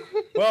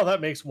 Well, that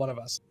makes one of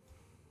us.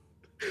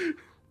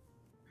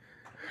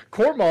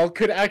 Cormal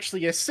could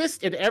actually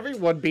assist in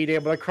everyone being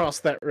able to cross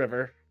that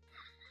river.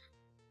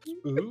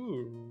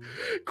 Ooh.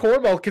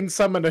 Cormal can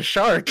summon a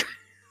shark.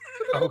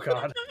 Oh,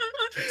 God.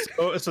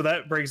 So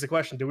that brings the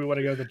question. Do we want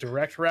to go the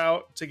direct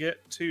route to get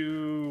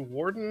to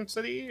Warden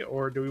City,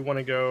 or do we want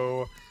to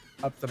go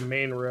up the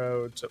main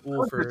road to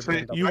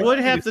Ulford? You would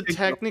have to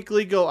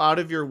technically go out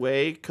of your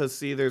way, because,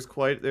 see, there's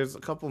a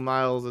couple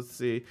miles, let's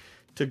see,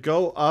 to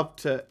go up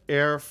to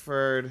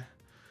Erford.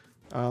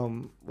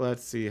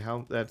 Let's see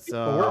how that's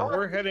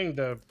we're heading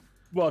to,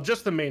 well,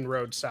 just the main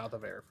road south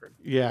of Erford.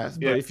 Yes,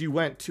 but if you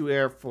went to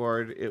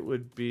Erford, it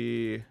would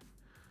be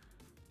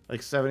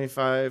like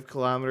 75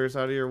 kilometers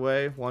out of your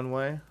way, one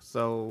way,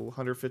 so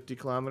 150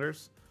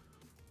 kilometers.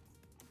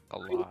 A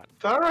lot.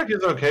 Thalrak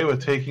is okay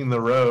with taking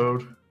the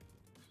road,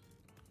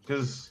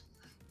 because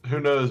who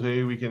knows,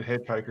 maybe we can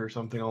hitchhike or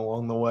something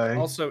along the way.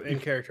 Also, in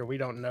character, we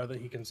don't know that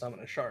he can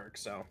summon a shark,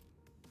 so.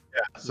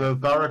 Yeah, so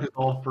Thalrak is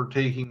all for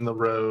taking the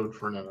road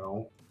for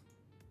now.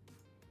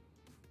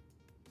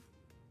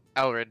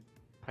 Elrid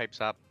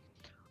pipes up.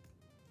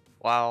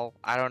 Well,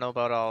 I don't know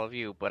about all of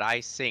you, but I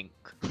sink.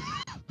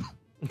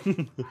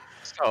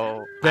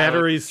 So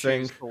Batteries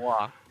sink. to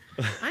walk.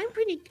 I'm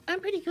pretty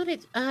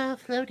good at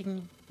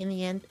floating in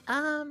the end.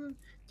 Do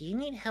you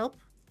need help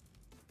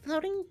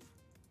floating?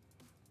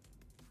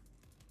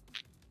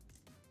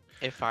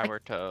 If I were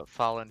to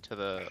fall into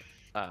the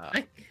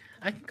I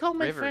can call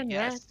my river, friend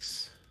yes.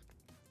 Rex.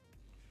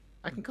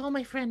 I can call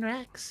my friend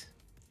Rex.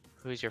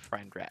 Who's your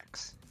friend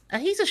Rex?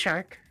 He's a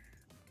shark.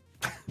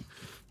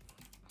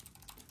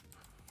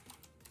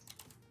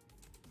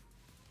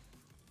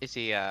 Is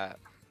he a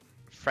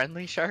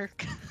friendly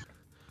shark?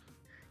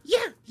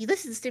 Yeah, he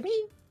listens to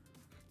me.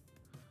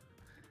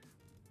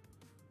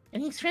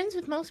 And he's friends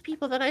with most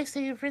people that I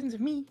say are friends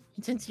of me.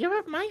 And since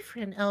you're my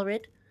friend,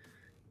 Elrid,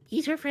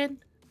 he's your friend.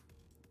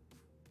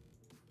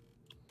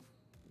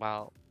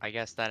 Well, I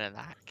guess then in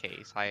that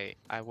case, I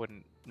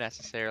wouldn't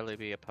necessarily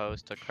be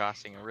opposed to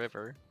crossing a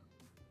river.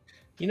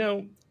 You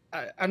know,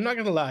 I'm not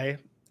gonna lie.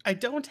 I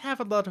don't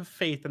have a lot of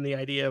faith in the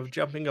idea of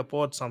jumping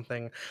aboard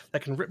something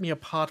that can rip me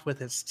apart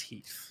with its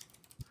teeth.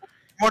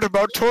 What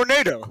about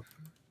tornado?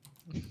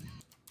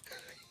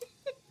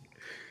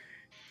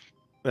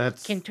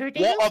 That's Can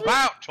tornadoes? What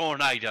about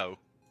tornado?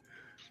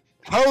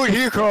 How would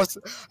he cross?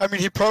 I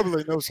mean, he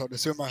probably knows how to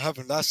swim. I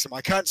haven't asked him.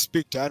 I can't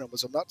speak to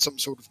animals. I'm not some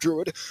sort of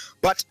druid.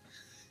 But,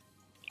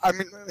 I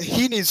mean,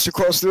 he needs to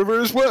cross the river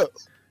as well.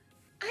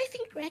 I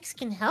think Rex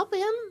can help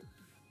him.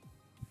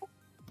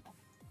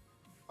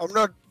 I'm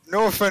not.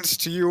 No offense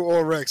to you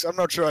or Rex. I'm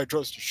not sure I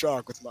trust a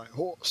shark with my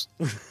horse.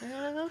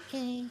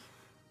 Okay.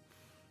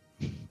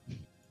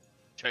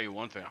 Tell you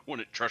one thing, I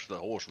wouldn't trust the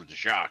horse with the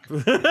shark.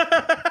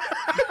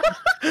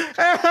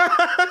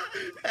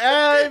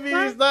 I mean,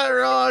 he's not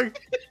wrong.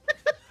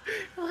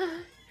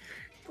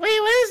 Wait,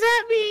 what does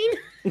that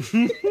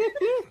mean?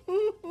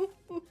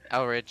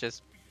 Elrid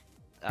just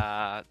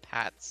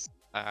pats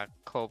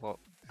Cobalt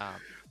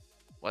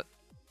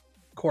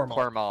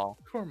Cormal.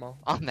 Cormal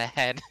on the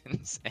head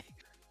and say,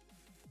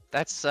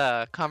 "That's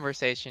a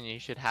conversation you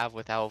should have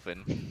with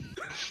Elvin."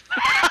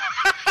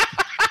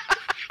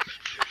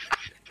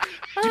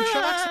 Do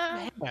sharks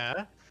have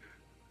hair?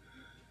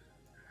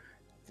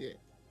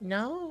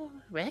 No,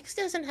 Rex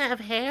doesn't have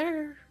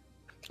hair.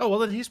 Oh, well,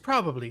 then he's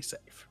probably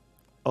safe.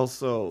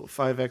 Also,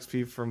 5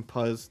 XP from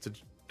Puzz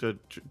to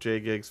J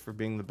Gigs for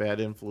being the bad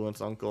influence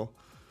uncle.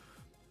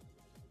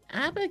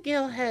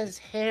 Abigail has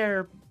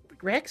hair.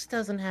 Rex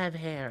doesn't have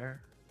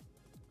hair.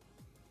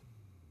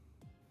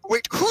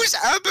 Wait, who's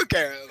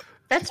Abigail?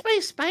 That's my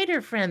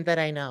spider friend that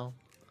I know.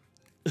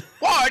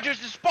 Why does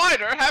the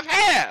spider have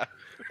hair?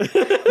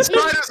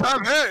 Spiders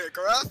have hair,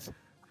 Gareth.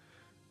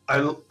 I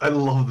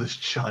love this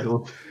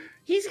child.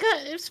 He's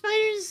got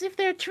spiders. If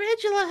they're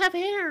tarantula, have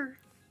hair.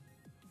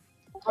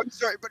 I'm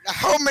sorry, but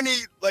how many,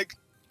 like,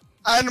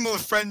 animal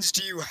friends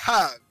do you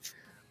have?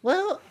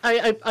 Well,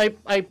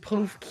 I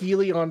poof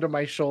Keely onto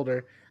my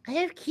shoulder. I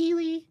have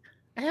Keely.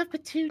 I have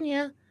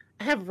Petunia.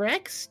 I have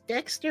Rex,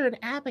 Dexter, and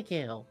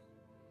Abigail.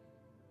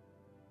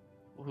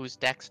 Who's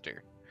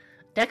Dexter?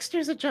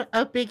 Dexter's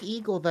a big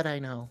eagle that I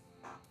know.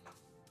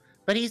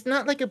 But he's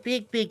not like a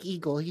big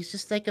eagle. He's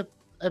just like a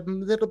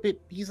little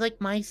bit... He's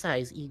like my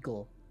size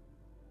eagle.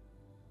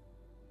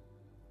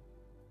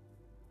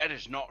 That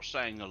is not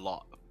saying a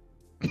lot.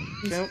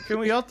 Can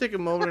we all take a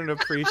moment and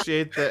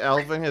appreciate that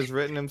Alvin has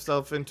written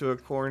himself into a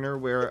corner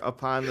where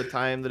upon the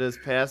time that has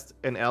passed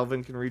and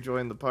Alvin can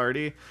rejoin the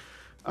party,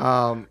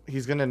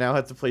 he's going to now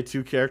have to play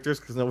 2 characters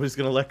because nobody's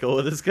going to let go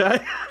of this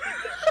guy.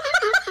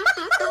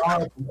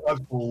 I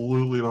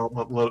absolutely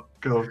not let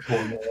go of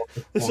Cornwall.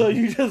 So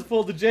you just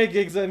pulled the J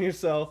Gigs on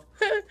yourself.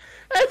 I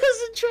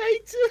wasn't trying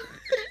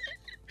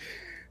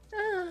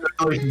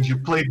to. You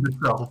played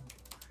yourself.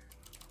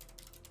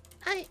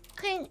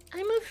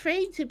 I'm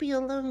afraid to be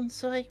alone,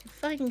 so I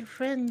find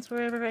friends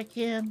wherever I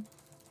can.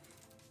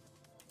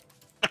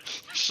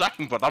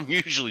 Same, but I'm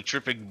usually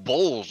tripping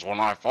balls when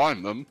I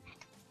find them.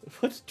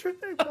 What's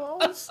tripping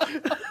balls?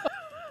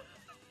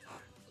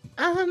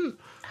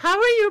 How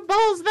are your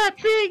balls that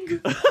big?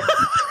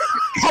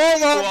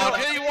 Hold on! Well,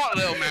 I'll tell you what,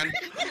 little man.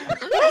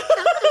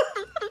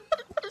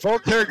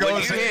 Voltaire When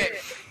goes you in.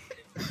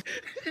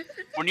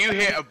 when you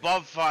hit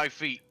above 5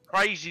 feet,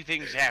 crazy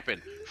things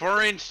happen.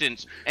 For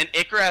instance, an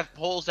Ikrath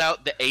pulls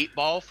out the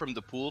 8-ball from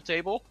the pool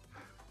table.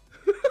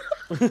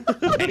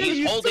 And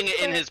he's holding it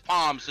in his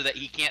palm so that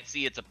he can't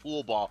see it's a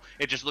pool ball.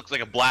 It just looks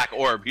like a black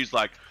orb. He's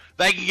like,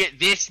 they can get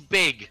this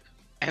big.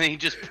 And then he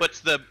just puts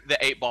the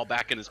 8-ball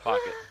back in his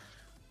pocket.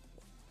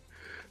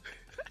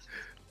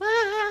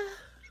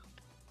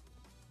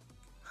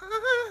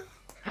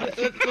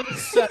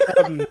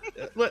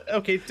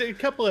 Okay, a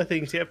couple of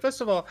things here.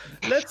 First of all,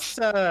 let's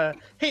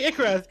hey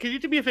Icarus, can you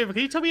do me a favor?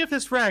 Can you tell me if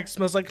this rag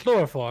smells like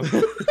chloroform?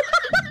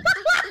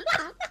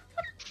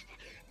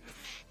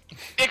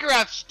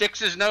 Icarus sticks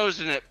his nose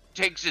in it,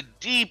 takes a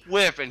deep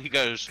whiff, and he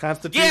goes,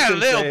 Constitution yeah, a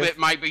little save. bit,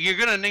 mate, but you're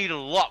gonna need a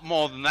lot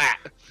more than that.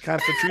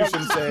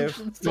 Constitution save.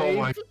 Oh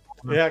my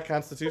Yeah,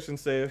 Constitution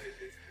save.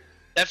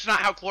 That's not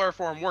how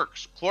chloroform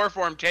works.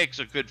 Chloroform takes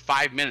a good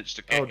 5 minutes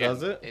to kick Oh, in.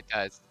 does it? It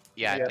does.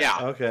 Yeah. Yeah.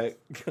 Okay.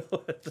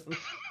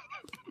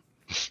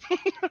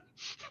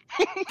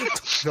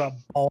 Got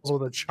balls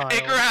with a child.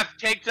 Icarus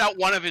takes out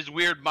one of his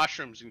weird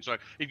mushrooms and he's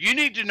like, if you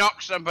need to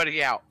knock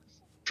somebody out,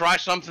 try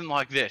something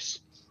like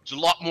this. It's a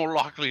lot more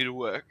likely to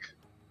work.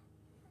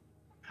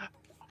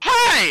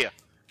 Hey!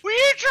 Were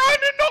you trying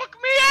to knock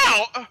me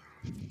out?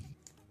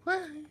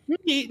 What?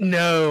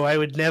 No, I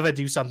would never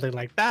do something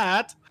like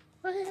that.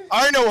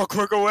 I know a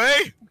quicker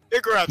way.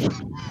 Icarus,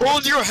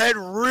 hold your head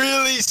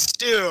really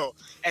still.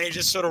 And he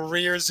just sort of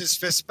rears his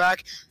fist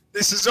back.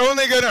 This is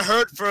only gonna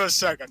hurt for a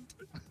second.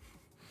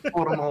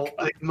 Cornwall,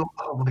 no,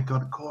 oh my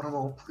god,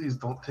 Cornwall, please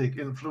don't take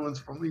influence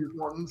from these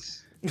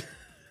ones.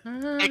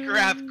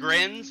 Icarus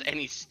grins and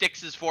he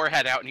sticks his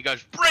forehead out and he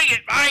goes, bring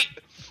it, mate!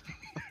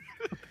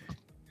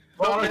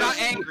 You're not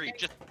angry,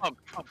 just pump.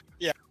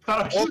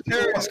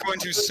 Voltaire is going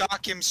to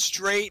sock him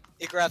straight,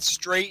 Icarus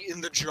straight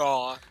in the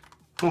jaw.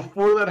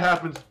 Before that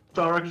happens,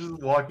 Falrex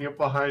is walking up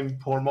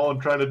behind Cornwall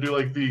and trying to do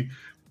like the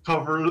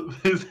cover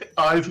his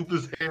eyes with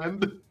his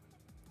hand.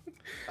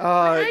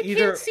 I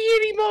Either can't see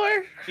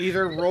anymore.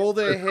 either roll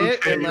the hit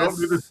Okay, you don't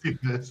need to see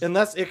this.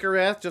 unless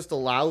Ikarath just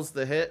allows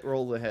the hit,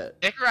 roll the hit.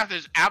 Ikarath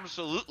is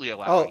absolutely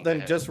allowed. Oh,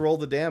 then just roll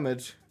the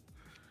damage.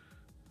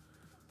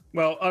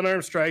 Well,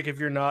 unarmed strike, if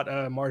you're not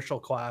a martial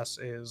class,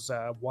 is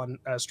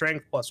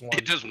strength plus 1.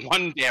 It does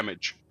 1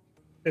 damage.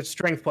 It's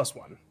strength plus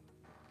 1.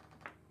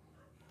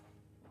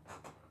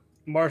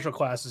 Martial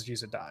classes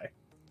use a die.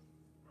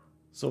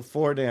 So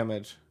 4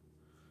 damage.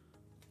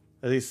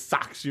 As he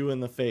socks you in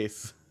the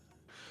face.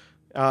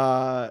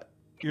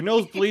 Your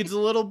nose bleeds a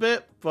little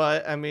bit,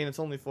 but I mean it's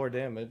only 4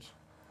 damage.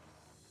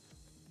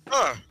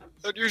 Huh,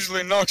 that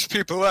usually knocks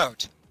people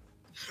out.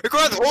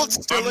 Ikarath, hold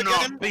still I'm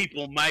again. not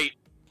people, mate.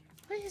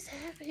 What is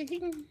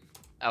happening?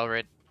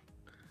 Elred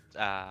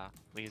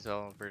leads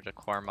over to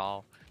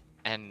Cormal,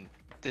 and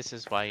this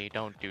is why you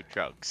don't do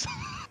drugs.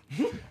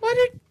 What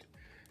did...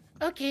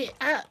 Okay,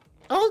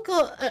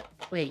 Uncle...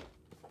 wait.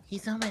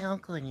 He's not my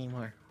uncle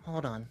anymore.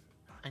 Hold on.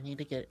 I need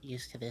to get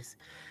used to this.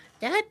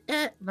 Dad,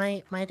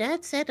 my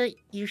dad said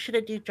you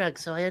shouldn't do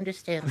drugs, so I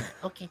understand that.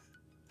 Okay.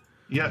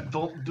 Yeah,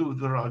 don't do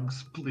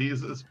drugs,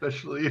 please,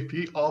 especially if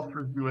he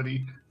offers you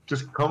any.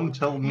 Just come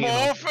tell me.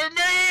 More for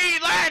me!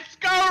 Let's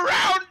go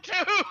round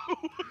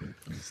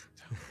 2!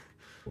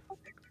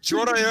 See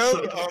what I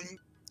heard?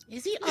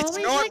 Is he It's always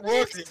not like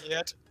working this?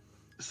 yet.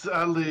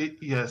 Sadly,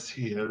 yes,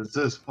 he is.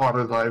 As far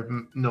as I've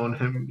known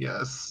him,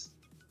 yes.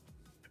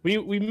 We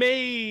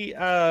may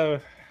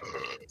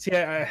see.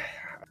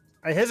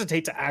 I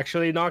hesitate to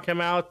actually knock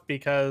him out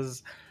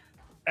because,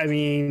 I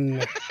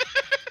mean,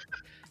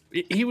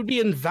 he would be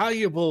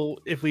invaluable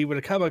if we were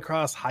to come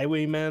across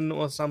highwaymen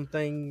or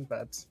something.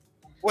 But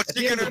What's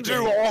he At the gonna end of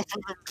do? the day- Offer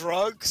them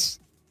drugs?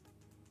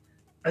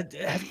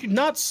 have you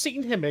not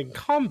seen him in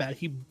combat?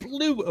 He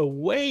blew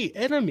away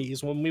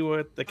enemies when we were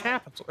at the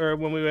capital, or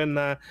when we were in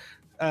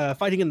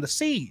fighting in the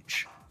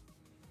siege.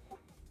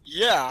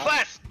 Yeah.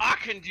 Plus, I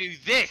can do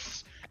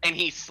this! And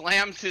he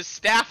slams his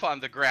staff on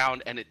the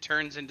ground and it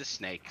turns into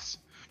snakes.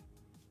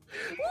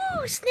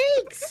 Woo,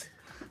 snakes!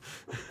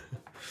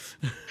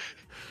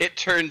 It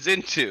turns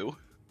into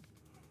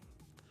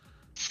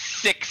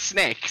 6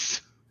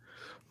 snakes.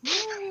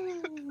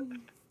 Woo.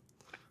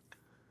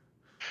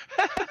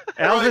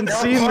 Alvin's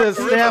now seen Park this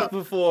the staff river.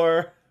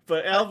 before,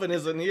 but Alvin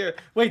isn't here.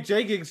 Wait,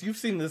 J-Gigs, you've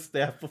seen this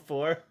staff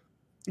before.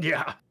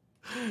 Yeah.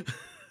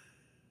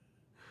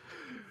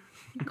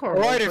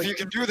 Alright, if you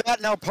can do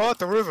that, now part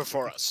the river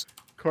for us.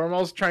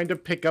 Cormal's trying to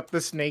pick up the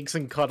snakes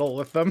and cuddle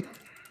with them.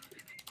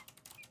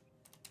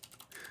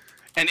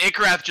 And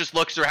Ikarath just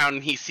looks around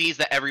and he sees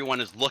that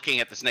everyone is looking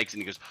at the snakes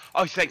and he goes,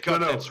 "Oh, thank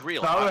God No, no, that's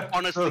real. Thal- I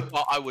honestly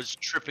thought I was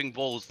tripping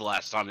balls the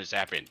last time this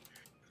happened."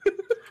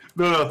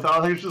 No,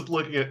 Thalhe's just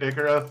looking at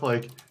Ikarath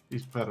like,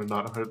 he's better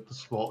not hurt the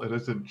small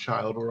innocent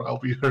child or I'll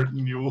be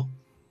hurting you.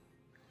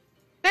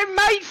 They're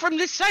made from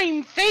the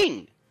same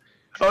thing!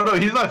 Oh no,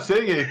 he's not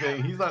saying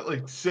anything. He's not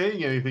like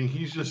saying anything.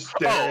 He's just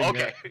staring. Oh,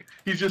 okay.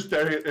 He's just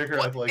staring at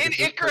Ikarath like. In it's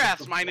just-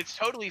 Ikarath's mind, it's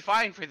totally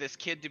fine for this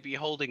kid to be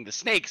holding the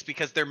snakes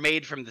because they're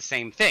made from the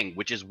same thing,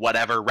 which is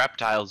whatever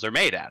reptiles are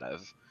made out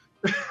of.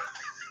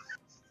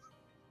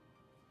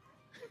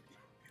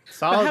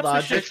 Solid Perhaps we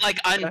logic. It's like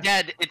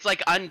undead. It's like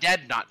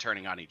undead not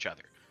turning on each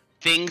other.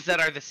 Things that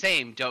are the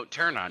same don't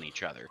turn on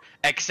each other,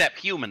 except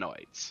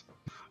humanoids.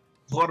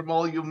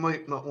 Hormal, you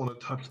might not want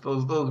to touch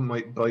those. Those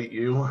might bite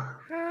you.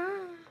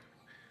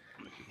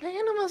 The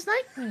animals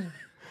like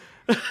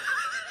me.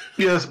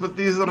 Yes, but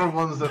these are the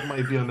ones that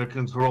might be under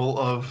control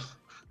of.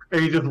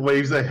 And he just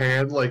waves a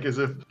hand like as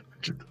if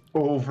just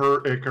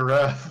over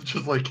Ikarath,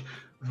 just like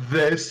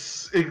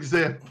this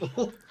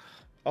example.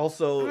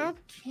 Also,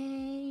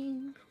 Okay.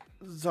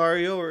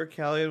 Zario or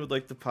Callian would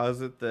like to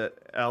posit that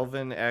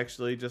Alvin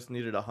actually just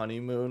needed a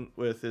honeymoon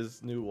with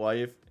his new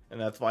wife, and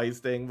that's why he's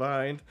staying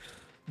behind.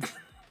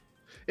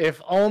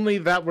 If only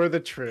that were the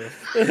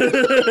truth.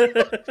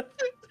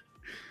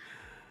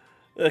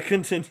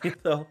 Continue,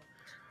 though.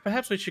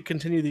 Perhaps we should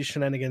continue these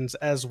shenanigans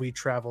as we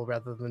travel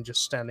rather than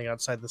just standing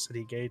outside the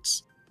city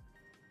gates.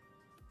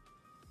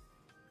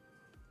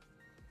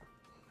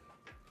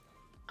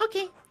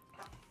 Okay.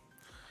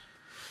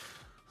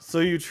 So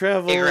you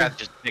travel... Ikarath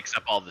just picks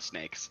up all the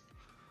snakes.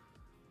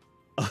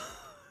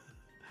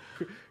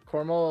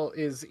 Cormal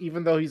is,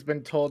 even though he's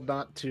been told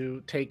not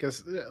to take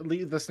us,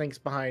 leave the snakes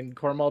behind.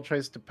 Cormal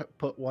tries to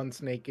put one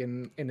snake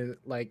in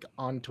like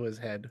onto his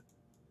head.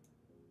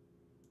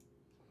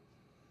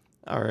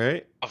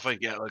 Alright. I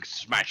think it looks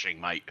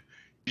smashing, mate.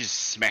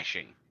 Just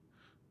smashing.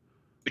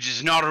 Which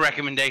is not a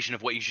recommendation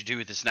of what you should do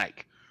with the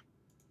snake.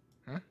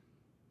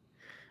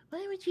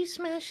 Why would you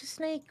smash a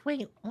snake?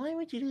 Wait, why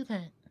would you do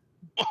that?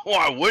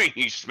 Why wouldn't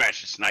you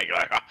smash a snake?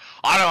 Like,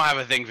 I don't have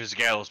a thing for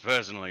scales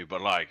personally,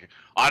 but like,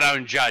 I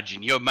don't judge,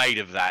 and you're made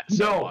of that.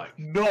 So, No, like,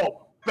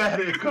 no, bad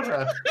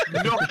Ikarath.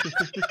 No.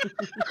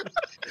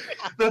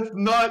 That's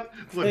not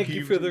what Thank he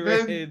you for the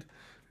meant. raid.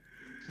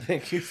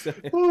 Thank you, Sam.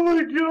 Oh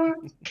my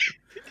god.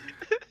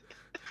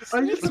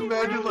 I just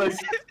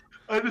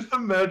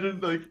imagine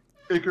like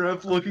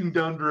Icarus looking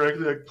down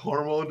directly at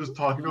Cornwall and just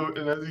talking to him,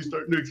 and as he's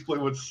starting to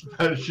explain what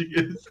smashing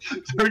is,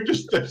 Derek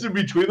just steps in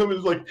between them and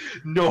is like,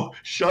 "No,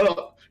 shut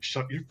up,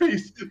 shut your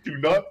face, do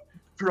not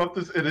drop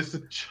this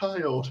innocent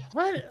child."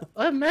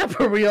 What map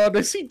are we on?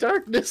 I see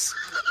darkness.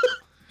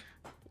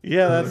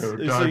 Yeah, that's Hello,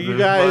 so. You darkness,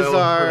 guys my old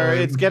are. friend.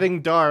 It's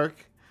getting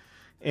dark,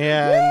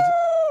 and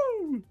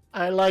Woo!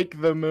 I like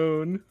the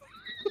moon.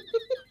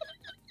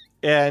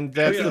 that's Yeah,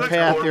 the that's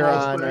path you're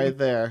Cornwall's on thing. right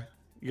there.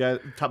 You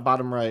got top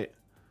bottom right.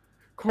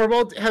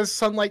 Cornwall has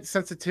sunlight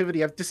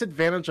sensitivity. I have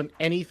disadvantage on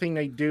anything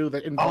I do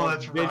that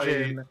involves that's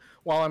vision right.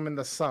 while I'm in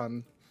the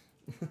sun.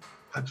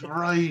 That's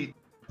right.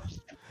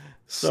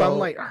 So-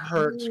 Sunlight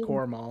hurts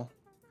Cornwall.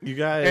 You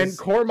guys. And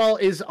Cornwall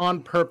is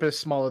on purpose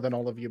smaller than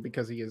all of you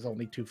because he is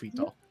only 2 feet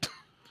tall.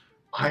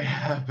 I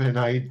have an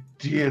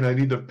idea, and I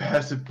need to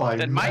pass it by.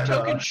 Then my Meta.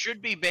 token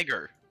should be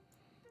bigger.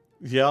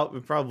 Yep, we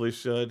probably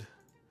should.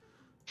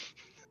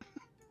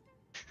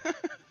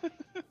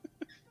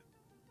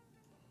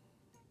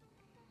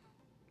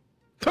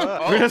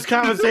 We're just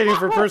compensating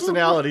for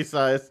personality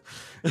size.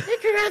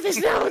 Icarus is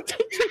now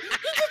he's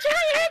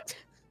a giant.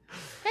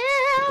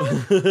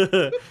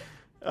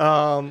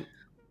 Help!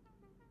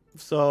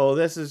 So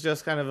this is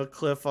just kind of a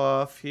cliff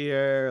off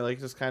here, like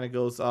just kind of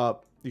goes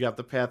up. You got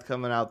the path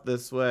coming out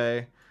this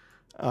way.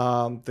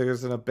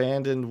 There's an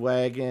abandoned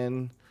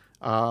wagon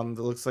that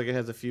looks like it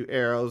has a few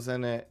arrows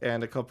in it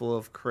and a couple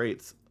of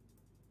crates.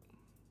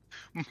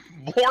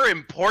 More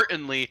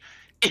importantly,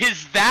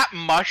 is that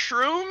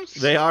mushrooms?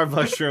 They are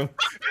mushroom.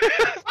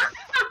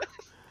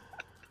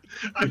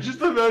 I just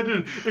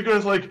imagine it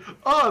goes like,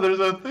 there's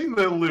a thing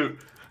that loot,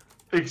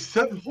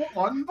 except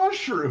on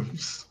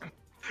mushrooms.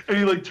 And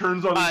he like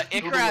turns on. his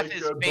Icarus like,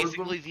 is bosom.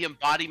 basically the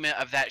embodiment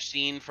of that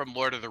scene from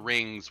Lord of the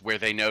Rings where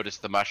they notice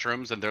the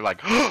mushrooms and they're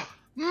like,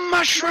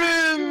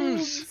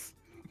 mushrooms!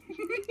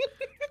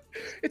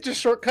 It's a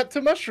shortcut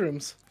to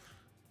mushrooms.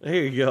 There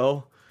you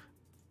go.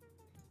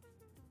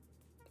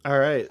 All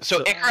right.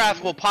 So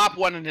Icarus will pop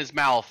one in his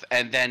mouth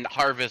and then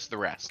harvest the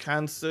rest.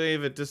 Con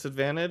save at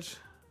disadvantage.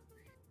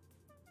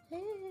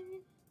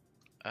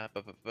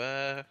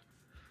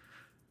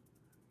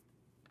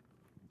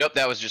 Nope,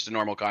 that was just a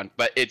normal con,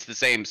 but it's the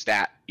same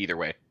stat either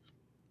way.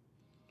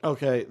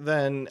 Okay,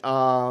 then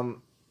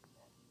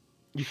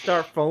you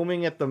start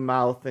foaming at the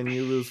mouth and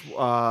you lose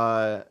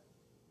 5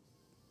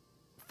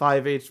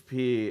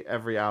 HP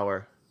every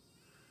hour.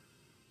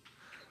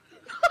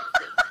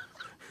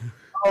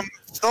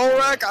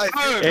 Thorak, I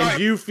think And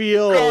you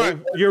feel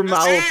God, your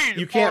mouth, disease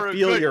you can't for a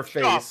feel good your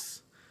stuff.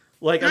 face.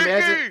 Like,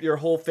 imagine Disease. your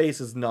whole face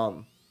is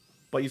numb,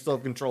 but you still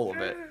have control of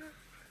it.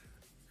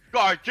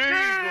 God, this is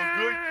a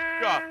good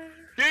stuff.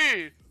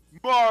 This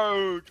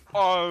mode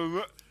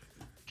of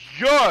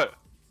gut.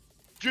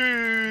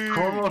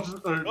 Cornwall's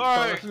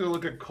gonna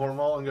look at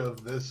Cornwall and go,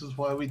 "This is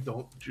why we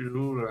don't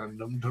do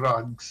random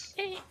drugs."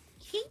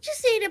 He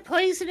just ate a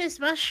poisonous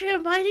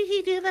mushroom. Why did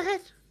he do that?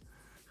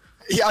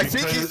 Yeah, I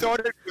think he Because- thought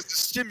it was the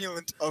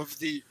stimulant of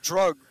the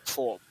drug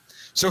form.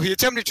 So he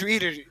attempted to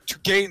eat it to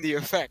gain the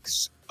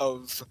effects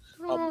of.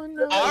 Oh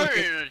no. I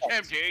didn't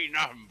attempt to eat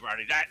nothing,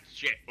 buddy. That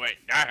shit went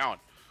down.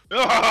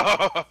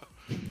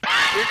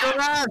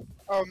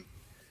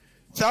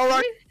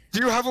 Thorak, do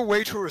you have a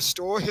way to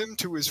restore him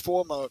to his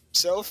former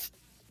self?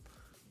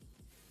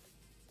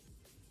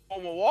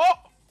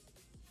 What?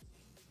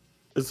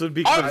 This would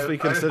be I-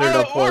 considered I a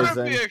don't want to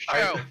poison. be a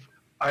shelf.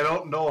 I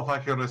don't know if I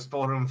can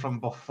restore him from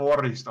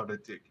before he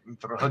started taking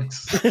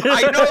drugs.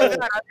 I know that.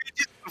 I mean,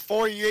 just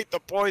before he ate the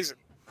poison.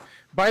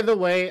 By the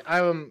way,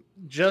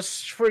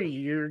 just for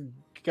your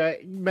guy,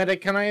 Meta,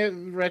 can I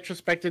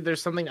retrospected?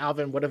 There's something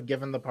Alvin would have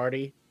given the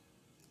party.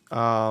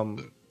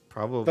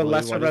 Probably. The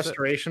lesser what is it?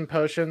 restoration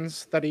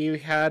potions that he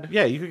had.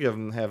 Yeah, you could give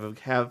him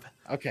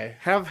Okay.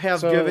 have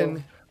So-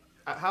 given.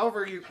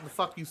 However the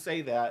fuck you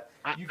say that.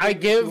 you I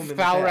can give assume in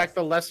the Thalrak past.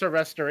 the lesser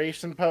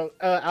restoration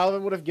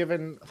Alvin would have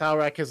given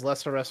Thalrak his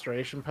lesser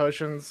restoration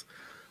potions.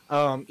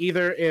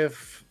 Either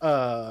if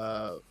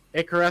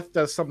Icareth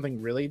does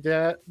something really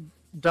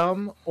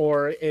dumb,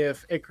 or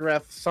if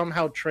Icareth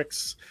somehow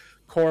tricks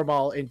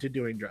Cornwall into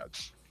doing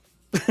drugs.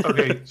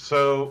 Okay,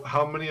 so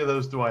how many of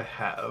those do I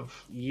have?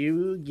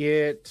 You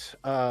get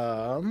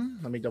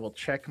let me double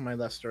check my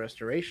lesser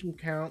restoration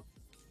count.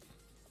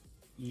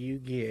 You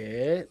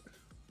get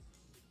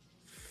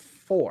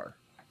 4.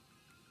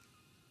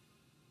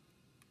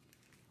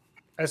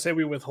 I say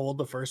we withhold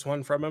the first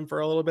one from him for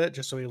a little bit,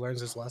 just so he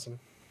learns his lesson.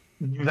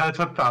 That's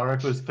what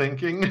Thalrak was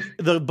thinking.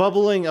 The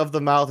bubbling of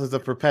the mouth is a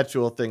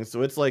perpetual thing,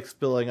 so it's like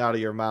spilling out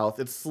of your mouth.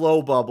 It's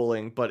slow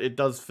bubbling, but it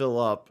does fill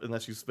up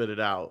unless you spit it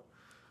out.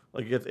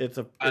 Like it's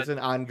an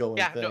ongoing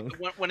Yeah, no, thing.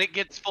 when it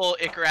gets full,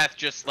 Icarus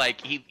just like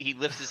he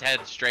lifts his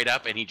head straight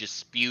up and he just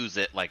spews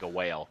it like a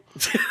whale.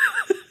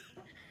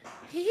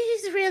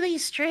 He's really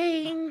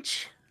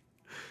strange.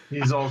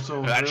 He's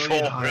also That really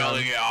whole high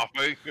really on, off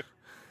me.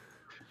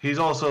 he's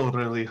also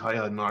really high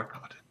on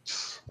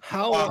narcotics.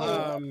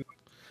 How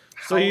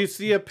So you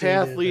see a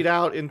path did- lead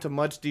out into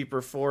much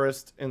deeper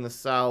forest in the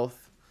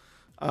south.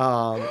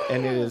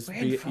 And it is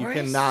you Rainforest?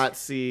 cannot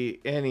see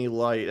any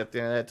light at the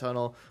end of that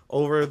tunnel.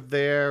 Over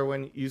there,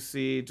 when you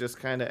see, just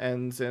kind of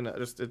ends in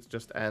it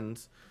just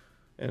ends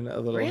in a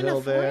little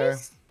hill there,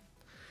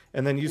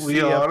 and then you see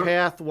a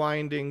path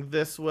winding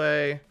this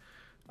way,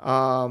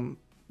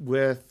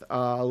 with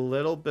a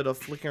little bit of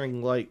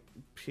flickering light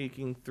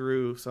peeking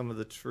through some of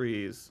the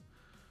trees.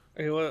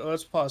 Okay,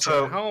 let's pause.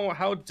 So-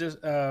 How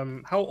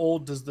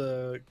old does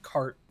the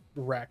cart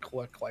wreck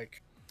look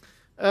like?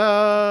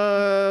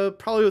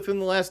 Probably within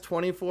the last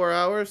 24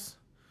 hours.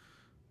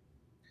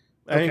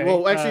 I mean, Okay,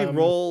 well, actually,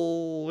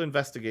 roll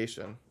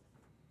investigation.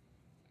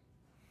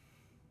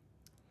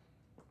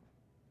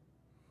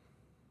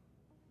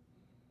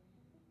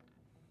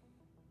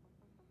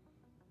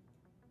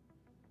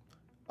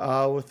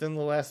 Within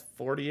the last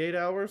 48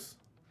 hours.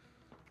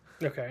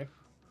 Okay.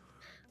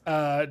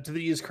 Do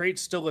these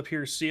crates still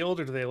appear sealed,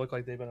 or do they look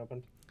like they've been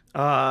opened?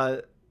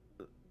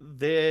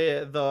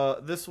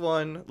 This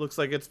one looks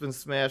like it's been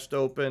smashed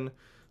open.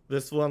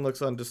 This one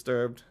looks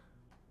undisturbed.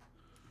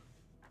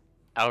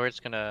 Elred's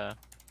gonna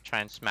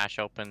try and smash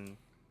open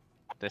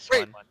this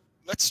Wait. one.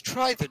 Let's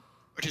try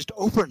just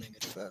opening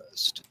it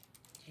first.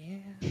 Yeah.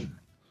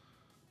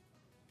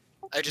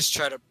 I just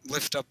try to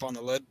lift up on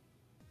the lid.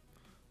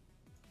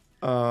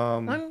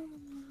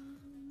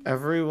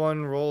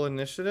 Everyone roll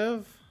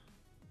initiative.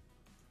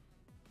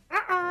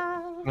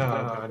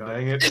 No,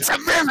 dang it. It's a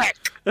mimic!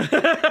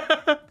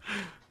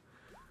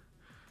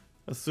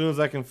 As soon as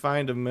I can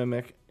find a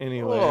mimic,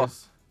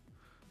 anyways.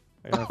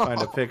 I gotta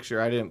find a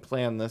picture. I didn't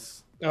plan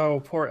this.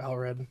 Oh, poor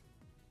Elred.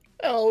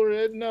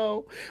 Elred,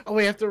 no. Oh,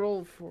 we have to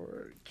roll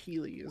for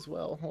Keely as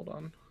well. Hold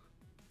on.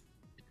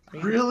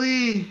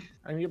 Really?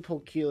 I need to pull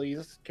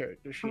Keely's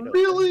character sheet up.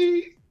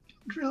 Really?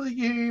 Really,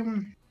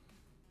 game?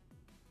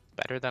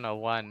 Better than a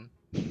 1.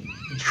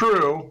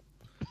 True.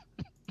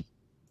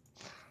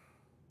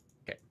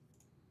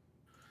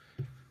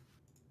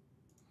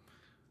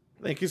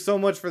 Thank you so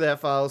much for that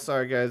file.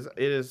 Sorry, guys.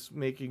 It is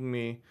making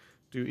me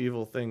do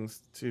evil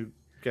things to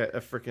get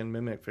a freaking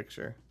mimic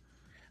picture.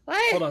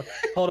 What?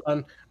 Hold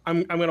on.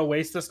 I'm gonna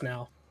waste this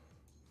now.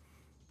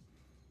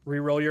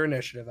 Reroll your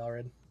initiative,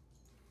 Elred.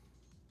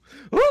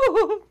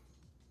 Woo!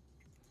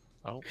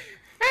 Oh,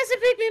 That's a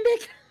big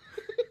mimic.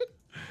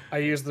 I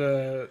used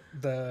the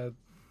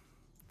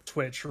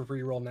Twitch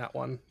reroll that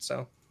one,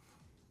 so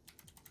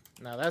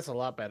No, that's a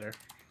lot better.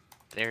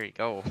 there you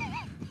go.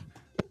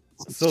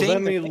 So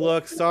let me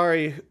look.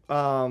 Sorry,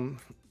 Mif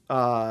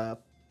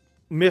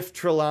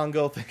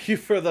Trelongo. Thank you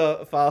for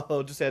the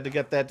follow. Just had to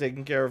get that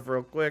taken care of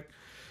real quick,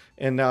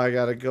 and now I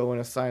gotta go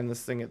and assign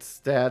this thing its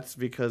stats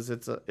because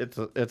it's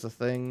a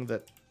thing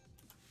that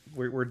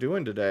we're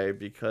doing today.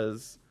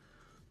 Because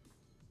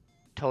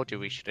Told you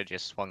we should have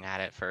just swung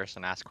at it first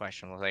and asked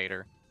questions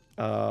later.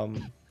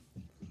 I'm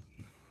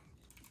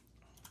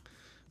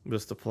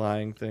just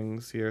applying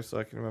things here so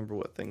I can remember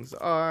what things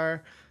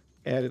are.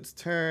 At its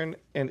turn,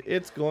 and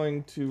it's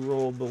going to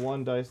roll the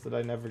one dice that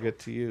I never get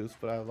to use,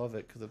 but I love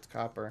it because it's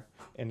copper.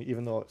 And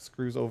even though it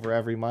screws over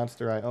every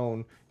monster I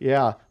own,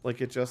 yeah,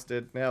 like it just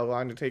did. Now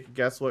I'm gonna take a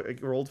guess what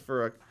it rolled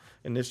for a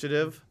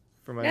initiative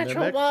for my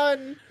Natural mimic.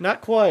 1.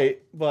 Not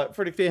quite, but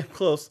pretty damn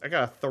close. I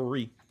got a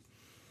 3.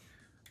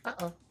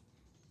 Uh-oh.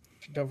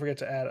 don't forget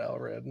to add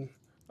Elred.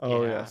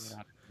 Oh Yeah, yes, I'm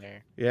not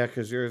there. yeah,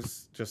 because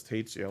yours just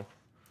hates you.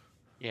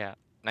 Yeah,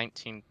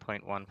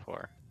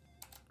 19.14.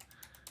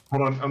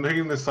 Hold on, I'm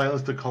taking this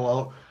silence to call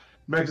out.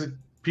 Mexic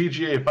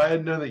PGA, if I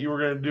had known that you were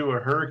going to do a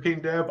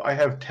hurricane dab, I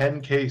have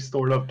 10k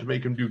stored up to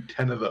make him do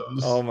 10 of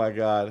those. Oh my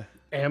god.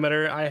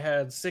 Amateur, I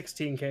had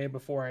 16k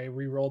before I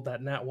rerolled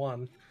that nat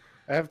 1.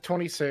 I have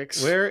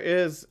 26. Where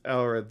is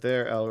Elred?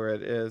 There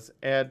Elred is.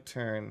 Add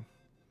turn.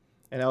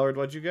 And Elred,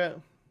 what'd you get?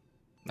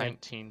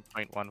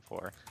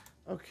 19.14.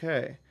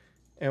 Okay.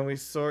 And we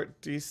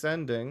sort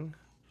descending.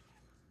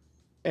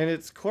 And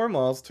it's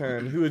Cormal's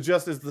turn, who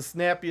just is the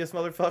snappiest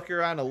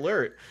motherfucker on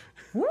alert.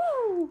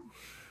 Woo!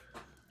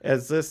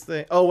 As this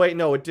thing... Oh, wait,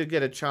 no, it did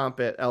get a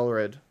chomp at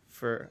Elred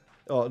for...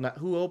 Oh, not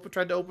who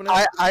tried to open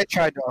it? I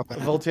tried to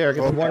open it. Voltaire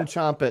gets one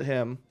chomp at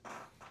him.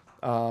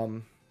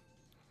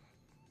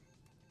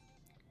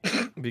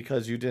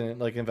 Because you didn't,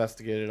 like,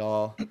 investigate at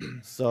all.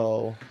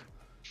 So...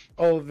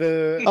 Oh,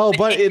 the... Oh,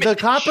 but the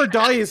copper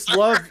dice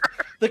love...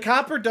 The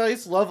copper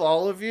dice love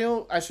all of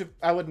you.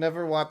 I would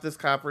never want this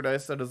copper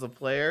dice set as a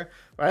player.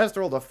 But I just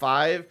rolled a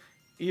 5.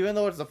 Even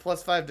though it's a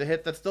 +5 to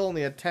hit, that's still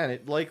only a 10.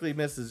 It likely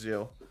misses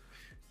you.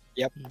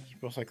 Yep.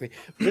 Most likely.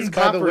 This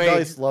By the copper way,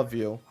 dice love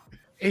you.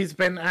 he's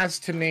been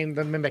asked to name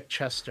the mimic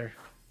Chester.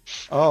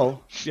 Oh,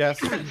 yes.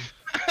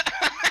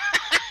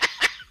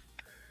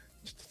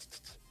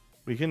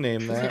 We can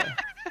name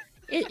that.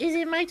 Is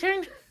it my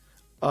turn?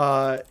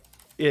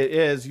 It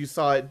is. You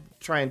saw it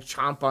try and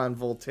chomp on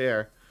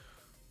Voltaire.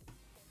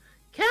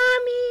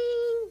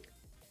 Coming.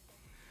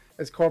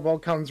 As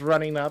Corval comes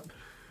running up.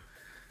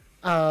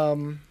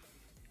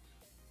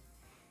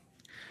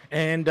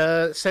 And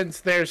since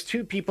there's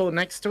 2 people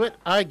next to it,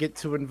 I get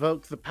to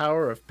invoke the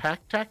power of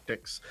pack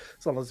tactics.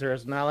 As long as there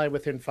is an ally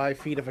within 5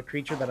 feet of a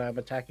creature that I'm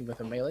attacking with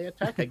a melee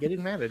attack, I get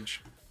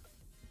advantage.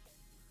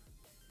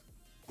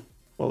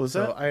 What was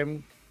So that?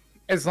 I'm,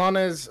 as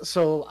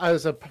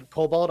a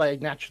kobold, I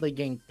naturally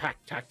gain pack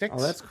tactics.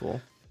 Oh, that's cool.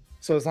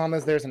 So as long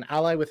as there's an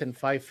ally within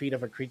 5 feet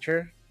of a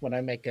creature, when I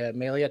make a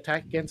melee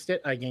attack against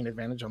it, I gain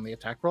advantage on the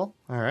attack roll.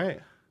 All right.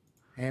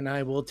 And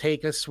I will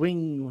take a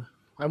swing.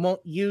 I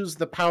won't use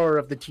the power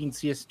of the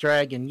Teensiest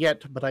dragon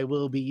yet, but I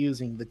will be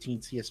using the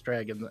Teensiest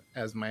dragon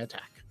as my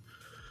attack.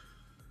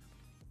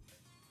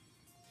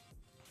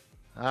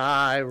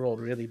 I rolled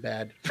really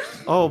bad.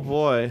 Oh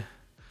boy.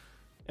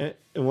 And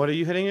what are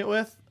you hitting it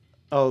with?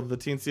 Oh, the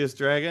Teensiest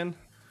dragon?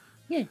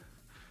 Yeah.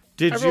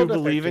 Did I you rolled a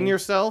believe in 13.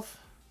 yourself?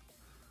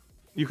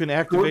 You can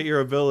activate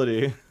your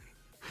ability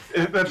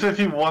That's if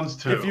he wants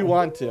to. if you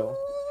want to.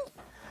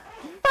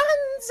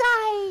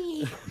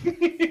 Bonsai!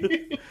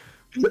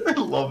 I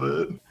love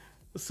it.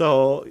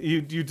 So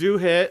you do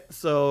hit,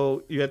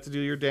 so you have to do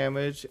your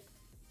damage.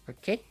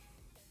 Okay.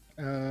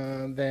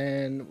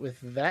 Then with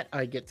that,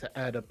 I get to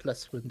add a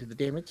 +1 to the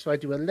damage, so I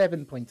do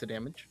 11 points of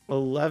damage.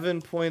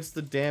 11 points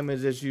the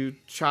damage as you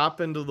chop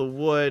into the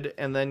wood,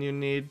 and then you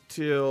need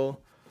to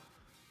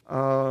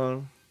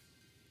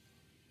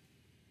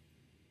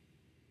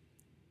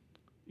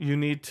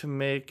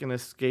make an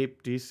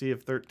escape DC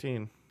of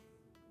 13.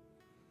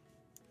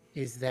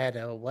 Is that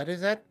what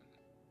is that?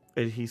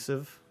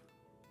 Adhesive.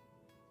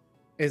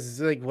 Is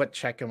like what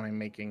check am I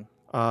making?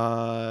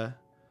 What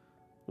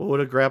would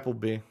a grapple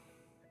be?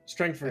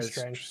 Strength for As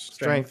strength.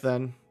 Strength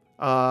then.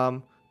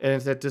 And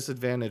it's at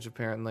disadvantage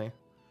apparently.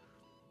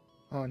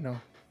 Oh no.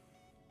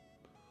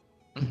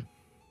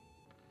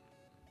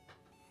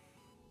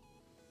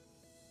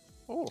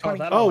 Oh,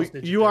 that Oh, almost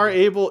did you are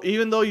dirty. able,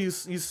 even though you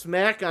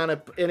smack on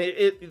it,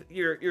 and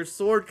your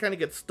sword kind of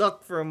gets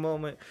stuck for a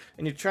moment,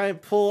 and you try and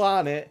pull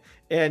on it,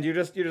 and you're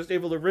just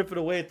able to rip it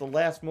away at the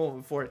last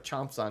moment before it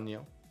chomps on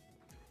you.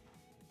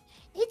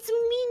 It's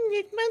mean.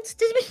 It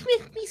monsters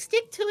make me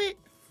stick to it.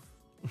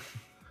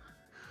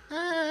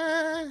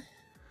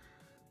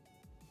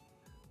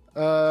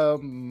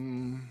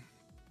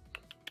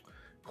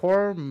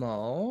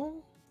 Cormo.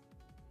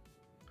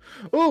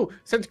 Oh,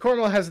 since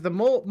Cormo has the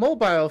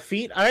mobile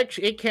feat,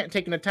 it can't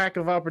take an attack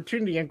of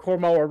opportunity, and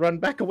Cormo will run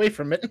back away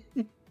from it.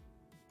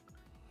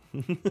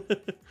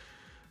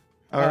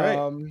 All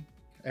right.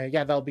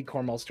 Yeah, that'll be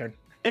Cormo's turn.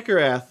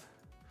 Ikarath.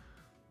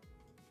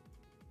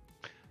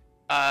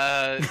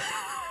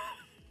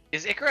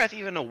 Is Ikarath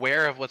even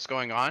aware of what's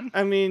going on?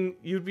 I mean,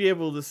 you'd be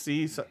able to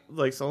see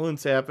like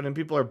something's happening.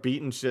 People are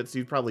beating shit, so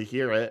you'd probably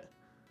hear it.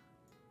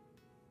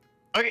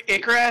 Okay,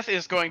 Ikarath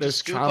is going to There's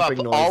scoop up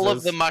chomping all of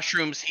noises. the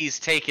mushrooms he's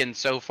taken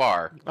so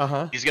far.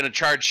 Uh He's going to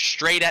charge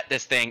straight at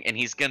this thing, and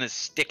he's going to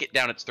stick it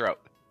down its throat.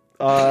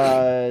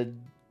 huh.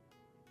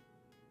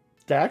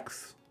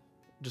 Dex.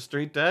 Just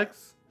straight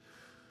Dex.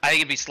 I think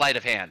it'd be sleight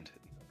of hand,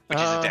 which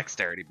is a Uh,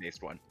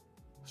 dexterity-based one.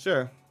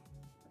 Sure.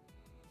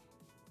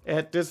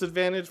 At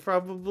disadvantage,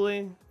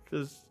 probably,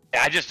 because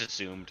Yeah, I just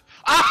assumed.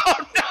 Oh,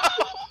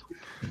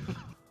 no!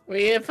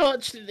 We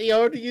unfortunately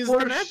already used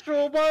the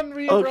natural one.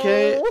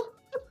 Okay.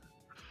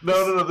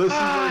 No. This is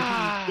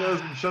where he goes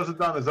and shoves it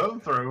down his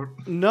own throat.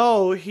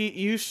 no,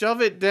 you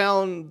shove it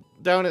down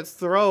its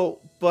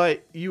throat,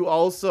 but you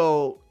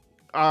also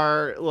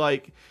are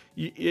like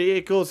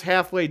it goes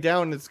halfway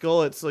down its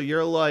gullet, so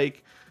you're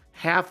like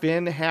half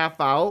in,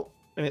 half out,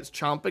 and it's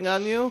chomping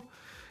on you.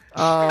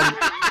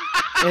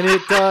 And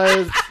it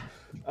does.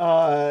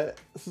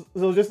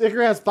 So just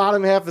Ikarath's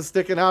bottom half is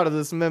sticking out of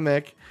this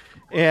mimic,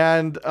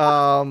 and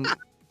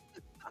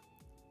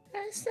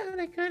That's not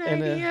a good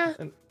and idea.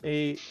 an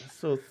 8,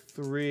 so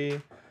 3,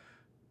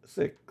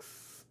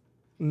 6,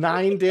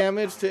 9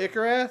 damage to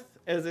Ikarath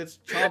as it's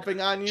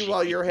chomping on you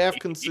while you're half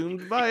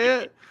consumed by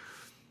it.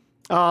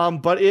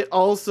 But it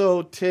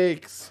also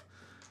takes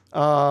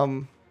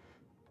 5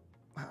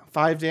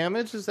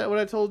 damage. Is that what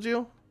I told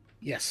you?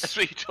 Yes. That's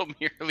what you told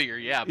me earlier,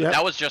 yeah. But Yep.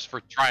 that was just for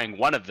trying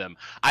one of them.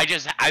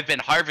 I've been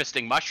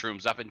harvesting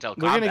mushrooms up until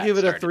We're combat gonna give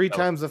it a started, 3 so-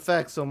 times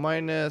effect, so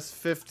minus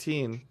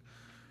 15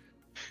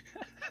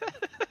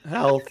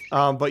 health.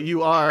 But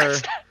you are,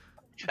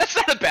 That's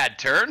not a bad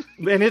turn.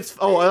 and it's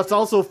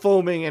also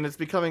foaming and it's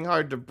becoming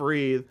hard to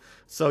breathe.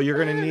 So you're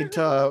gonna need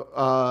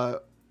to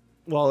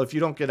well, if you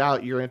don't get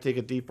out, you're gonna take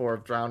a D4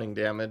 of drowning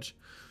damage.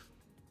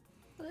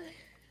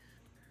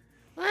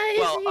 Why is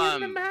Well, he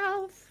in the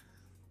mouth?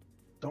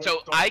 So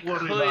Don't I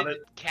worry about could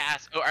it.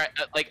 cast, or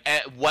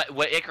what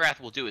Ikarath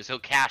will do is he'll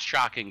cast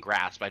Shock and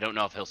Grasp. I don't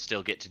know if he'll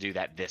still get to do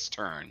that this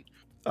turn.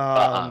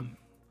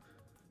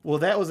 Well,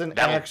 that was an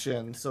that'll-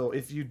 action. So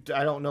if you,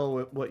 I don't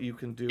know what you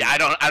can do. Yeah, I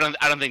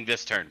don't think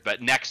this turn,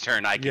 but next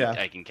turn I can Yeah.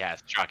 I can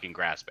cast Shock and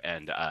Grasp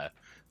and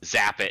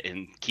zap it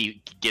and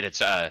get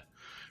its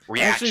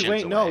reactions. Actually,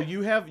 wait, no, away.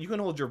 you can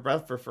hold your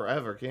breath for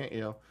forever, can't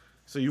you?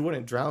 So you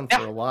wouldn't drown Yeah.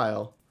 for a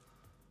while.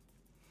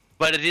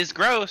 But it is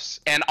gross,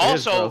 and It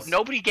is also gross.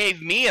 nobody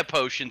gave me a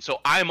potion,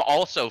 so I'm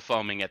also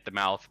foaming at the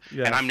mouth,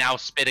 Yes. and I'm now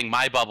spitting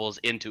my bubbles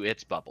into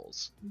its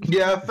bubbles.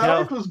 Yeah,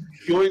 Thalic was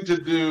going to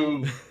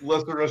do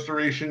Lesser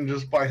Restoration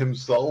just by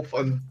himself,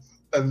 and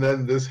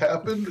then this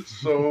happened,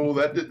 so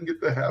that didn't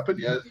get to happen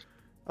yet.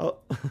 Oh.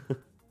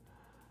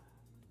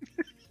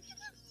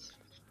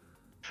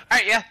 All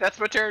right, yeah, that's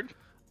my turn.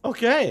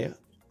 Okay.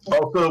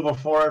 Also,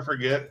 before I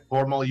forget,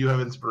 Formal, you have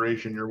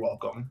inspiration. You're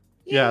welcome.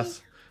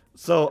 Yes.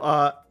 So,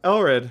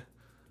 Elred.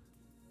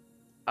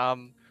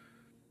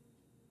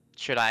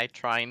 Should I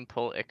try and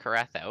pull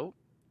Ikarath out?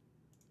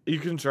 You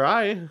can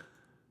try.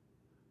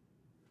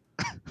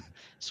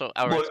 So Look,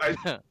 Elred's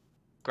gonna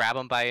grab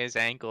him by his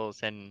ankles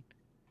and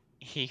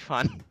heave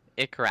on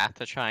Ikarath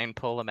to try and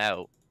pull him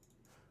out.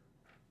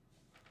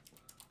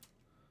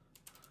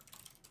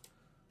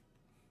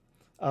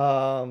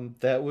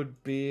 That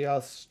would be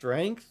a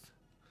strength.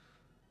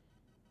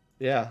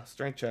 Yeah,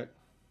 strength check.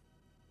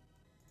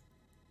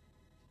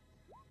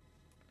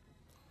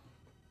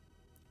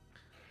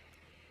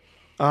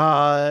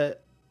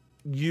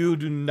 You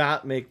do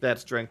not make that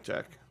strength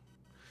check.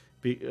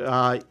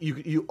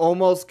 You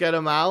almost get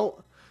him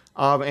out,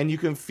 and you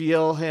can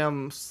feel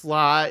him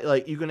slide.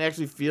 Like you can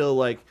actually feel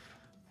like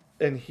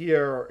and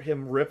hear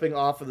him ripping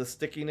off of the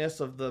stickiness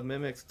of the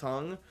mimic's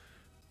tongue.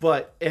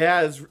 But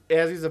as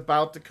he's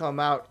about to come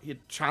out, he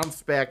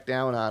chomps back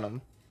down on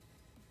him,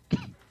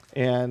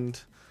 and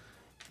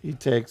he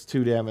takes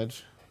 2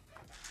 damage.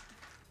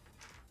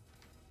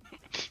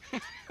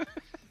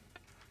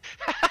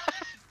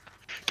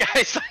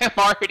 Guys, I'm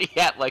already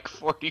at like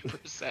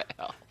 40%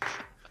 health.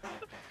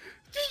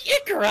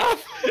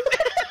 Ikarath!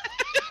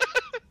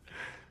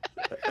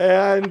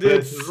 And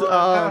This it's is what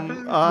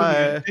happens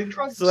when you take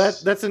drugs. so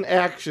that's an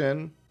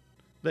action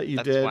that you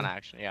That's did. one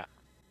action, yeah.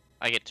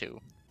 I get 2.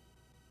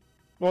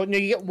 Well, no,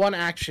 you get 1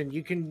 action.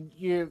 You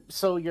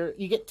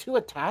get 2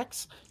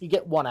 attacks. You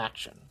get 1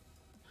 action.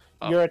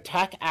 Oh. Your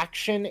attack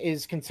action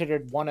is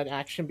considered 1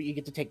 action, but you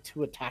get to take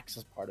 2 attacks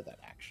as part of that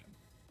action.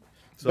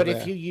 So but there.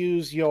 if you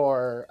use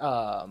your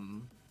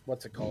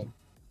what's it called?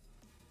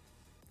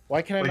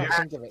 Why can I Like, not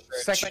think of it?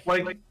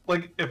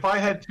 like if I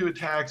had 2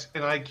 attacks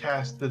and I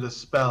casted a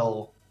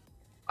spell,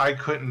 I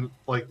couldn't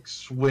like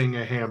swing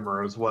a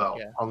hammer as well,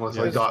 Yeah. unless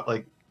I Yes. got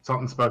like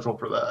something special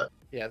for that.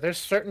 Yeah, there's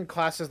certain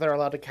classes that are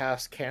allowed to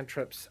cast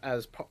cantrips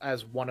as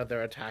one of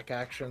their attack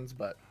actions,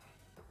 but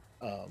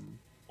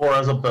Or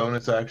as a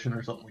bonus action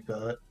or something like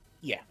that.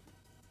 yeah.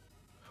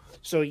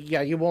 So yeah,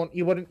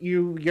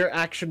 your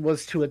action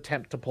was to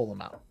attempt to pull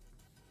them out.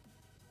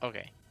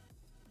 Okay.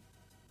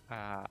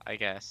 I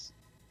guess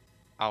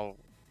I'll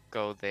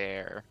go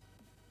there.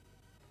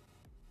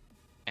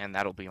 And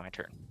that'll be my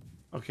turn.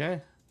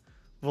 Okay,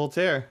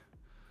 Voltaire.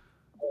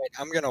 Alright,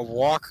 I'm gonna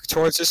walk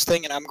towards this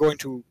thing and I'm going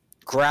to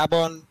grab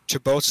on to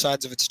both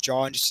sides of its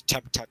jaw and just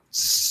attempt to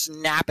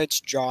snap its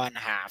jaw in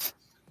half.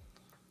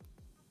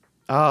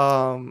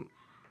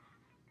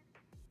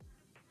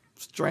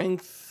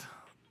 Strength.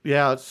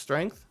 Yeah, it's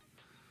strength.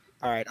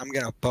 Alright, I'm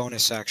gonna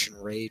bonus action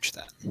rage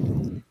that.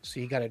 So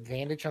you got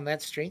advantage on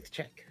that strength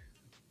check.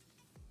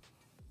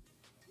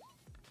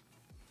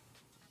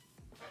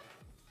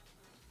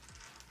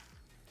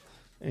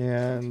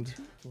 And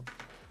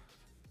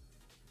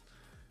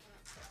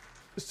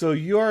so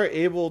you are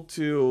able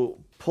to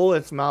pull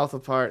its mouth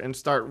apart and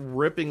start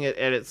ripping it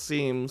at its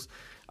seams.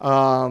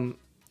 Some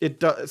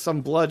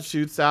blood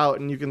shoots out,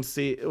 and you can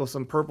see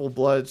some purple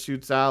blood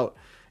shoots out.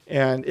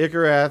 And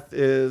Ikarath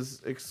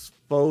is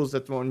exposed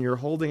at when you're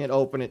holding it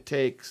open. It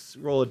takes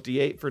roll a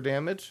d8 for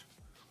damage.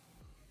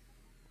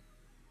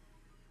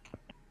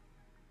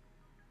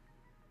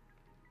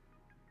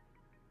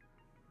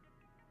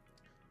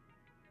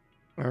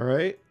 All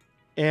right.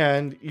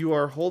 And you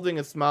are holding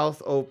its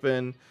mouth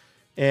open,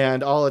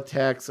 and all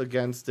attacks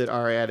against it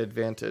are at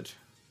advantage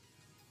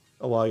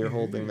while you're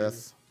holding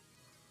this.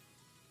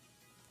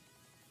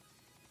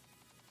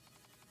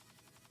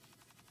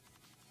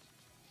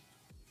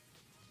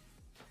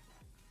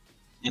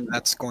 And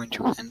that's going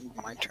to end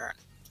my turn.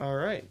 All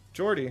right.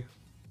 Jordy.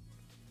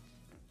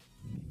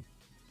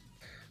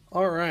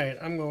 All right,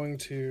 I'm going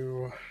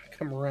to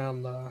come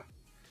around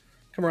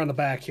the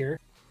back here.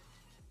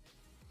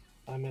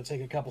 I'm going to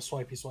take a couple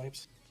swipey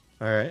swipes.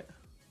 All right.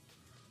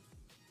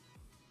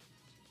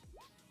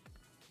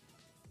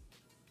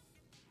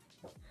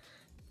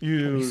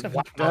 You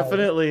Wow.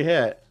 definitely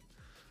hit.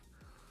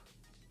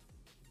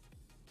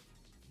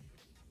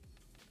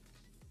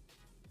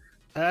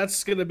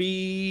 That's going to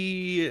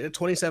be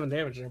 27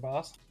 damage there,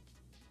 boss.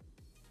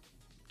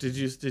 Did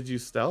you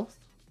stealth?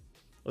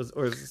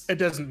 Or is It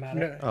doesn't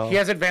matter. Oh. He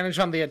has advantage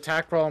on the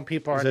attack roll, and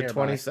people are it nearby.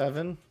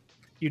 27?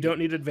 You don't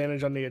need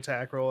advantage on the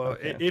attack roll.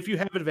 Okay. If you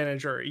have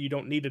advantage, or you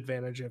don't need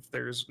advantage if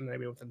there's an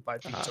enemy within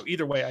 5 feet. So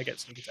either way, I get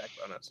sneak attack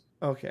bonus.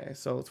 Okay,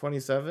 so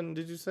 27,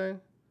 did you say?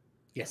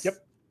 Yes.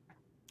 Yep.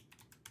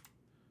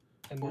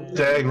 And then,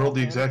 Dag rolled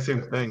the exact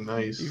same thing.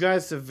 Nice. You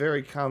guys have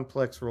very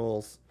complex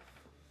rolls.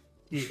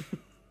 Yeah.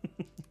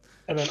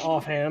 And then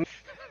offhand,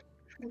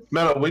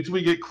 Meadow, wait till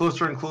we get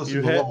closer and closer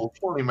You to hit? level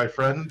 20, my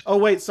friend. Oh,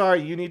 wait,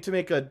 sorry. You need to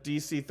make a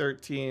DC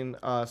 13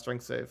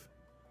 strength save.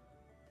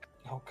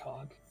 oh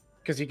god,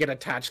 Because you get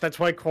attached. That's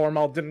why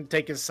Cormal didn't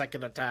take his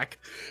second attack.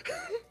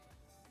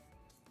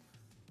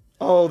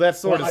 Oh, that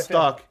sword Well, is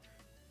stuck.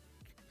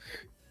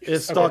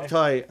 It's stuck Okay.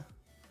 tight.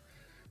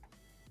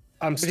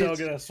 I'm still it's-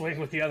 gonna swing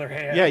with the other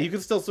hand. Yeah, you can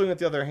still swing with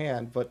the other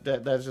hand, but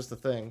that's just the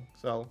thing.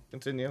 So,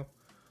 continue.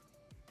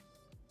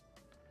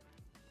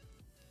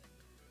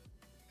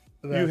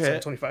 You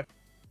hit. 25.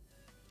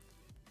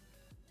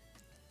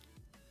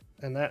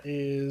 And that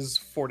is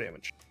 4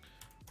 damage.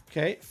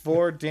 Okay,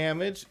 4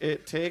 damage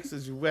it takes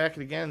as you whack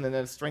it again, and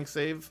then a strength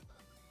save.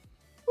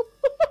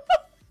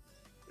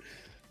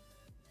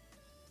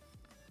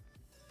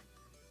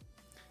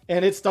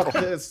 And it's stuck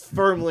this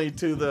firmly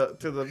to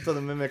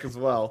the mimic as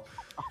well.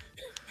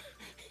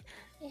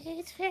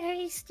 It's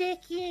very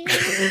sticky.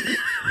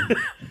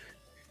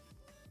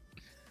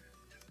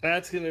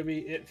 That's gonna be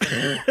it for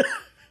me.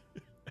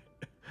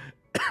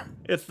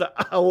 It's the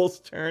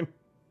owl's turn.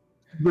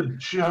 The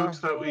jokes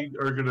that we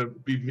are going to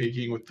be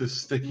making with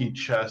this sticky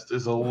chest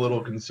is a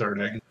little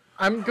concerning.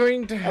 I'm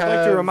going to have. I'd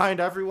like to remind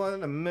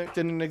everyone a mimic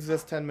didn't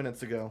exist 10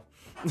 minutes ago.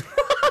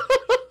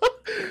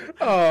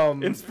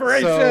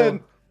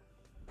 Inspiration!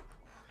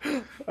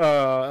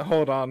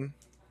 Hold on.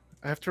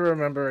 I have to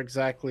remember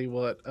exactly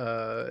what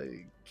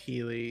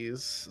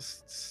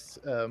Keely's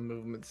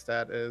movement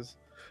stat is.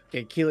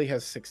 Okay, Keely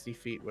has 60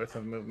 feet worth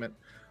of movement.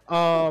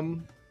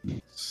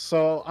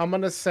 So I'm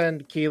gonna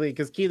send Keely,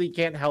 because Keely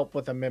can't help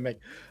with a mimic.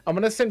 I'm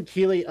gonna send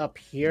Keely up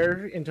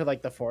here into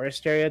like the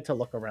forest area to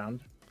look around.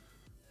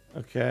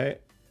 Okay.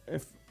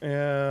 If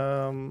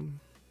because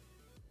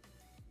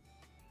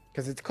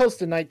it's close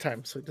to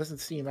nighttime, so it doesn't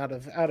seem out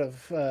of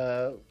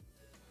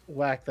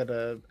whack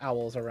that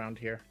owl's around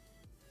here.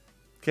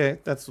 Okay,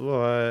 that's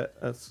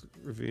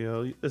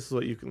reveal. This is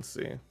what you can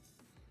see.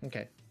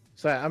 Okay,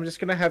 so I'm just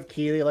gonna have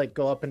Keely like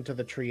go up into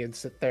the tree and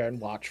sit there and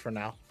watch for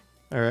now.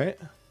 All right.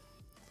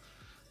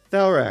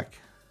 Thalrak.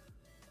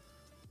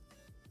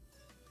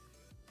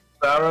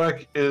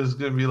 Thalrak is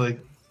going to be like,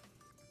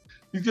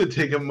 he's going to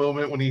take a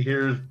moment when he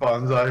hears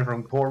Bonsai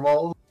from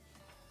Cornwall.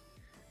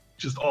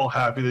 Just all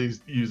happy that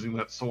he's using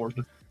that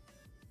sword.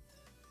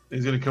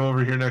 He's going to come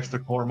over here next to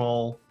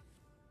Cornwall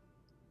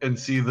and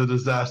see the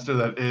disaster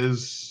that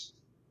is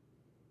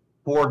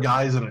 4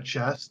 guys in a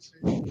chest.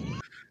 One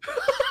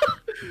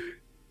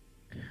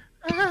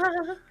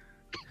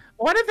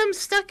of them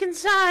stuck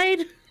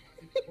inside.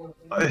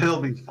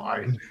 He'll be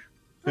fine.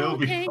 He'll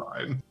be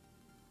fine.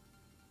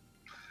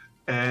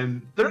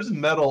 And there's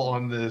metal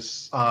on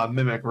this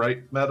mimic,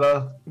 right,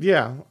 Meta?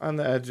 Yeah, on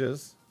the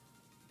edges.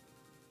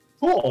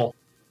 Cool.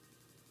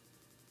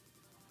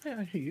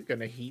 Yeah, you're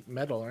gonna heat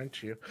metal,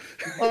 aren't you?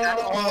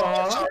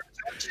 Well,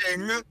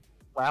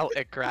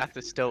 Igrath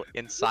is still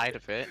inside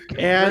of it.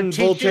 And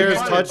Voltaire's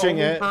touching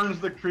it. It only burns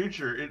the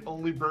creature. It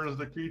only burns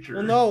the creature.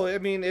 Well, no, I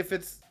mean if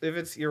it's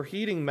you're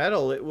heating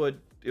metal, it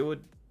would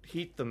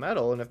heat the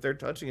metal, and if they're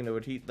touching it, it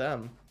would heat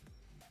them.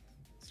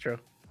 It's true.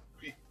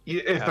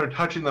 If they're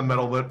touching the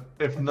metal, but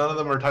if none of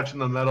them are touching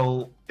the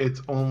metal,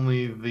 it's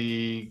only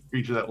the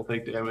creature that will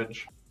take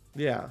damage.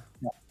 Yeah.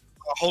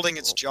 Holding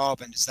its jaw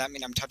open, does that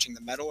mean I'm touching the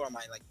metal, or am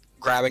I like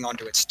grabbing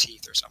onto its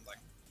teeth or something?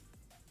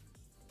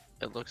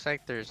 It looks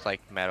like there's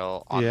like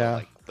metal on Yeah. the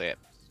like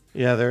lips.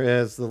 Yeah, there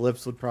is. The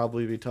lips would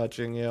probably be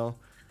touching you.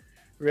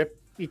 Rip,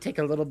 you take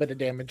a little bit of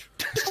damage.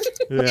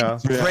 Yeah.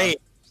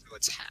 Great. So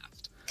it's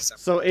halved.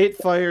 So 8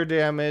 fire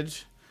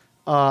damage,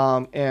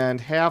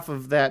 and half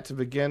of that to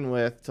begin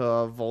with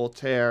to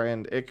Voltaire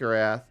and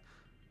Ikarath.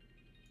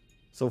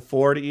 So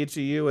 4 to each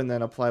of you, and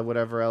then apply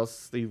whatever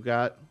else that you've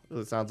got.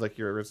 It sounds like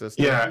you're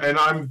resistant. Yeah, and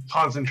I'm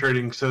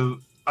concentrating, so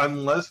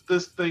unless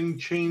this thing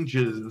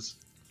changes,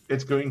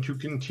 it's going to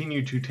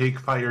continue to take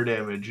fire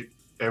damage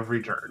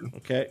every turn.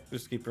 Okay,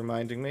 just keep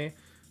reminding me.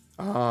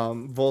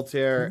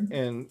 Voltaire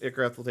and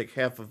Ikarath will take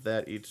half of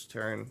that each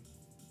turn,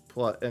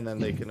 and then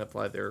they can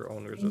apply their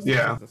own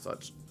resistance and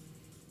such.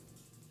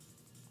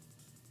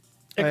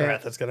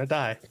 Igrath is gonna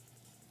die.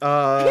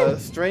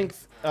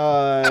 Strength.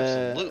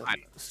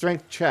 Absolutely.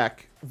 Strength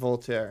check,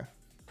 Voltaire.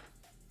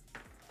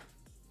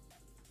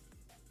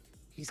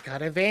 He's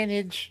got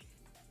advantage.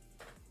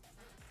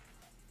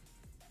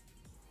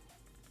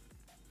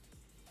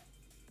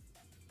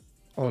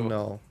 Oh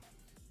no.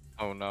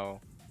 Oh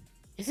no.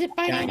 Is it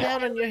biting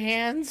down on your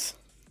hands?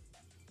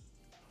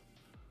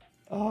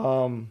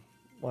 1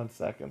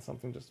 second.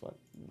 Something just went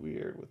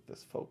weird with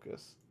this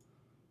focus.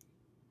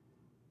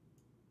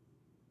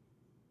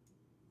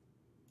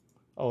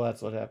 Oh,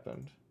 that's what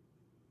happened.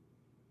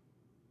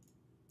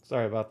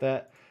 Sorry about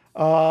that.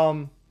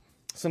 So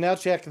now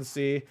chat can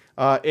see.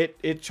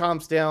 It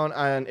chomps down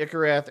on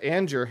Ikarath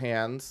and your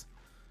hands.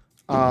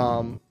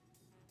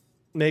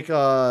 Make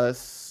a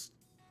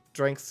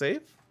strength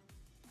save.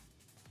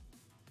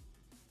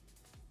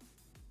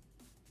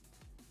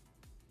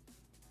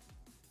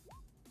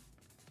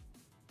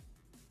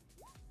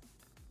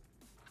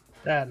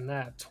 That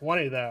nat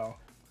 20 though.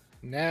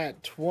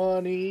 Nat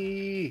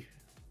 20.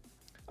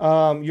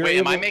 You're Wait,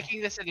 am I able-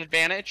 making this an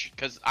advantage?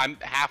 Because I'm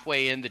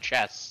halfway in the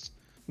chest.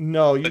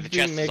 No, But you'd the be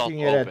chest is making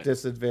it also at open.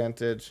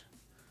 disadvantage.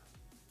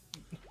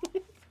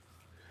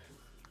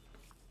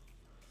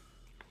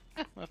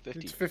 Well,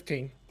 15. It's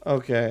 15.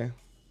 Okay.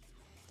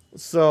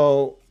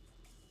 So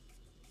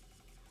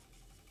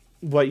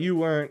what you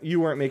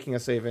weren't making a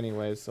save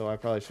anyways, so I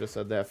probably should have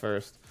said that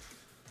first.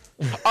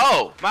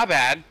 Oh, my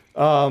bad.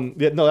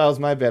 Yeah, no, that was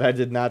my bad. I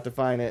did not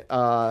define it.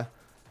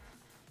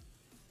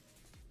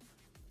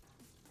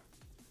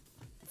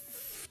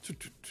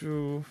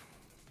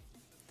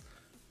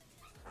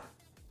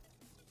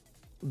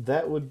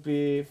 That would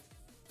be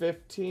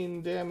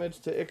 15 damage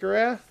to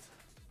Ikarath.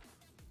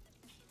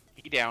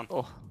 He down.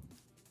 Oh,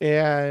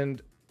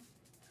 And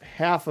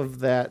half of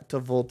that to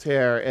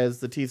Voltaire as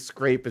the teeth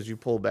scrape as you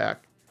pull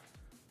back.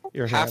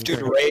 Your Half hand. due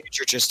to rage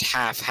or just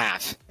half?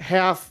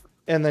 Half,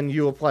 and then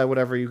you apply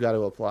whatever you got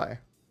to apply.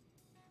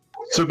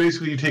 So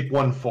basically, you take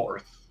 1/4.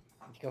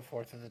 You go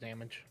 4th of the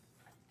damage.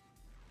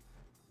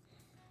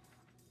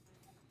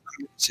 I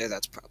would say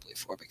that's probably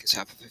 4 because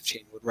half of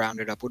 15 would round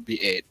it up would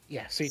be 8.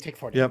 Yeah, so you take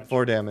 4 damage. Yep,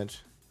 4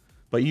 damage.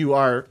 But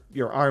your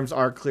arms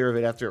are clear of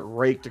it after it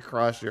raked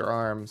across your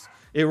arms.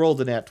 It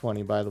rolled a nat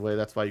 20, by the way.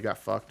 That's why you got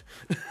fucked.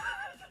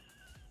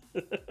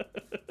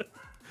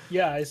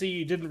 Yeah, I see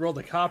you didn't roll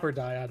the copper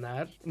die on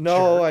that.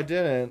 No, I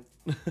didn't.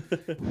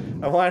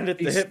 I wanted it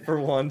to hit for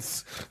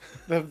once.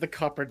 The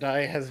copper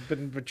die has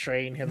been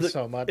betraying him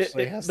so much, so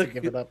he has to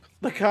give it up.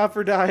 The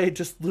copper die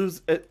just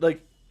lose it.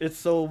 Like it's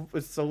so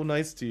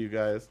nice to you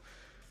guys.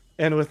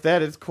 And with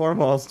that, it's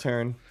Cormal's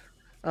turn.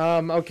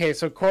 Okay,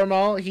 so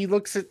Cormal, he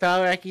looks at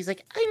Thalrak, he's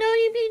like, I know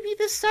you made me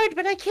this sword,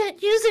 but I can't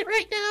use it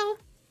right now.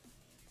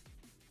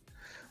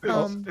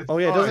 It's Oh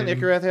yeah, doesn't fine.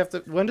 Ikarath have to?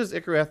 When does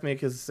Ikarath make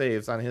his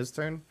saves? On his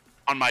turn?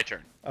 On my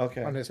turn.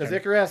 Okay. On his Because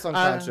turn. Ikarath's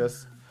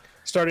unconscious.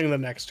 Starting the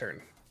next turn.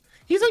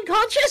 He's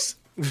unconscious?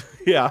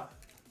 Yeah.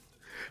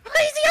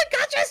 Why is he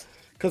unconscious?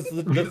 Because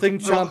the thing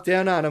chomped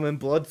down on him and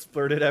blood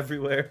spurted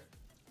everywhere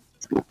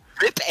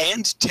Rip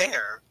and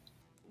tear.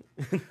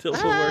 until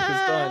the work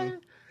is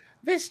done.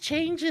 This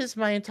changes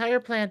my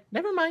entire plan.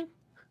 Never mind.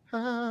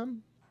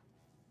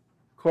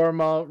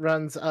 Cormal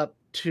runs up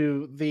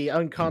to the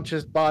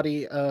unconscious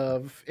body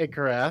of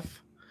Ikarath,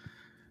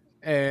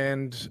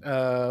 and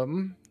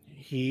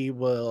he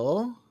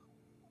will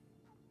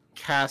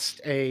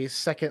cast a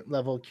 2nd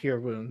level Cure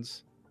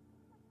Wounds.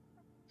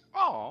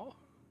 Oh.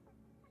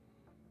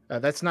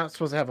 That's not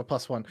supposed to have a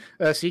 +1.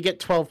 So you get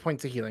 12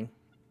 points of healing.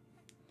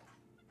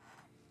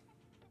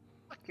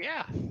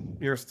 Yeah.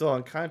 You're still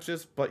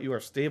unconscious, but you are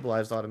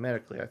stabilized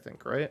automatically, I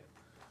think, right?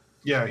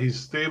 Yeah, he's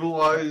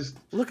stabilized.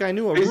 Look, I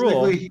knew a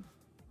rule.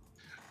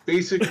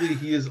 Basically,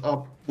 he is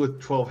up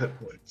with 12 hit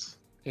points.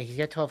 Yeah, he's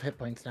got 12 hit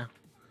points now.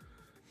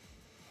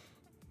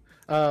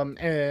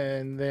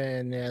 And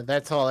then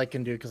that's all I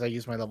can do because I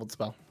used my leveled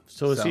spell.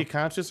 So is he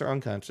conscious or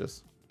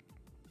unconscious?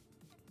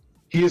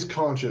 He is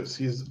conscious.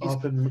 He's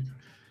up and.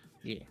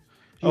 Yeah.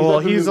 Oh, well,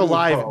 up and he's moving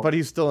alive, well. but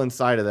he's still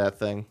inside of that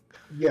thing.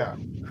 Yeah.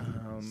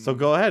 So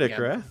go ahead, yeah.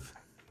 Ikarath.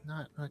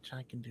 Not much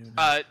I can do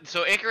now.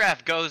 So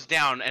Ikarath goes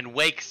down and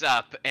wakes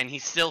up, and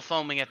he's still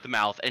foaming at the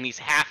mouth, and he's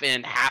half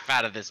in, half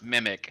out of this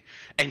mimic,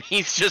 and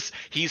he's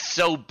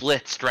so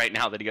blitzed right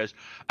now that he goes,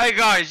 "Hey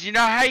guys, you know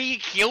how you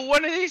kill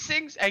one of these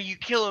things? How you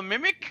kill a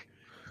mimic?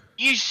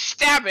 You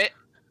stab it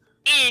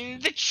in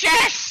the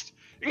chest."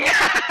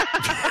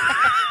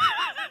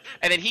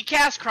 And then he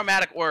casts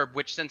Chromatic Orb,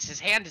 which since his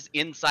hand is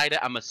inside it,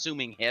 I'm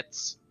assuming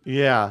hits.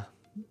 Yeah.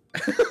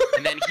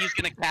 And then he's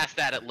gonna cast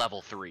that at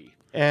level 3.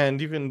 And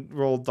you can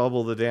roll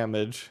double the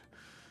damage.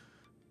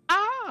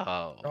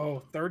 Oh.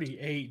 Oh,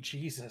 38.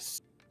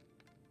 Jesus.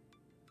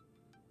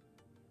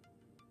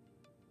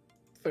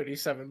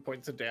 37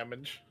 points of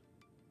damage.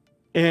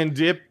 And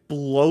it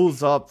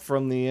blows up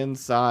from the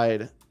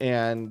inside,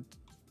 and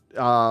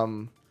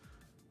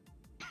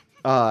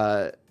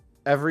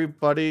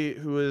everybody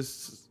who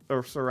is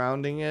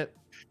surrounding it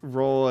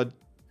roll a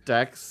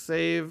dex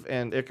save,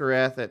 and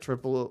Ikarath at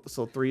triple,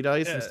 so 3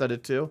 dice Yeah. instead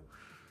of 2.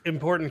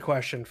 Important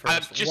question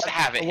first. Just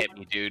have it hit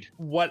me, dude.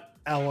 What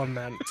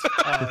element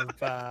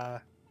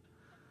of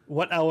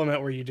what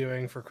element were you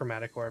doing for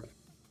Chromatic Orb? It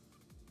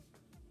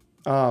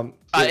was-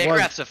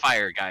 Ikarath's a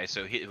fire guy,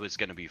 so it was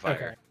gonna be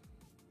fire.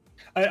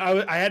 Okay.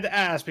 I had to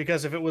ask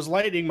because if it was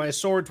lightning, my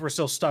swords were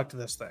still stuck to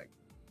this thing.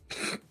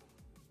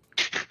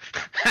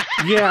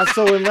 yeah,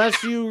 so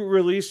unless you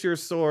release your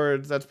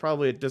swords, that's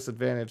probably a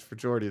disadvantage for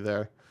Jordy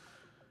there.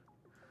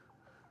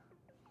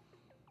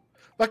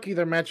 Lucky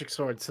they're magic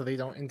swords, so they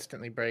don't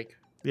instantly break.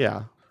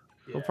 Yeah,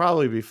 Yeah. we'll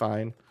probably be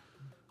fine.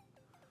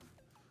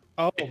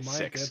 Oh It's my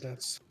 6.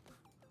 goodness.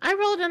 I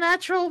rolled a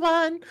natural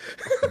 1.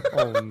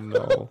 Oh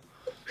no.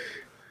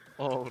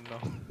 oh no.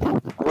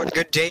 What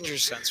good danger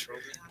sense roll?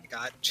 I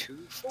got 2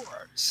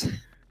 4s.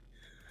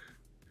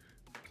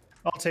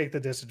 I'll take the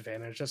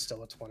disadvantage. That's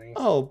still a 20.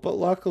 Oh, but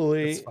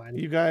luckily, That's fine.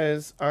 you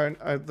guys are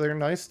they're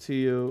nice to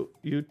you.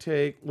 You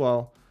take,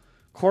 well,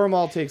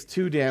 Cormal takes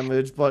 2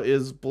 damage, but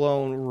is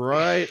blown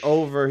right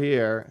over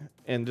here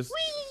and just,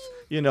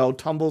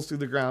 tumbles through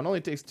the ground. Only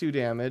takes 2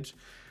 damage.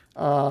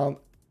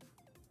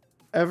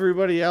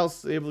 Everybody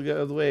else is able to get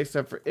out of the way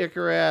except for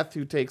Ikarath,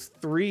 who takes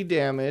 3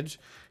 damage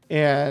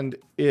and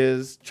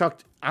is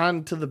chucked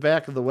onto the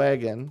back of the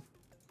wagon.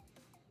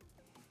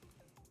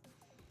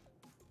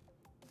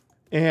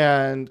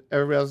 And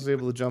everybody else is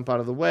able to jump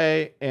out of the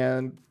way,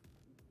 and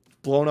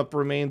blown up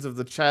remains of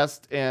the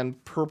chest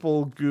and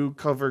purple goo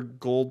covered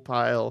gold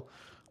pile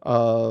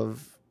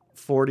of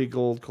 40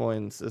 gold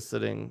coins is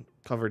sitting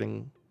covered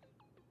in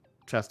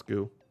chest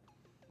goo.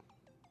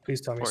 Please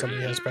tell me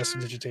somebody has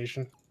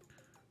prestidigitation.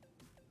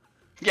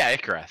 Yeah,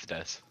 Ikarath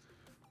does.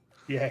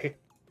 Yay.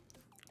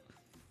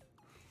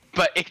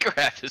 But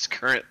Ikarath is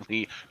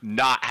currently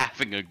not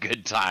having a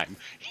good time.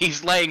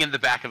 He's laying in the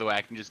back of the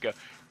wagon and just go,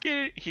 get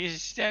it,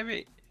 he's stab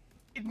it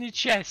in the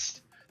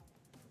chest.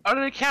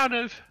 On account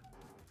of,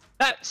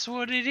 that's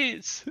what it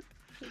is.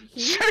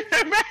 So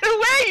no matter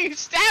where you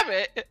stab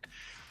it,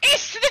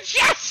 it's the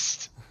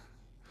chest!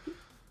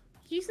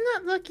 He's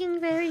not looking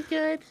very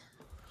good.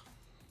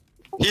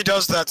 He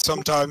does that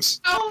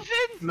sometimes. Alvin!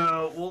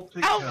 No, we'll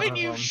take care Alvin, of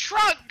you've him.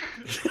 shrunk!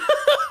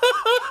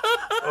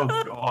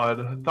 Oh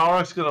god.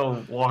 Thalrek's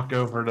gonna walk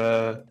over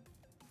to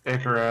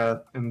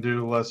Ikarath and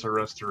do lesser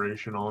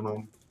restoration on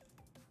him.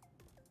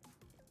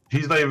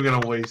 He's not even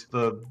gonna waste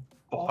the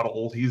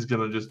bottle, he's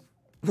gonna just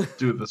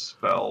do the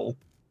spell.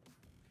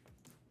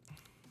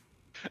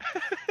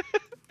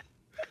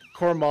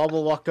 Cormal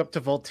will walk up to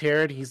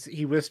Voltaire and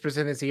he whispers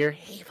in his ear,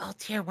 Hey,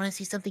 Voltaire, want to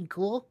see something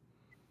cool?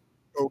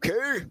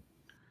 Okay.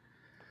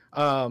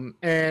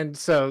 and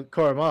so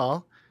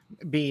Cormal,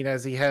 being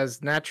as he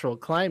has natural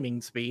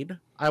climbing speed,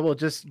 I will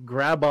just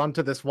grab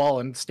onto this wall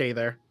and stay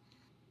there.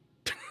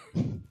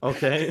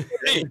 Okay.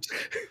 Neat.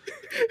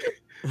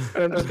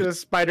 And I'm just gonna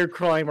spider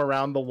climb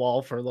around the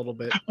wall for a little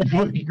bit.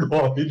 Oh my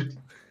god.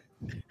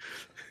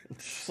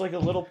 Just like a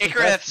little.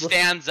 Ikarath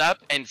stands up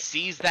and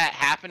sees that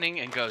happening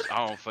and goes,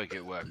 I don't think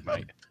it worked,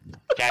 mate.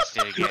 Cast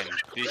it again.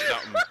 Do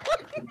something.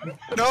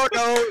 No,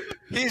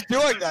 he's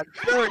doing that.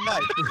 Very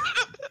nice.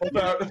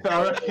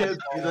 Thalrek can't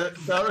see that.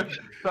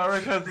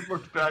 Thalrek hasn't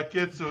looked back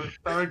yet, so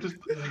Thalrek just.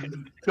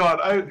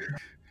 God,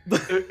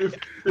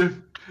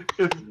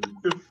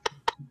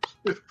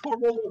 if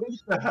Cornwall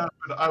wants to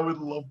happen, I would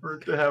love for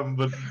it to happen,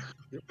 but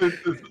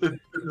it's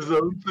his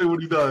own thing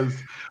when he does.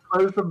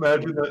 I just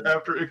imagine that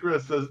after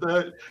Icarus says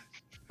that,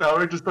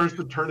 Thalrek just starts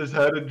to turn his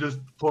head and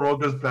just Cornwall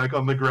goes back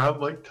on the ground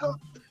like,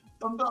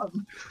 I'm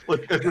done.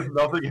 Like, as if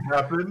nothing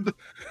happened.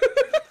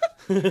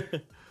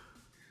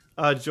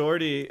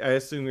 Jordy, I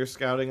assume you're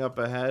scouting up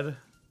ahead.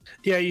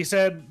 Yeah, you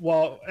said,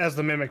 well, as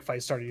the mimic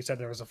fight started, you said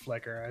there was a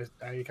flicker.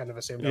 I kind of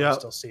assumed I would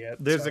still see it.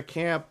 There's so. a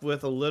camp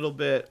with a little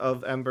bit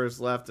of embers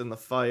left in the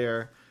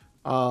fire.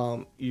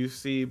 You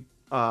see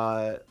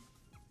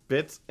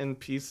bits and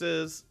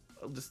pieces,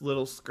 just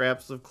little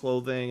scraps of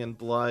clothing and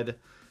blood.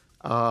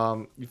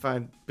 You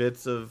find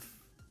bits of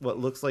what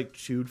looks like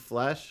chewed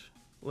flesh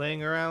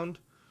laying around.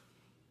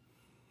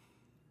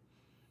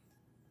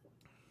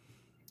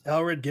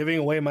 Elred giving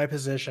away my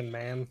position,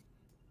 man.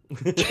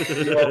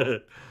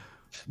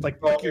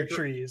 Like, fuck your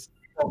trees.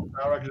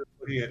 Thalrek just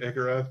looking at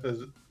Ikarath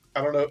as,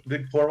 I don't know,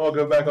 did Cornwall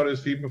go back on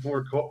his feet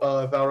before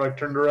Thalrek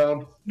turned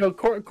around? No,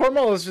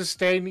 Cornwall is just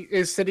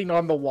sitting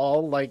on the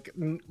wall like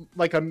a.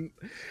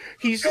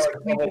 He's just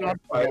creeping on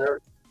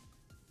fire.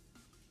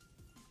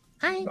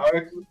 Hi.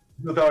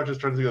 Thalrek just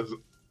turns and goes,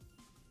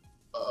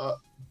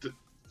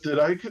 did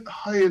I get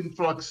high in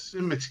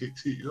proximity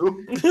to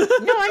you?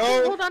 No, I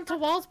can hold on to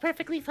walls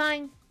perfectly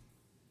fine.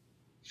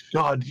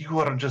 God, you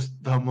are just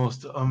the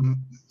most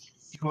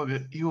you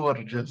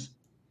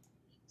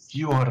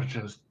are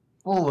just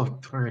full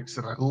of tricks,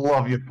 and I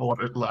love you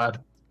for it, lad.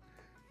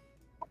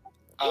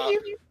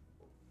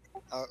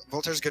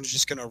 Voltaire's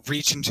just gonna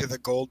reach into the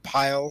gold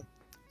pile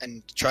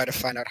and try to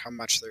find out how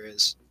much there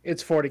is.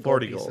 It's 40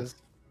 gold pieces.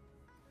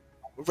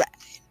 Right.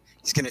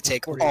 He's gonna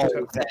take all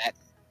of that.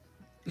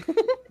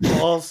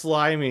 All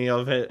slimy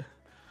of it.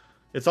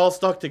 It's all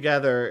stuck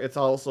together. It's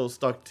also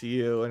stuck to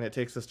you, and it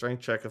takes a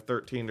strength check of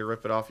 13 to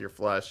rip it off your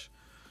flesh.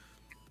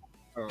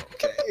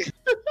 Okay.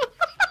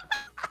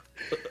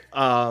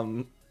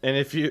 And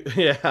if you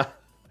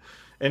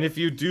and if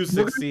you do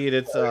succeed,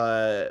 it's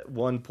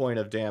 1 point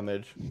of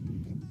damage,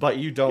 but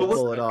you don't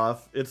pull it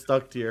off. It's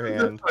stuck to your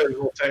hand.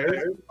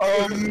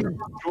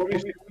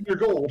 Your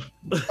gold.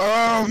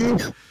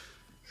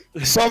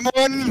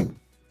 Someone,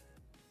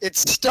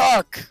 it's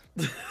stuck.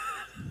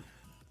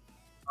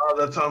 Oh,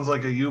 that sounds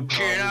like a you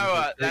problem. You know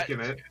what?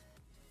 It.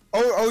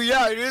 Oh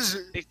yeah, it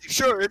is.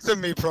 Sure, it's a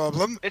me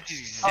problem. That's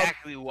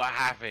exactly what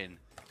happened.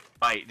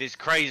 Like, it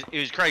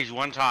was crazy.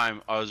 One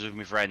time, I was with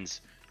my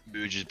friends.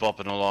 We were just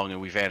bopping along,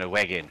 and we found a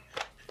wagon.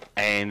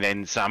 And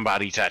then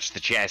somebody touched the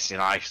chest,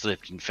 and I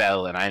slipped and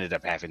fell, and I ended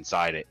up half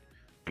inside it.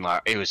 And,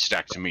 like, it was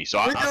stuck to me. So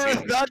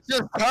That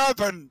just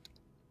happened.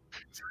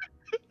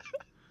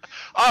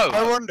 Oh,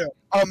 I wonder.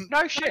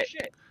 no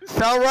shit.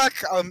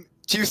 Thalrek,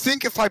 do you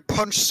think if I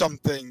punch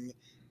something,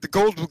 the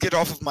gold will get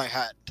off of my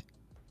hand?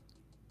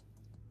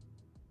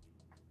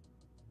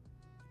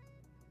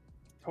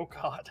 Oh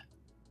god.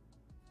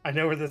 I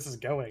know where this is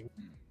going.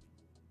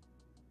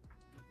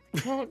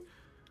 Don't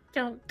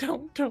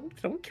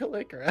kill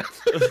Ikarath.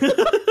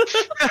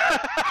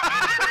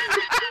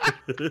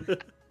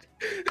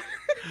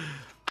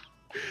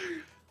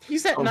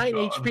 He's at 9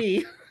 God.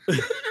 HP.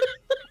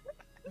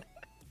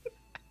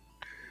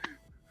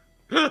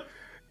 The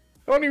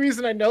only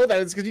reason I know that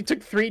is because he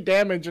took 3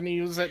 damage and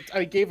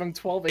I gave him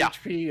 12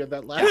 HP of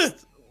that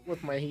last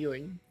with my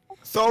healing.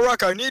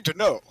 Thalrek, I need to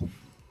know.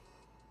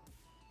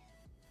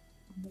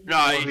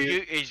 No,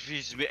 you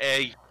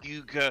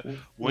go.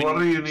 What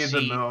do you need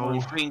to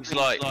know? Things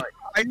like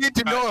I need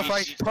to know if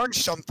I punch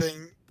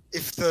something,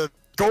 if the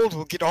gold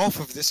will get off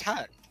of this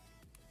hat.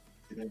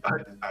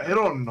 I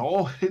don't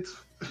know. It's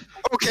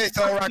Okay,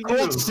 Thorak, you.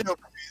 hold still,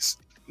 please.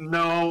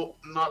 no,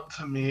 not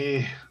to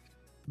me.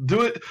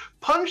 Do it.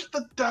 Punch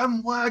the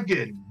damn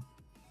wagon.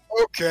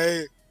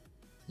 Okay.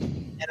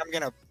 And I'm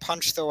gonna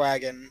punch the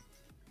wagon.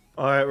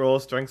 All right, roll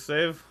a strength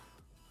save.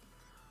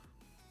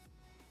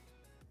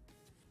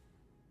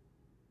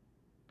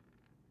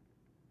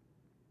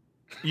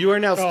 You are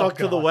now stuck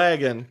to the God.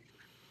 wagon.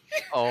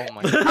 Oh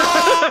my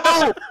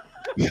god.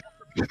 No!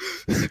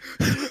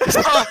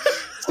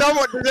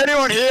 Someone, does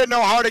anyone here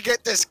know how to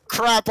get this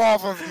crap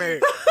off of me?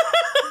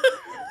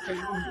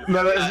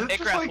 Meta, is this just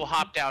Icarus like, will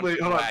hop down wait, to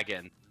the hold on.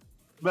 wagon.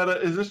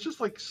 Meta, is this just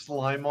like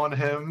slime on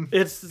him?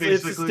 It's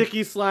Basically.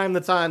 sticky slime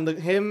that's on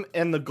him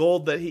and the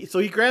gold that he. So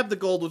he grabbed the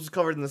gold, which is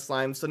covered in the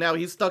slime. So now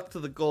he's stuck to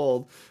the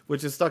gold,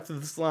 which is stuck to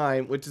the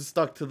slime, which is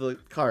stuck to the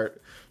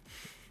cart.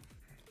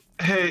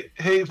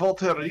 Hey,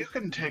 Voltaire, you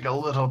can take a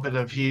little bit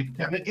of heat,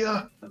 can't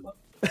you?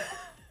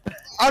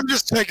 I'm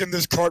just taking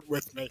this cart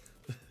with me.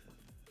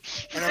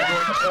 And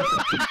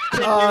I'm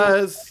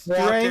going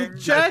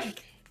Strength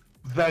check.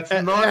 That's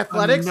not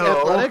Athletics.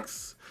 no.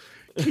 Athletics.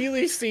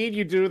 Keely seen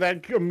you do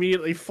that,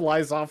 immediately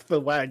flies off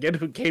the wagon.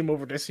 Who came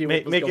over to see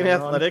what was Make going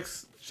an on.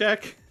 athletics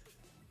check.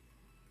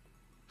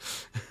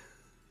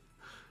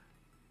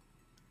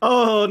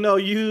 Oh no,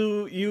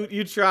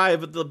 you try,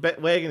 but the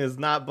wagon is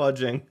not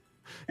budging.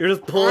 You're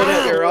just pulling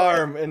at your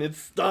arm, and it's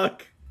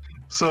stuck.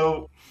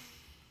 So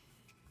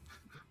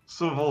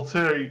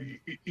Voltaire,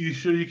 you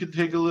sure you can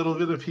take a little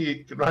bit of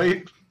heat,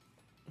 right?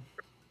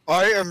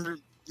 I am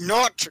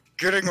not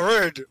getting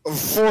rid of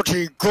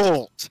 40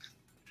 gold.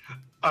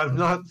 I'm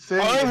not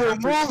saying. I you will have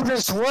to- move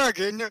this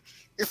wagon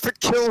if it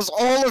kills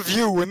all of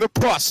you in the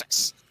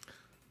process.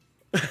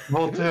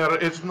 Voltaire,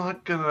 it's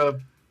not gonna.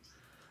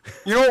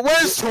 You know,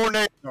 where's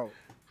Tornado?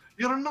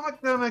 You're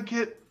not gonna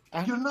get.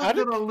 You're Out not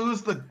of- gonna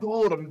lose the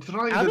gold. I'm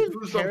trying out to of do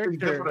something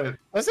character. different.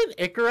 Doesn't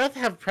Icarus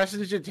have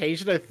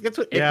prestidigitation? I think that's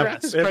what Yeah,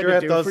 Icarus is trying to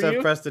Icarus do does for have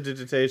you.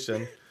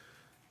 prestidigitation.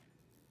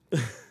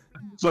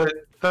 But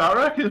I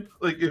reckon,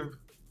 like,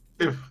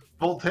 if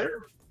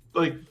Voltaire,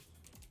 like,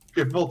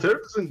 if Voltaire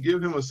doesn't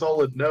give him a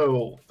solid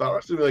no,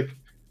 Tharos would be like,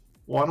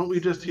 why don't we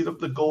just heat up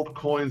the gold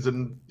coins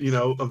and,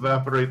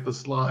 evaporate the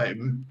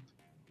slime?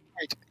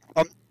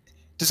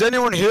 Does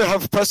anyone here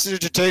have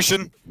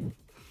prestidigitation?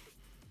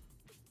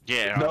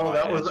 Yeah. No,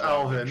 that was that's what I'm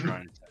Alvin.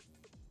 trying to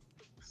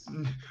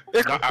say.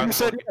 Icarus, you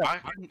said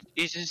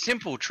It's a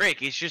simple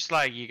trick. It's just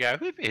like you go,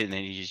 "Whoop," and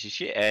then you just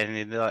shit, and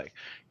then they're like,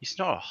 it's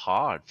not a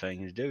hard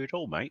thing to do at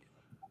all, mate.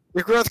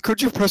 Icarus,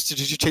 could you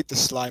prestidigitate the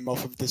slime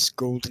off of this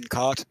golden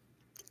cart?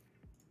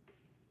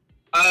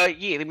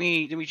 Yeah. Let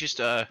me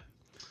just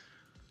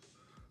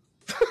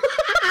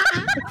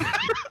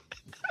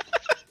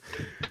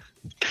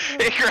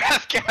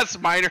Icarus casts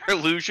minor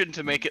illusion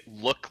to make it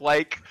look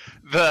like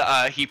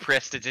he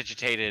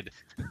prestidigitated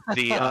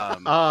the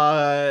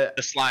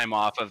slime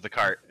off of the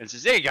cart and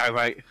says, "There you go,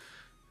 mate."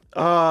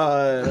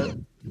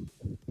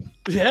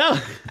 Yeah.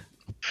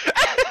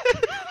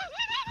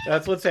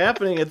 That's what's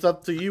happening. It's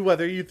up to you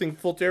whether you think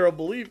Voltaire will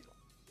believe.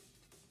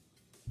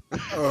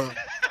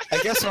 I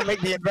guess I'll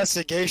make the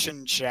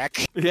investigation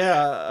check.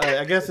 Yeah,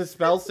 I guess his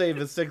spell save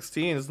is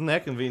 16. Isn't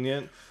that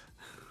convenient?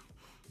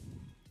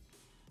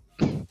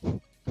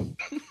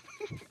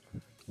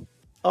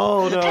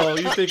 Oh no,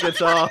 you think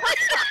it's off.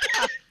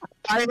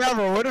 I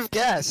never would have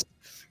guessed.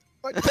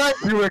 But thank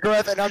you,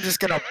 Icarus, and I'm just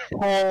gonna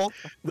pull.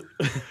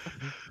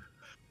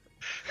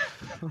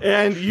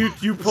 And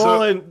you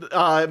pull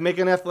and make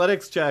an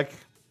athletics check.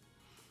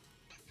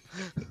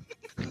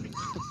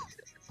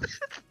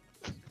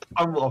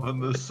 I'm loving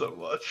this so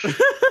much.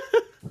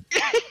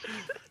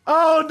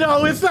 Oh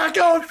no, it's not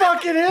going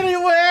fucking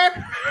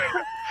anywhere!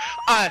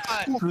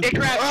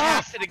 Icarus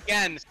casts it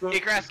again.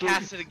 Icarus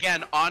casts it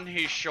again on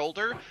his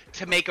shoulder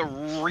to make a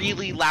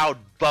really loud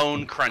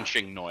bone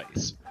crunching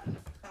noise.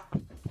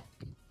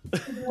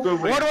 So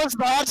wait, What was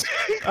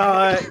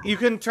that? You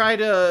can try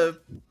to...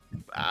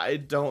 I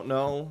don't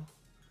know.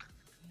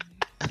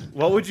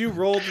 What would you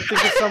roll to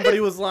think if somebody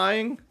was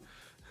lying?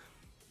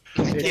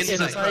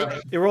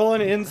 Insight. You roll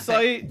an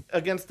insight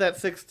against that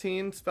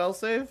 16 spell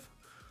save?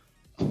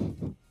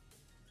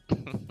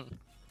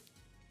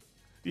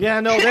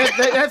 Yeah, no,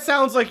 that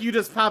sounds like you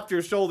just popped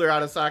your shoulder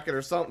out of socket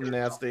or something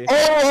nasty.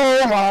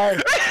 Oh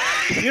my!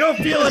 You don't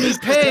feel any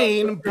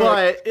pain,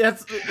 but you get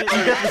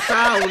the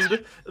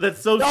sound that's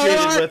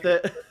associated with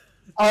it.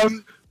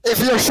 If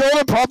your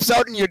shoulder pops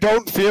out and you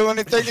don't feel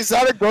anything, is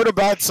that a good or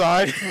bad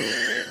sign?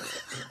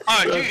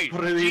 Oh, That's dude, do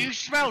pretty- you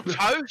smell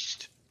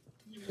toast?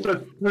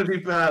 that's pretty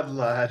bad,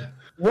 lad.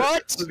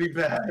 What? Pretty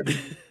bad.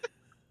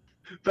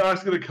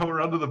 Doc's gonna come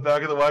around to the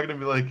back of the wagon and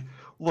be like,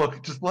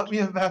 "Look, just let me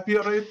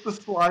evaporate the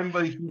slime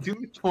by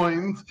heating the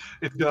coins.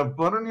 It's gonna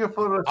burn your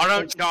foot." I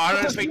don't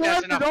think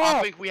that's Knock it enough. off.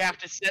 I think we have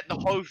to set the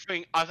whole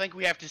thing. I think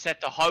we have to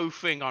set the whole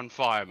thing on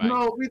fire, mate.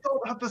 No, we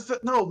don't have to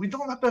set. No, we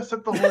don't have to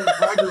set the whole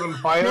wagon on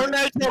fire.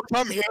 Tornado,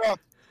 come here.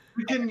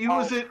 We can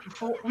use it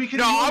for. We can.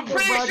 No, use I'm the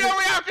pretty wagon- sure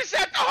we have to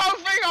set the whole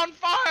thing on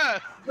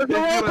fire. There's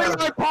a rope in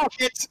my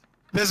pocket.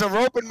 There's a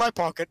rope in my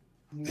pocket.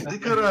 He's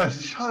gonna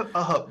shut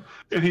up,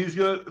 and he's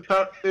gonna.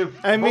 If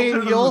I mean,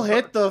 Voltaire you'll doesn't-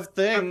 hit the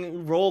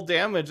thing, roll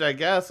damage, I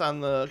guess, on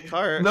the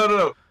cart.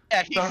 No.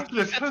 Yeah, Stop he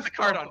this. sets the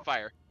cart on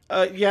fire.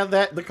 Yeah,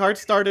 the cart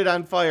started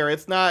on fire.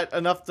 It's not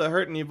enough to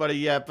hurt anybody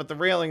yet, but the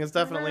railing is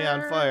definitely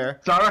on fire.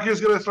 Darak is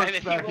gonna start And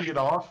if he smacking it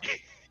off.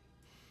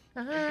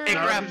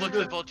 Igraf looks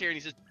at Voltaire and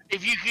he says,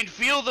 "If you can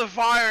feel the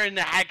fire in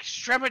the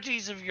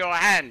extremities of your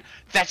hand,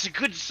 that's a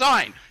good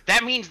sign.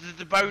 That means that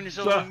the bone is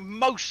only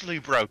mostly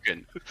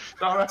broken."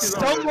 Darak is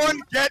already-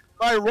 Someone get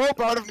my rope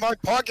out of my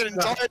pocket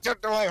and tie it to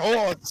my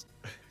horse.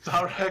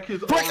 Darak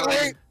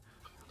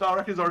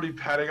is already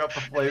patting up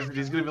the flames, and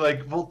he's gonna be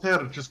like,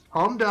 Voltaire, just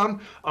calm down.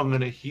 I'm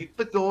gonna heat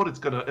the gold. It's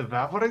gonna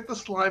evaporate the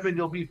slime, and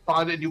you'll be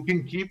fine, and you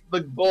can keep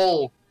the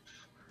gold.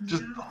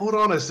 Just hold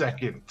on a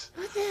second.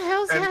 What the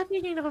hell's And-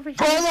 happening over here?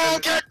 Cornwall,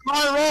 get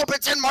my rope.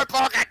 It's in my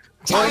pocket.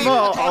 Tie it to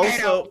Cormel the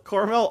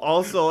tornado.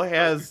 also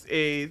has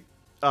a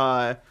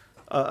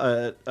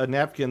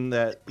napkin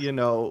that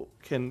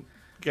can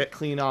get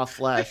clean off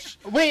flesh.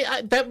 Wait,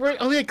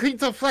 it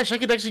cleans up flesh. I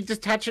could actually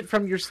detach it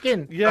from your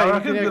skin. Yeah, you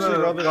Darak can is actually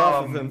gonna, rub it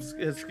off of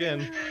his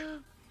skin.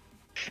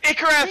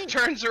 Igraf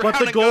turns around But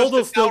the and gold will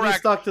goes to still be Thalrak.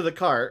 stuck to the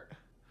cart.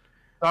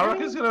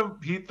 Darak is gonna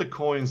heat the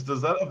coins.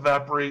 Does that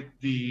evaporate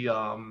the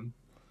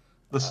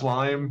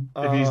slime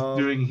if he's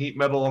doing heat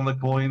metal on the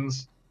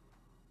coins?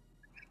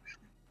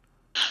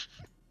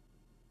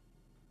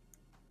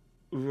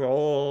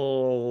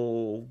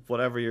 Roll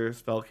whatever your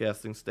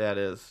spellcasting stat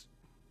is.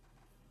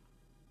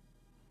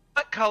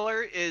 What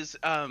color is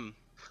I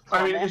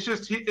mean, it's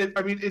just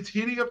it's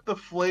heating up the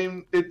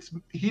flame. It's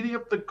heating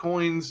up the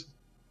coins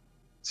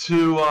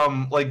to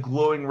like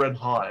glowing red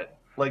hot.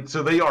 Like,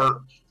 so they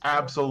are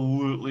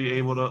absolutely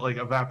able to like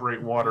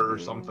evaporate water or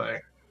something.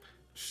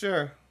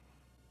 Sure.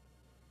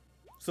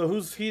 So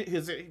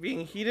is it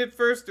being heated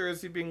first, or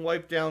is he being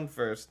wiped down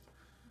first?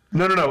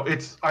 No.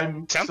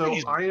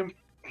 Something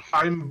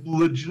I'm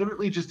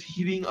legitimately just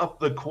heating up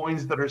the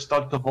coins that are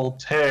stuck to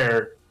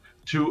Voltaire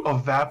to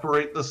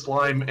evaporate the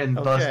slime, and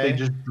thus they Okay.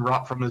 just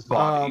drop from his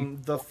body.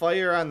 The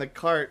fire on the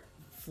cart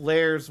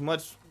flares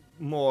much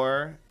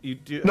more. You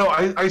do. No,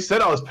 I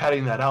said I was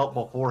patting that out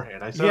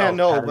beforehand. I said I Yeah, was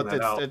no, patting but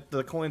that out.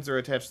 the coins are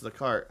attached to the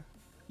cart.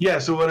 Yeah,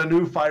 so when a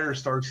new fire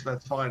starts,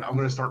 that's fine. I'm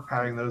gonna start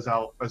patting those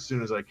out as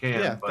soon as I can.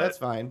 Yeah, but... that's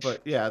fine.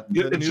 But yeah,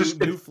 Yeah, the it's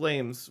new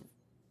flames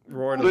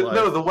roar to But life.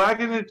 no, the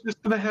wagon is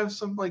just gonna have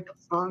some like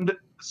burned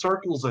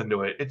circles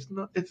into it. It's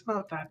not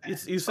that bad.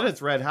 You said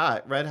it's red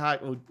hot. Red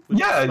hot would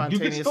Yeah, you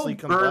can still spontaneously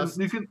burn.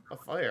 combust You can. a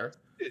fire.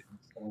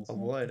 A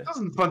wood. It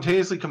doesn't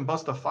spontaneously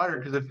combust a fire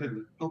because if it,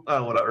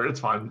 whatever, it's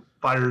fine.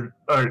 Fire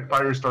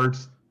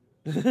starts.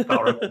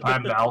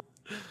 Timed out.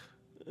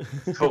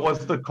 But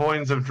once the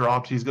coins have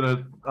dropped, he's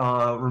gonna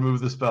remove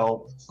the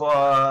spell.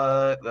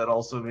 But that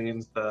also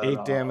means that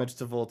 8 damage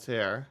to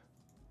Voltaire.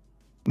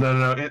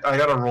 No. I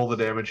gotta roll the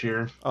damage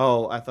here.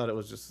 Oh, I thought it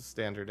was just a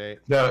standard 8.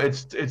 No,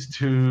 it's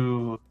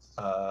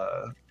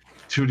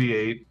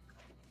 2d8.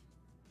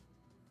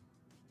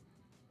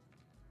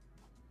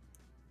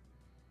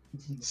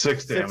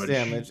 6 damage. 6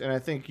 damage, and I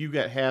think you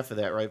got half of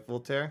that, right,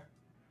 Voltaire?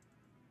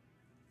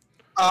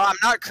 I'm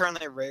not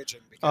currently raging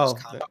because Oh,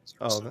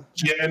 combat.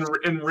 Yeah,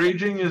 and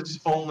raging is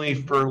only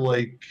for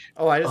like.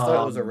 Oh, I just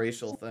thought it was a Um,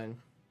 racial thing.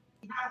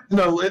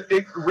 No,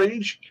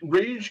 rage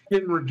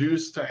can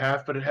reduce to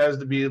half, but it has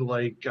to be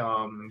like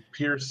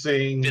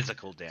piercing,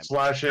 physical damage?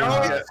 slashing. No,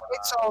 Yeah.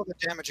 it's all the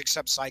damage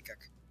except psychic.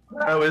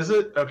 Oh, is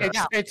it? Okay.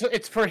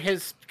 It's for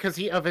his because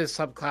of his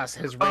subclass,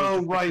 his range. Oh,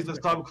 of right. The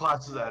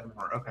proficiency. subclasses add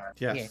more. Okay.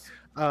 Yes.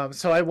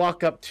 So I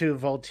walk up to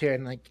Voltaire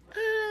and like,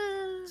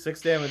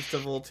 6 damage to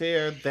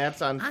Voltaire.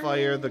 That's on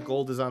fire. The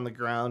gold is on the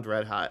ground,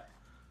 red hot.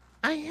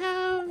 I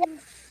have.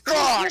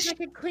 Gosh! I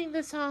can clean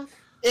this off.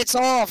 It's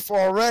off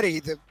already.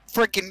 The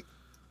freaking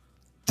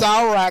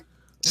Thalrak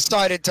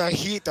decided to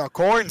heat the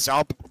coins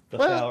up. The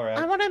Well, Thalrak.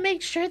 I want to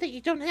make sure that you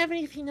don't have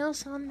anything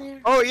else on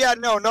there. Oh yeah,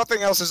 no,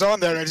 nothing else is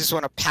on there. I just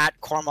want to pat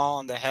Cornwall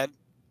on the head.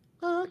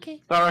 Oh, okay.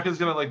 Thalrak is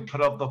gonna like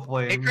put up the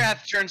flame.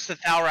 Igrath turns to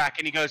Thalrak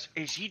and he goes,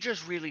 "Is he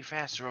just really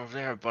fast, or are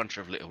there a bunch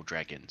of little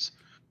dragons?"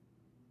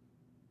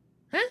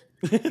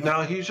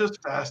 No, he's just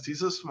fast.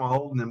 He's a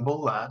small,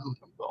 nimble lad.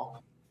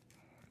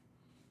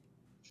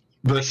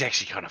 But It's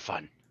actually kind of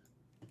fun.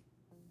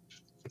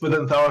 then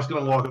Thalrak's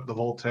gonna walk up to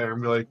Voltaire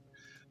and be like,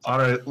 "All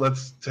right,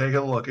 let's take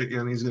a look at you,"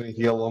 and he's gonna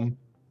heal him.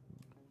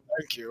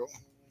 Thank you.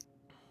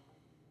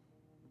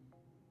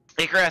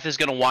 Igrath is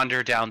gonna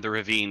wander down the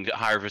ravine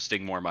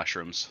harvesting more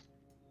mushrooms.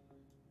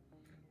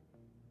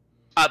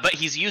 But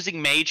he's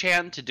using Mage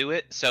Hand to do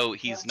it, so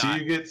he's So not.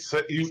 you get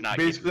he's not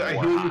basically I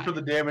getting more heal you high. for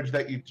the damage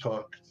that you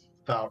took,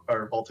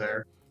 or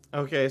Voltaire.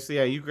 Okay, so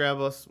yeah, you grab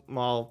a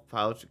small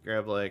pouch. You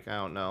grab like, I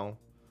don't know,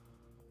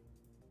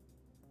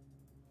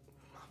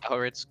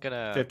 Or it's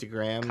gonna 50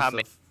 grams come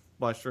of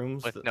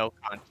mushrooms. with no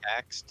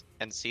context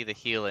and see the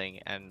healing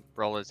and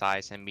roll his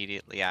eyes and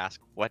immediately ask,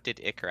 "What did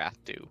Ikrath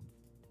do?"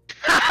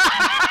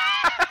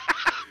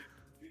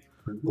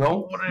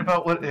 Don't worry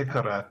about what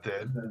Ikarat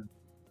did.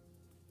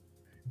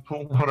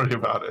 Don't worry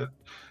about it.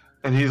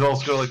 And he's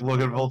also gonna like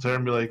look at Voltaire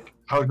and be like,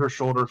 "How's your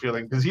shoulder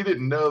feeling?" Because he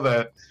didn't know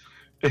that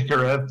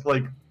Ikarat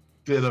like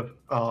did a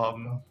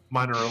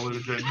minor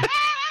illusion.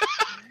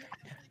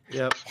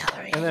 Yep.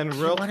 Hillary, And then do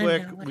you real wanna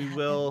quick, know what we happened?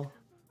 will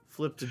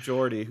flip to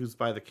Jordy, who's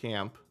by the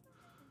camp,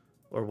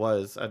 or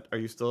was. Are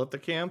you still at the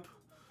camp?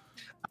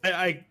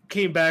 I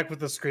came back with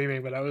the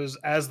screaming, but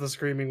as the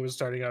screaming was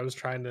starting, I was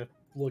trying to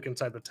look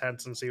inside the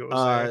tents and see what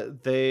was there.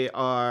 They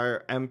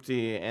are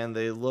empty, and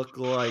they look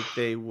like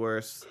they were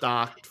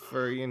stocked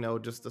for, you know,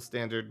 just a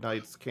standard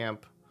night's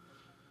camp.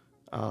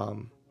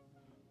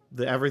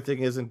 Everything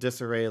is in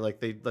disarray,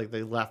 like they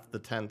left the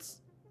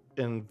tents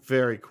in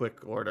very quick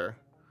order.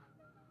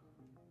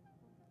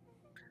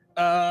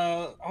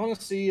 I want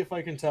to see if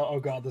I can tell. Oh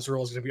god, this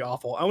roll is going to be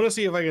awful. I want to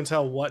see if I can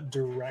tell what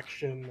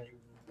direction they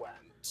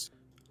went.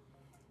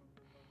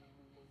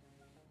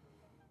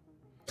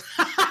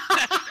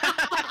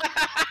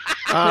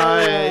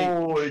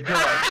 Oh my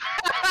god!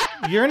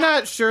 You're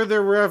not sure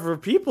there were ever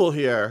people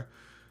here.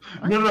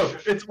 No,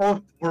 it's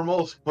all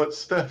Cormal's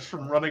footsteps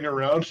from running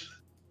around.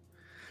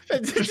 He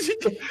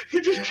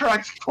just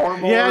tracks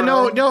Cormal. Yeah,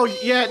 around.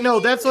 no,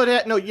 that's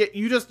what. No,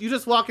 you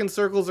just walk in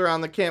circles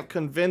around the camp,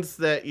 convinced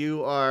that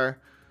you are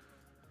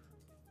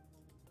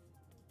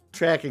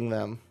tracking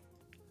them.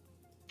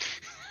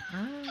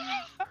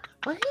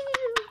 What are you?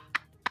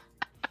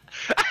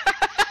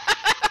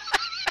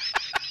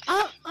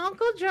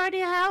 Uncle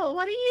Jordy,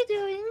 what are you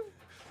doing?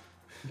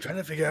 I'm trying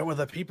to figure out where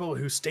the people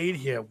who stayed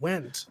here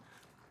went.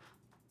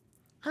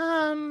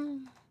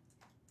 You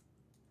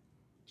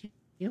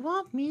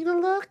want me to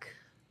look?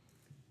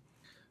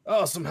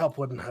 Oh, some help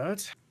wouldn't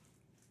hurt.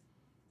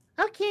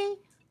 Okay.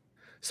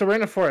 So we're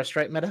in a forest,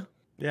 right, Meta?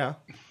 Yeah.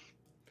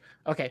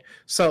 Okay.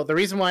 So the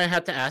reason why I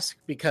had to ask,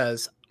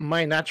 because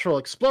my natural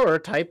explorer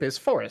type is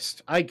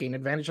forest. I gain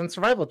advantage on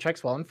survival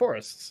checks while in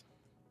forests.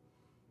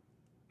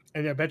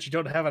 And I bet you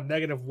don't have a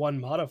 -1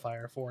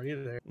 modifier for it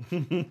either.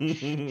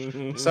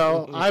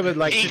 So I would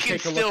like He to can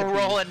take a look still at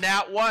roll these. a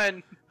nat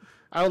 1.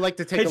 I would like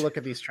to take Hey, a look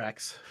at these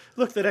tracks.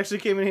 Look, that actually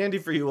came in handy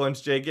for you once,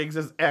 Jay Giggs,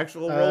 as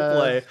actual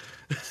roleplay.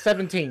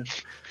 17.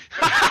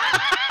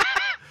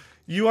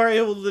 You are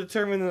able to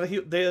determine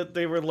that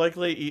they were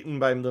likely eaten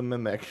by the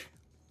mimic.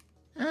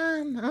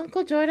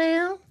 Uncle Jordy,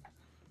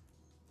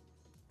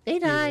 they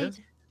died.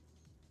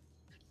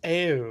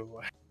 Ew.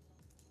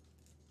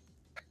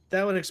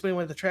 That would explain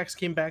why the tracks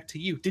came back to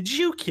you. Did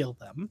you kill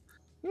them?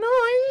 No,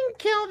 I didn't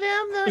kill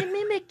them. The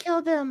mimic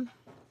killed them.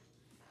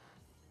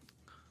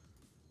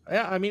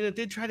 Yeah, I mean, it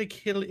did try to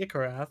kill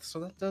Ikarath, so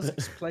that does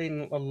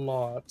explain a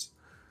lot.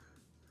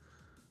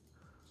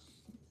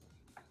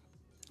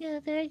 Yeah,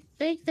 they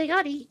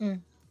got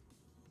eaten.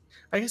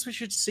 I guess we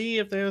should see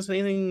if there's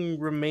anything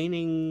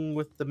remaining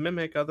with the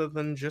mimic other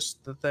than just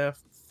their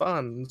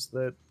funds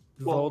that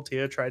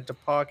Voltaire tried to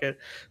pocket.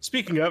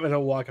 Speaking of, and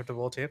I'll walk up to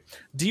Voltaire.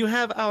 Do you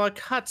have our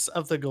cuts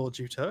of the gold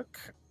you took?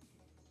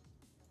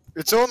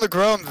 It's on the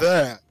ground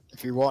there,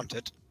 if you want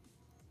it.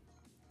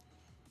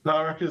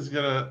 Narek is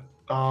gonna,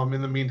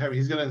 in the meantime,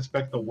 he's gonna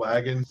inspect the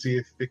wagon, see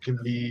if it can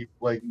be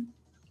like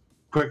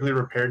quickly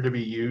repaired to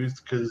be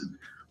used. Because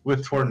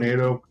with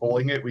Tornado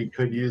pulling it, we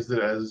could use it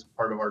as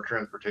part of our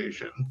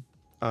transportation.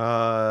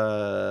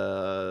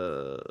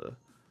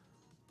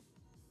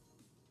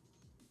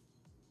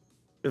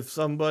 If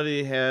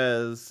somebody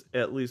has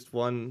at least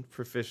one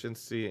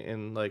proficiency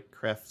in like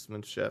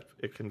craftsmanship,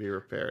 it can be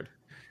repaired.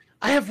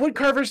 I have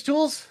woodcarver's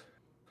tools.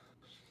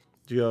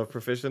 Do you have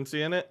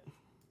proficiency in it?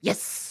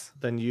 Yes.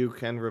 Then you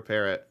can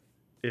repair it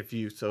if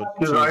you so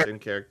Did choose I- in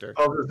character.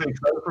 I was gonna say, 'cause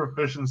I have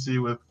proficiency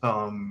with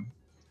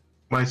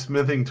my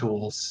smithing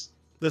tools.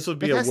 This would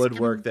be But a that's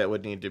woodwork that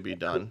would need to be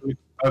done.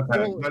 Okay,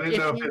 Well, I didn't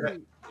know if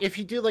it. if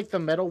you do like the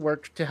metal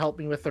work to help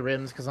me with the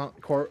rims, because Yeah.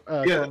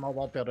 Cormal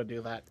won't be able to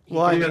do that.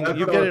 Well, I Yeah, mean, that's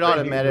you what get I it was thinking.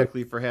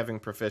 automatically for having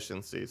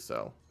proficiency,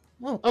 so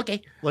Oh,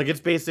 okay. like it's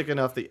basic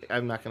enough that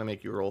I'm not gonna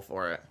make you roll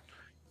for it.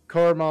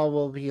 Cormal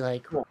will be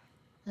like,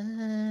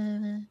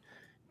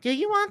 Do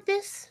you want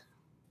this?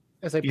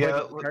 as I point Yeah,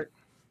 at the cart.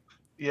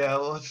 Yeah,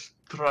 let's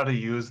try to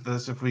use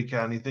this if we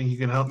can. You think you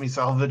can help me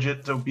salvage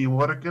it to be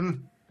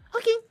working?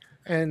 Okay.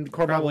 And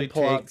Cormal Probably will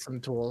pull out take- some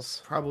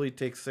tools. Probably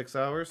takes 6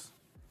 hours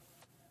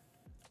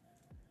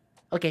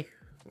Okay.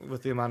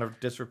 with the amount of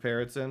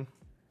disrepair it's in.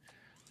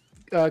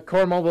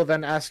 Cormal will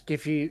then ask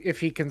if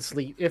he can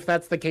sleep. If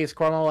that's the case,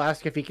 Cormal will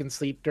ask if he can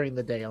sleep during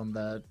the day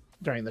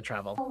during the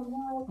travel.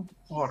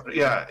 Or,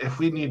 yeah, if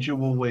we need you,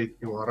 we'll wait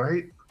you,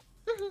 alright?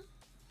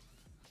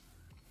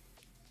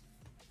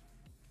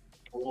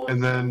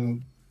 And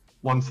then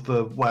once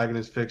the wagon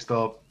is fixed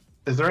up,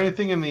 is there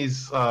anything in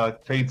these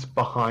crates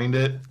behind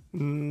it?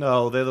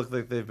 No, they look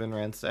like they've been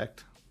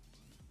ransacked.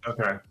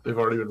 Okay, they've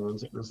already been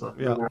ransacked and stuff.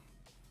 Yeah.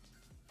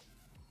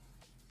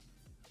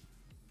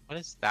 What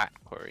is that,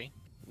 Corey?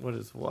 What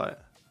is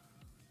what?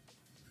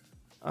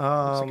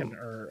 Looks like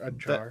a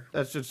jar.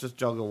 That's just a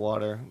jug of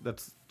water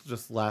that's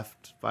just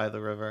left by the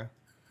river.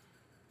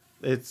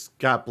 It's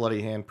got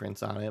bloody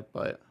handprints on it,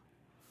 but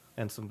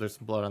there's some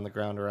blood on the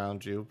ground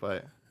around you,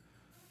 but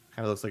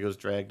Kind of looks like it was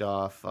dragged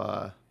off,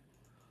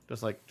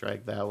 just like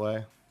dragged that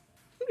way.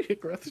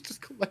 Icareth is just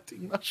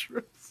collecting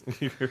mushrooms.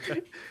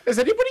 Is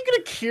anybody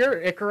gonna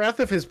cure Icareth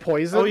of his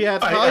poison? Oh yeah,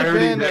 it's I probably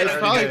already been. did. It's I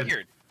probably. already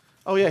did.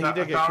 Oh yeah, he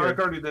did get Thalric cured.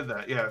 already did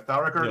that. Yeah,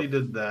 Thalric already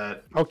did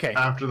that. Okay.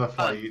 After the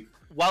fight,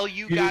 While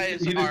you he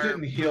guys just are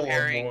didn't heal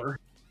preparing... more.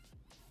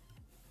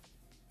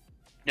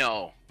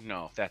 No,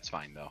 that's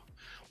fine though.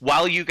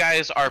 While you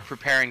guys are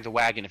preparing the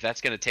wagon, if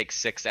that's going to take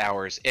 6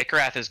 hours,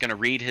 Icareth is going to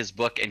read his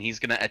book and he's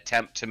going to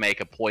attempt to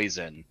make a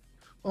poison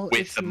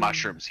with the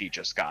mushrooms he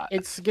just got.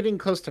 It's getting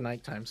close to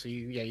nighttime, so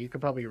you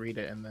could probably read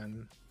it and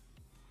then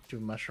do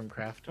mushroom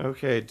craft.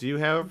 Okay, do you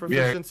have a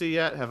proficiency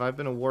yet? Have I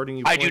been awarding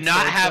you? I do points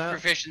not towards have that?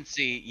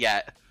 proficiency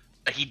yet,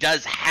 but he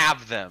does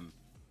have them.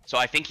 So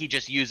I think he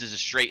just uses a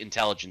straight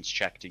intelligence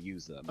check to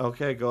use them.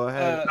 Okay, go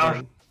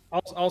ahead.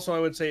 Also, I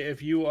would say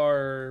if you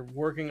are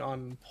working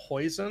on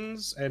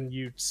poisons and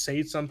you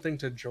say something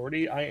to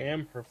Jordy, I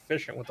am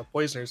proficient with the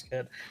poisoner's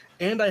kit,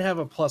 and I have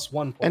a +1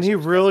 poison. And he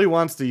really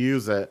wants to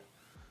use it.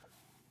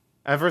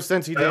 Ever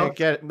since he didn't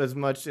get as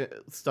much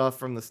stuff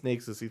from the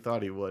snakes as he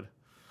thought he would.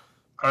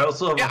 I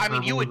also have Yeah, I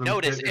mean, you would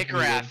notice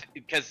Icareth,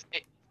 because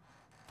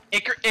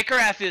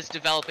Icareth is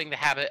developing the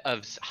habit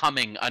of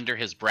humming under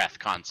his breath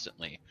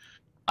constantly.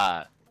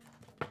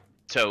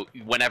 So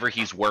whenever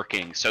he's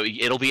working, so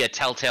it'll be a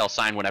telltale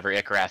sign whenever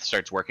Icareth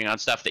starts working on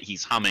stuff that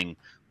he's humming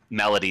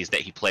melodies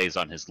that he plays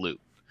on his lute.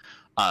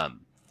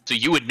 So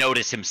you would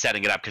notice him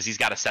setting it up because he's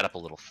got to set up a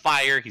little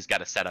fire. He's got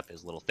to set up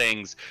his little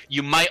things.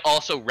 You might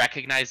also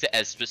recognize it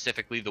as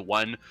specifically the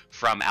one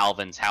from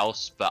Alvin's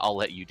house, but I'll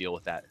let you deal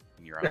with that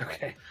in your own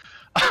way.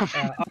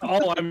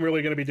 All I'm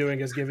really going to be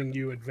doing is giving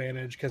you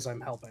advantage because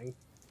I'm helping.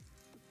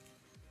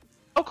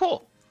 Oh,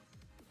 cool.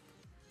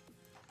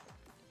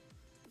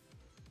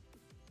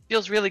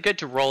 Feels really good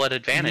to roll at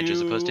advantage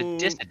as opposed to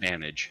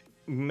disadvantage.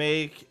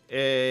 Make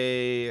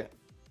a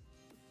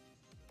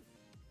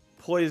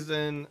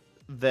poison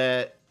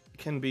that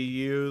can be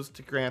used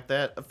to grant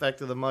that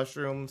effect of the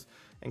mushrooms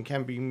and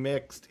can be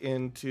mixed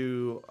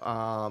into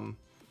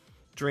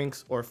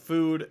drinks or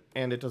food,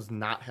 and it does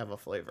not have a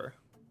flavor.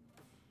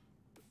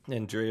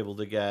 And you're able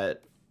to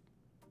get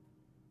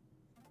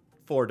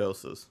 4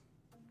 doses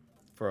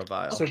for a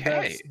vial. So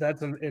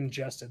that's an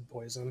ingested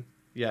poison.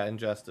 Yeah,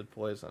 ingested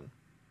poison.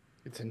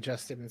 It's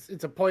ingested.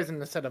 It's a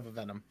poison instead of a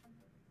venom.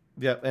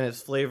 Yep, and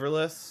it's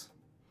flavorless.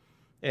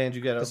 And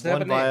you get Does it have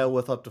one a name? vial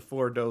with up to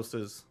 4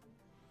 doses.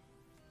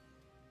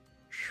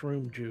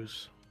 Shroom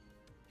juice.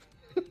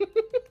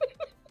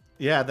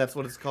 Yeah, that's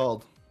what it's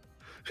called.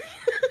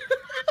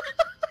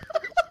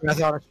 I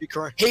thought I'd be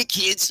crying. Hey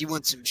kids, you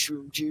want some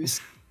shroom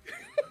juice?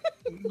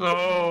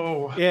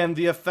 No. And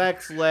the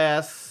effects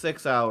last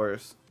 6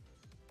 hours.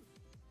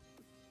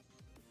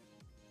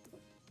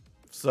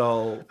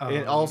 So,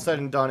 all said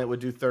and done, it would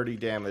do 30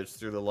 damage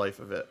through the life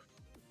of it.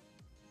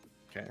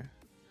 Okay.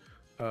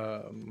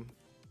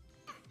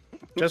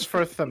 Just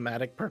for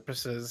thematic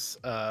purposes,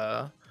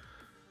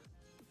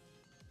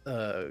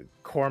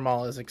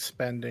 Cormal is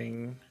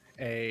expending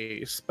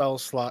a spell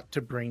slot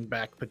to bring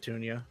back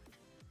Petunia.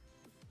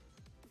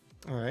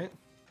 All right.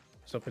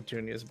 So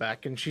Petunia's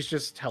back, and she's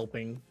just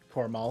helping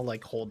Cormal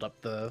like hold up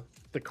the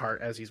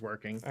cart as he's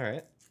working. All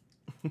right.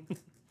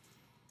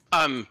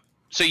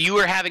 So you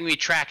were having me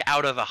track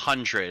out of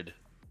 100,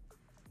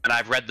 and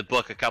I've read the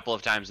book a couple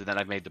of times, and then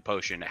I've made the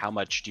potion. How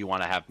much do you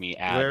want to have me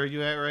add? Where are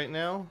you at right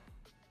now?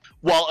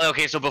 Well,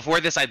 okay, so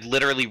before this, I'd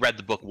literally read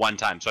the book 1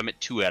 time, so I'm at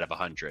 2 out of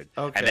 100.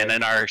 Okay. And then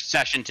in our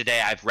session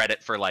today, I've read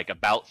it for like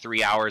about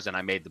 3 hours, and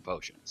I made the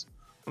potions.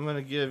 I'm going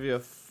to give you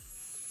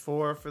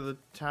 4 for the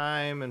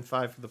time and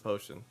 5 for the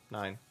potion.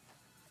 9.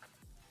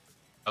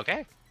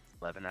 Okay,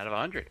 11 out of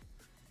 100.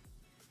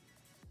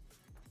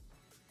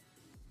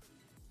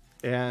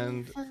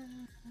 And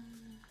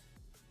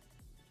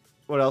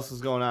what else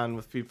is going on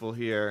with people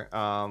here?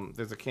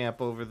 There's a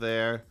camp over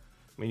there.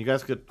 I mean, you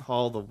guys could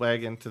haul the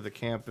wagon to the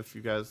camp if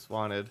you guys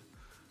wanted.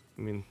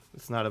 I mean,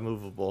 it's not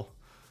immovable.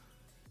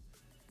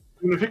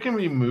 I mean, if it can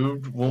be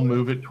moved, we'll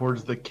move it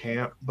towards the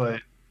camp, but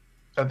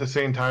at the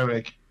same time,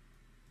 like,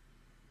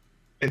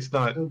 it's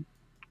not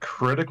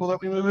critical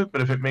that we move it, but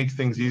if it makes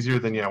things easier,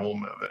 then yeah, we'll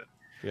move it.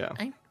 Yeah.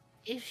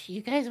 If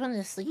you guys want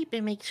to sleep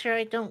and make sure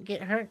I don't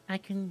get hurt,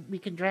 we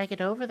can drag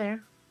it over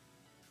there.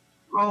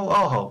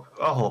 I'll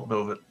help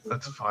move it.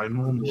 That's fine.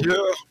 We'll move it.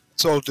 Yeah,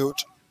 it's all do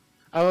it.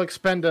 I'll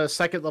expend a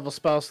 2nd level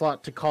spell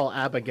slot to call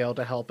Abigail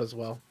to help as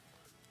well.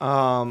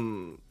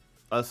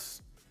 A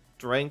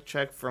strength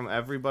check from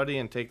everybody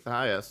and take the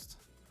highest.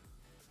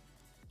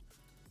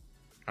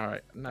 All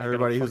right.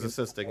 Everybody who's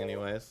assisting,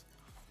 anyways.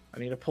 I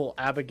need to pull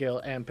Abigail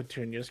and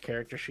Petunia's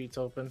character sheets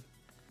open.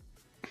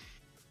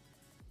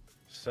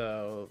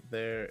 So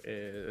there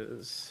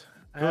is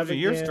Goofy,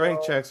 your Abigail,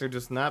 strength checks are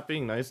just not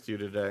being nice to you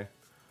today.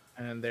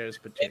 and there's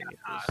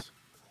Petunia's.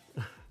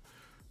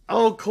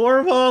 Oh,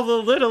 Corval the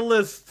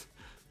littlest.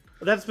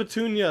 That's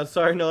Petunia.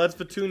 Sorry, no, that's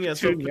Petunia.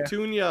 So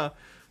Petunia,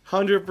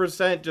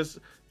 100% just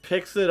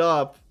picks it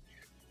up.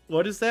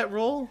 What is that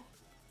roll?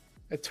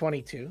 At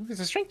 22. It's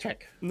a strength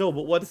check. No,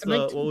 but what's It's a the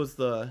 19. what was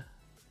the?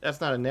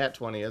 That's not a nat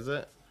 20, is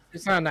it?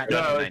 It's not that.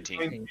 No, No, 19.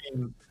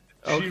 19.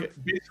 Okay. She,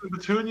 basically,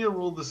 Petunia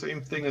rolled the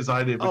same thing as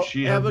I did, but Oh,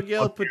 she had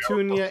Abigail,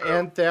 Petunia,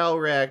 and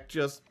Thalrak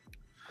just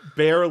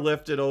bear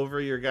lift it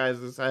over your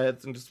guys'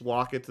 heads and just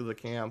walk it to the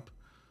camp.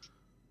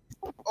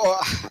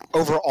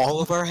 Over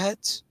all of our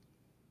heads?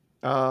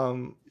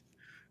 Probably,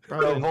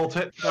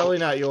 Voltaire, probably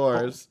not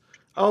yours.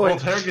 Oh,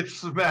 wait. Voltaire gets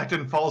smacked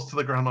and falls to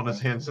the ground on his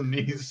hands and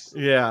knees.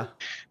 Yeah.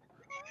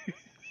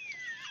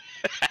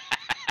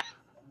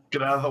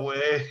 Get out of the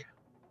way.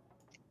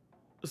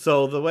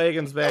 So the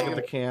wagon's back at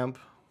the camp.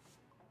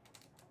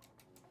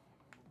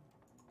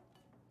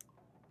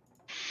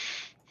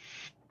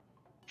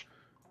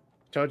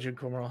 Told you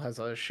Kumail has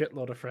a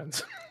shitload of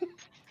friends.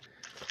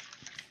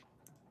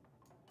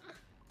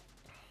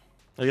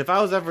 Like, if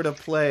I was ever to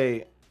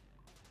play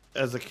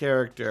as a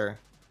character,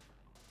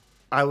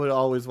 I would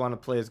always want to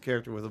play as a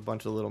character with a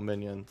bunch of little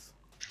minions.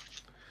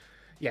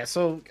 Yeah,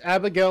 so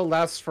Abigail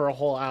lasts for a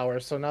whole hour.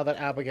 So now that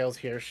Abigail's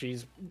here,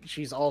 she's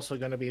also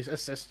going to be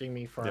assisting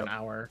me for Yep. an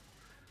hour.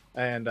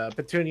 And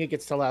Petunia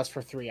gets to last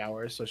for 3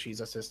 hours, so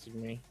she's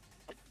assisting me.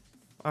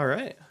 All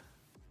right.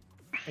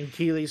 And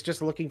Keely's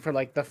just looking for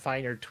like the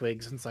finer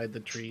twigs inside the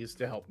trees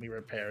to help me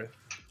repair.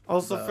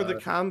 Also, for the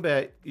The-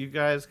 combat, you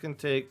guys can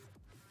take.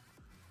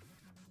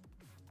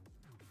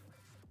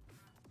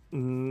 If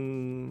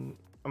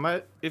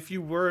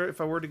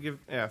I were to give,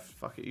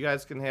 fuck it. You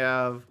guys can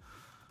have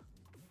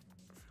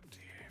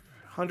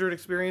 100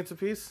 experience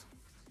apiece.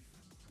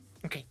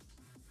 Okay.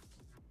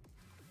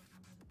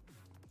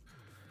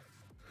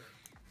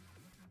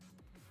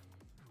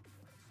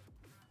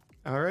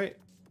 All right.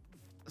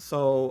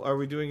 So, are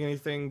we doing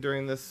anything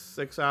during this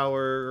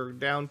 6-hour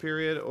down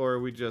period, or are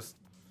we just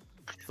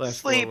flash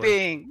forward?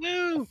 Sleeping.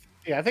 Woo!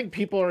 Yeah, I think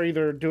people are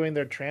either doing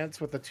their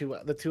trance with the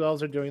two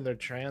elves are doing their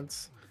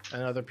trance,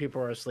 and other people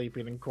are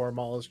sleeping, and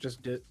Cormal is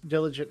just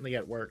diligently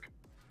at work.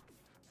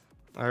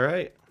 All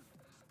right.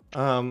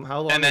 How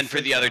long? And then is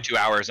for the 6 other 2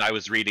 hours, I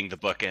was reading the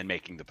book and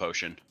making the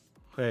potion.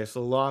 Okay,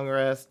 so long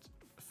rest.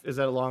 Is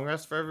that a long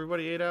rest for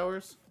everybody? 8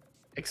 hours?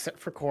 Except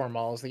for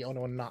Cormal is the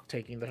only one not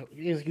taking the.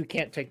 You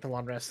can't take the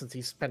long rest since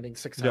he's spending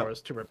 6 Yep. hours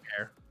to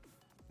repair.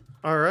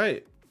 All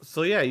right.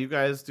 So yeah, you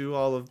guys do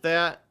all of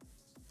that.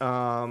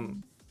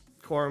 Everybody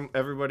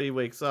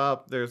wakes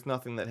up. There's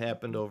nothing that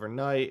happened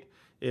overnight.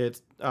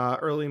 It's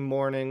early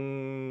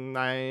morning,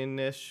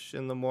 9-ish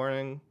in the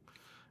morning.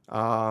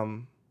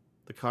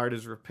 The cart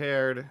is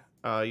repaired.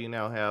 You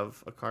now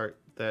have a cart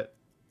that,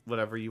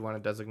 whatever you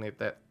want to designate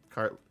that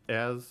cart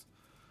as.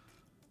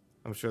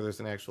 I'm sure there's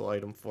an actual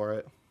item for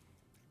it.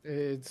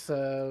 It's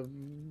I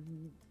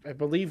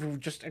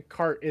believe just a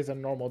cart is a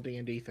normal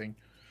D&D thing.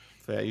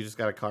 So yeah, you just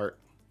got a cart.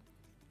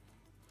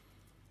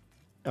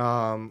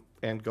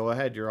 And go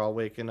ahead. You're all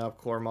waking up.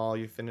 Cormal,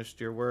 you finished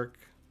your work.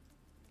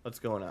 What's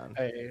going on?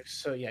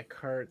 So yeah,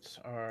 carts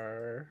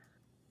are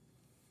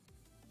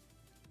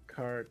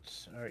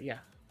yeah.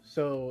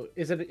 So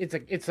it's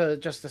a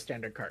just a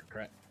standard cart,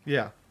 correct?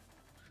 Yeah.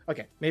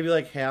 Okay. Maybe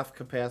like half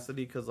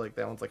capacity, because like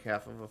that one's like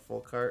half of a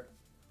full cart.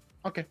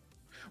 Okay.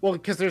 Well,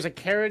 because there's a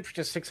carriage which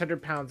is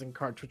 600 pounds and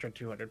carts which are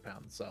 200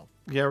 pounds. So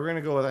Yeah, we're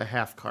gonna go with a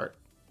half cart,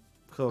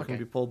 so it can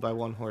Okay. be pulled by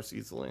one horse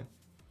easily.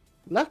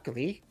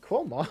 luckily,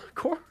 Cormal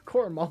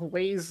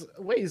weighs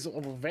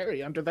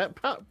very under that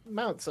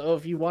amount. So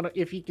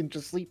if he can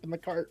just sleep in the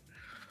cart,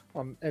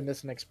 in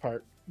this next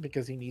part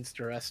because he needs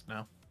to rest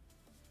now.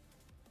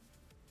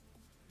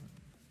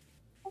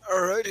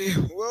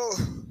 Alrighty, well,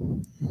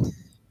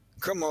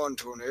 come on,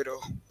 Tornado.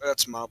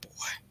 That's my boy.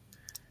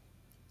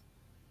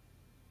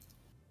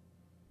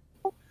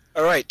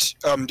 Alright,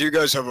 do you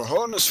guys have a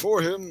harness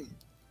for him?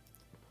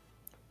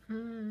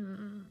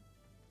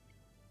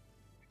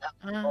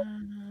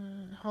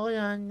 Hold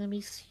on, let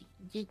me see.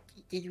 Did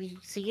we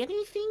see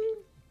anything?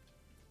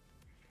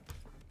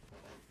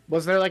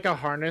 Was there like a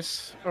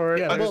harness or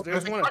Yeah, well,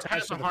 there's one the cart attached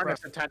has to a the harness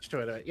front. attached to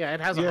it. Yeah, it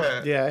has a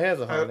harness. Yeah, Yeah, it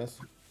has a harness.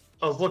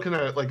 I was looking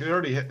at it, like it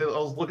already. I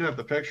was looking at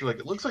the picture, like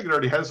it looks like it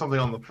already has something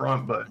on the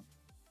front, but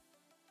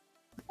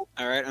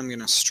Alright, I'm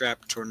gonna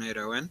strap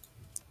Tornado in.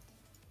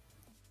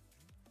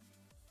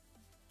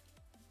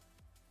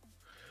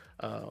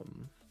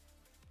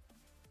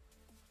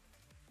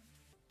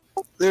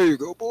 There you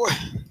go, boy.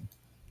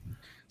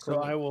 So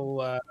I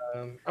will.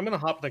 I'm gonna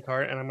hop the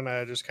cart and I'm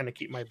gonna just kind of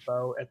keep my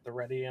bow at the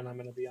ready, and I'm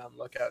gonna be on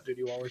lookout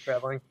duty while we're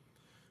traveling.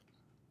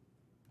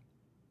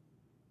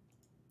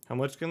 How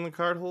much can the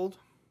cart hold?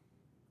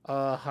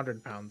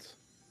 100 pounds.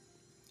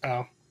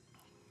 Oh,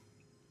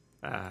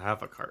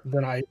 Half a cart.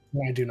 then I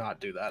do not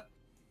do that.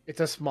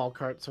 It's a small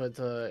cart, so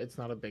it's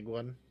not a big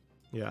one.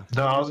 Yeah.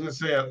 no, I was gonna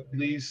say at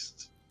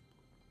least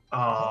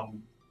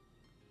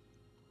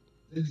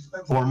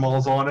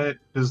Hormal's on it.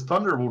 His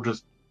thunder will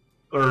just,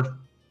 or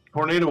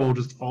tornado will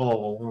just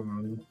follow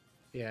along.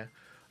 Yeah.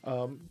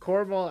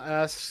 Cormal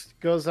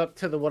goes up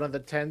to one of the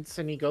tents,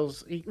 and he'll go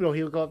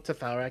up to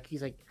Thalrak.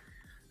 He's like,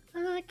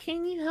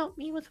 Can you help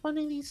me with one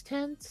of these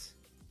tents?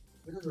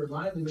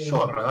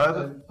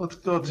 Sure, let's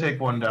go take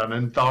one down,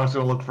 and Thalrak's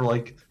gonna look for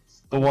like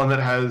the one that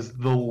has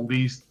the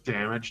least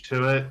damage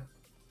to it.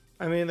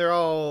 I mean, they're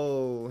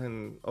all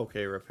in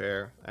okay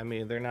repair. I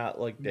mean, they're not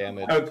like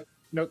damaged.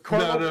 No,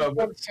 Cornwall no,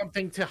 wants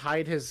something to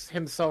hide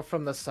himself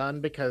from the sun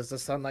because the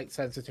sunlight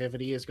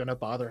sensitivity is going to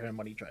bother him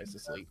when he tries to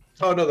sleep.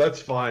 Oh no, that's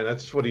fine.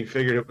 That's what he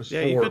figured it was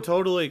Yeah, for. you could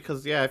totally,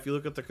 because yeah, if you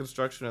look at the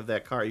construction of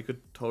that car, you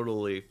could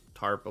totally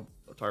tarp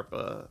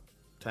a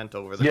tent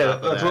over the Yeah, top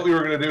of that's that. what we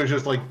were gonna do. Is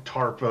just like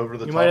tarp over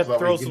the You top. might have so to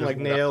that way throw you can some like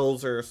just-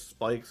 nails or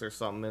spikes or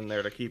something in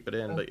there to keep it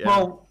in. But yeah,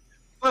 Well,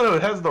 no,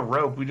 it has the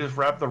rope. We just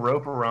wrap the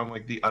rope around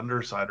like the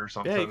underside or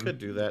something. yeah, you could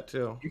do that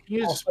too. You can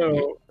use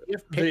Also, you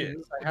have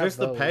pigeons. I have There's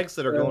the those. pegs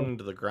that are going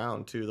into the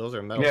ground too. Those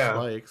are metal Yeah.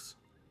 spikes.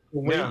 The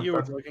weight Yeah, you were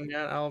that's- looking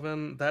at,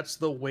 Alvin, that's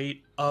the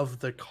weight of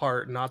the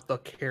cart, not the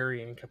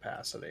carrying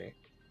capacity.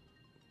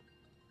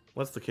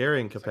 What's the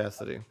carrying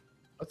capacity?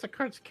 What's the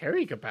cart's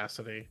carry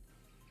capacity?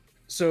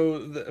 So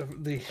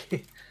the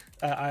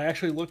I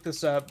actually looked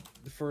this up.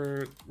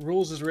 For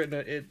rules as written,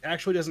 it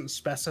actually doesn't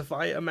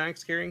specify a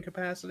max carrying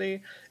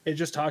capacity. It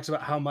just talks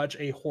about how much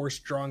a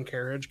horse-drawn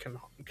carriage can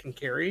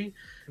carry,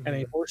 and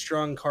a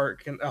horse-drawn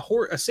cart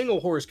a single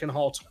horse can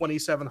haul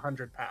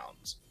 2,700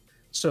 pounds.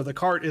 So the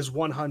cart is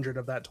 100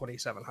 of that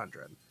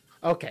 2,700.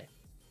 Okay.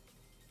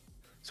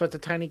 So it's a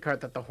tiny cart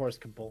that the horse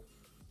can pull.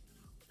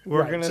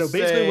 We're Right, gonna so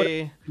basically what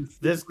say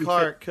this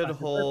cart could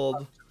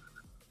hold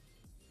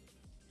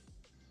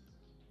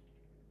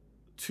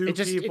two It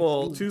just-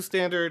 people,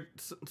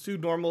 two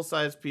normal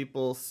sized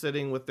people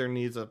sitting with their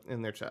knees up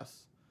in their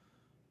chests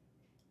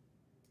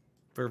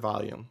for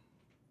volume.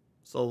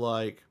 So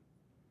like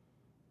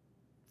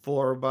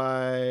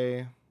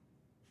 4x6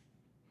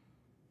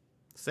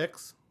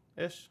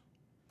 ish.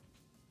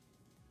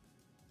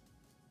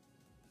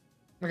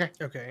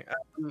 Okay.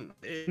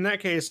 In that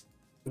case,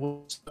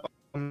 we'll start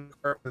on the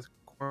cart with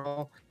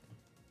Coral.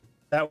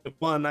 That would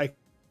one I can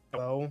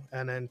go,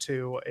 and then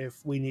two,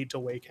 if we need to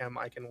wake him,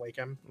 I can wake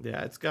him.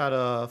 Yeah, it's got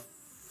a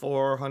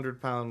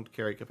 400-pound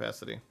carry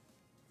capacity.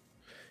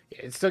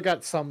 It's still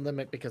got some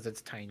limit because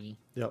it's tiny.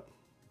 Yep.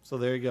 So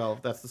there you go.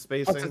 That's the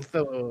Plus, spacing.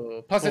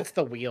 it's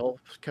the wheel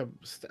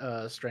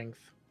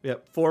strength.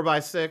 Yep,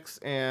 4x6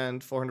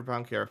 and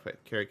 400-pound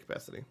carry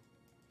capacity.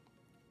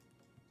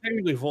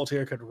 Technically,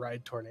 Voltaire could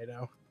ride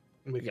Tornado.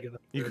 And we could get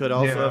You could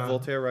also Yeah. have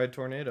Voltaire ride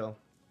Tornado.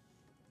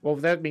 Well,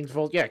 that means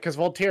because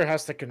Voltaire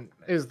has to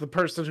is the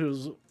person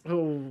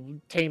who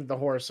tamed the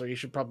horse, so you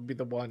should probably be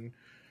the one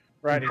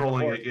riding the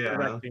Controlling horse, it, yeah.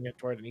 directing it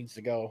to where it needs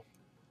to go.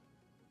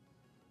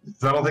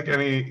 So I don't think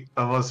any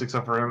of us,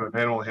 except for him, have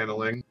animal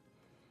handling.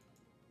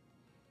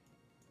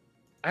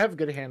 I have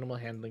good animal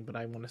handling, but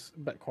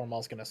but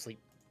Cornwall's gonna sleep.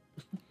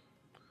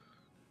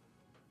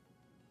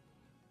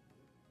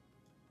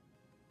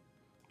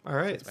 All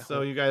right, Since my so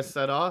whole- you guys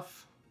set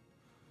off,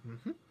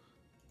 Mm-hmm.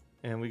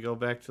 and we go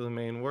back to the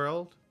main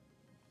world.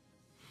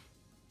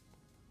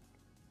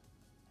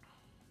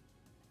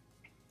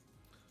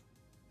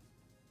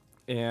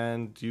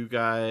 And you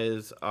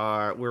guys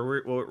are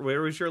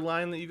where was your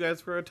line that you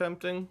guys were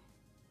attempting?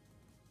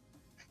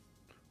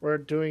 We're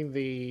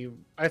doing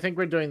I think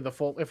we're doing the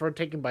full. If we're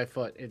taking by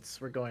foot,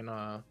 we're going.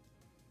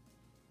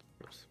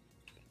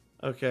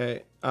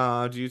 Okay.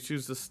 Do you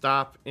choose to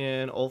stop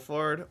in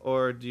Olford,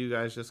 or do you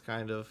guys just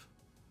kind of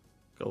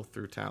go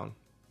through town?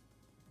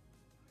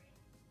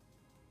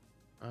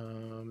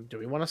 Do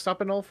we want to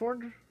stop in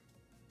Olford?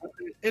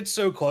 It's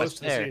so close What's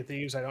to the there? Sea of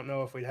Thieves, I don't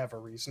know if we'd have a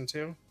reason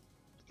to.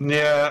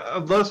 Yeah,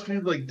 unless we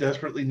like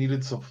desperately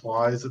needed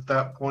supplies at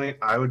that point,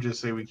 I would just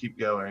say we keep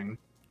going.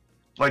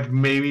 Like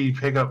maybe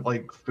pick up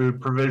like food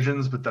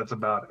provisions, but that's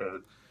about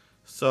it.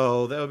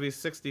 So that would be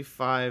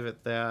 65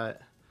 at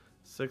that.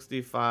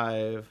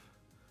 65.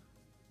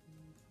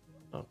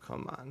 Oh,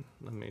 come on.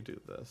 Let me do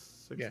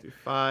this. Yeah.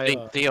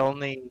 65. The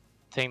only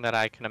thing that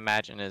I can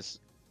imagine is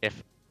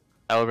if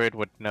Elred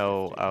would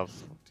know of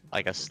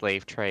like a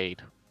slave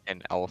trade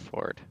in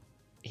Elford,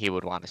 he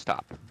would want to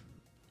stop.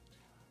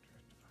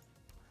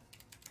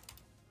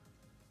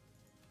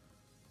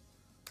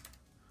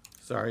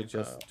 Sorry,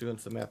 just doing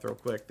some math real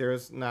quick.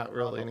 There's not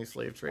really any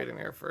slave trade in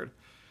Erfurt.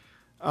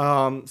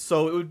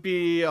 So it would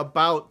be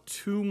about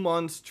 2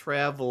 months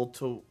travel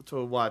to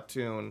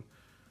Wattoon.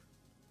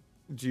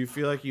 Do you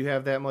feel like you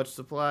have that much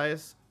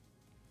supplies?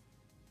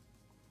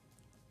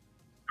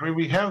 I mean,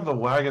 we have the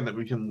wagon that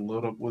we can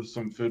load up with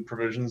some food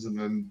provisions, and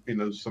then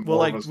some. Well,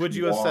 more of like, us would can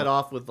you have walk. set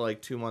off with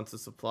like 2 months of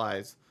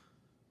supplies?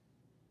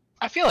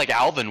 I feel like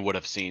Alvin would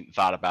have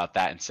thought about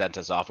that and sent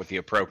us off with the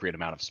appropriate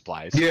amount of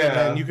supplies. And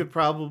Yeah, you could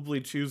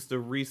probably choose to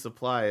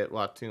resupply at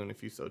Wattoon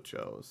if you so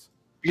chose.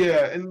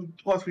 yeah, and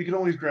plus we can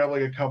always grab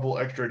like a couple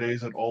extra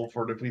days at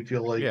Alford if we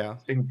feel like, Yeah.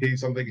 in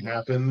case something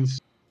happens.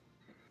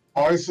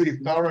 Honestly,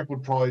 Thalric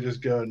would probably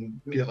just go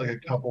and get like a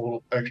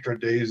couple extra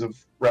days of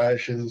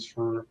rations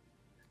for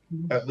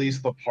at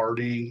least the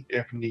party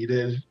if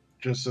needed,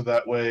 just so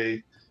that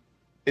way,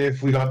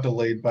 if we got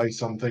delayed by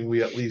something,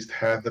 we at least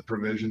had the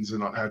provisions and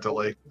not had to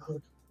like.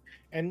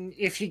 And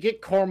if you get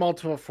Cornwall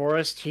to a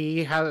forest,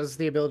 he has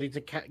the ability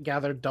to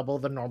gather double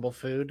the normal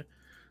food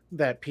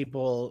that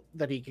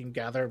he can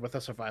gather with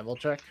a survival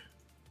check.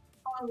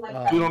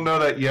 We don't know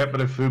that yet, but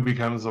if food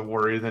becomes a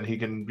worry, then he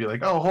can be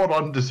like, "Oh, hold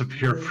on,"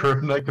 disappear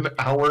for like an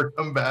hour,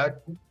 come back.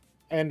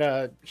 And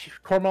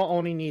Cormal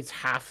only needs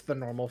half the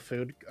normal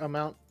food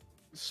amount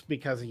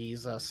because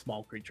he's a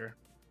small creature.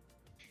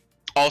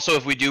 Also,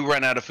 if we do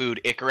run out of food,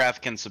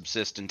 Ikarath can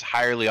subsist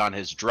entirely on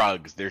his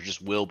drugs. There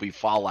just will be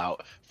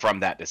fallout from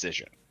that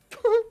decision.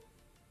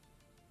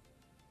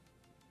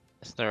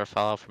 Is there a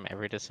fallout from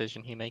every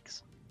decision he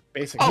makes?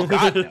 Basically. Oh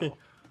god, no.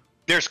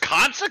 There's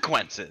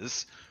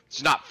consequences.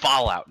 It's not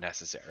fallout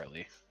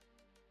necessarily.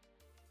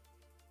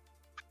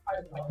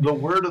 The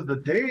word of the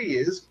day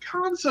is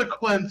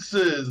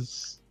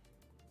consequences.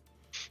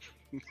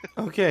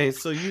 Okay,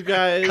 so you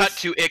guys Cut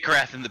to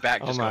Ikarath in the back,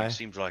 Oh just my. going,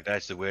 seems like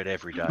that's the word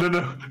every time.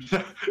 No.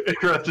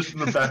 Ikarath just in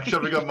the back,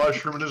 shoving a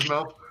mushroom in his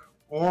mouth.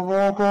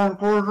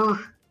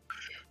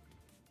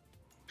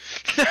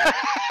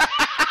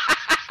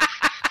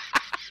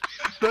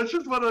 That's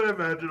just what I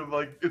imagine of,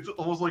 like, it's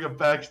almost like a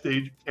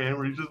backstage cam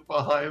where he's just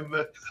behind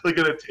the, like,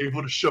 at a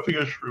table just shoving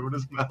a shroom in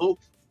his mouth.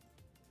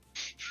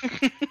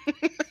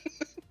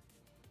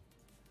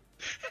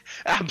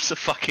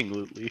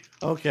 Abso-fucking-lutely.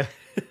 Okay.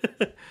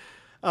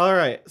 All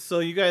right. So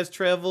you guys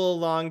travel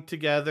along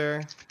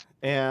together,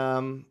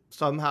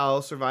 somehow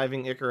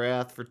surviving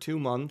Ikarath for 2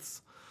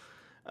 months.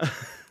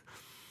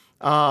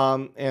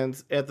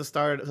 And at the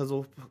start, because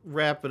we'll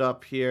wrap it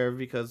up here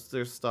because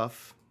there's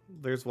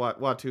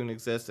Wattoon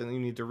exists, and you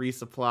need to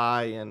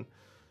resupply, and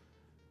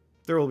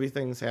there will be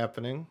things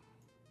happening.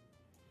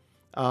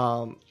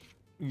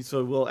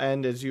 So we'll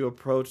end as you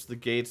approach the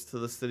gates to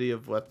the city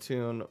of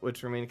Wattoon,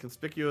 which remain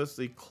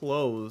conspicuously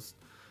closed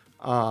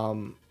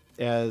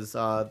as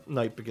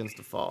night begins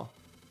to fall.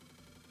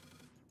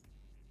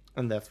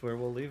 And that's where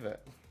we'll leave it.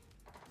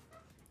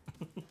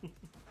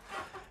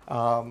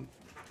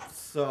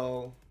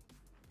 So,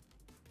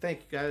 thank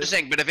you guys. Just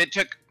saying, but if it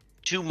took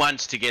 2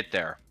 months to get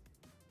there,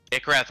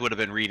 Ikarath would have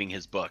been reading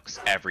his books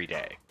every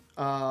day.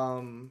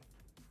 You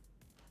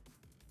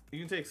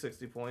can take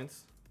 60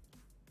 points.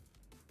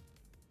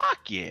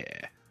 Fuck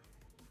yeah.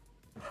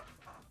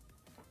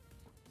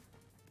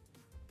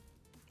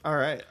 All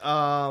right.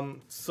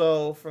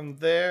 So from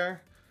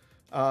there,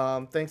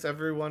 thanks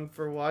everyone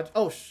for watching.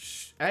 Oh,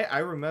 I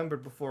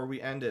remembered before we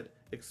ended.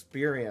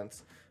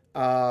 Experience.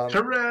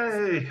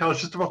 Hooray! I was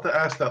just about to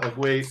ask that. Like,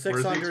 wait,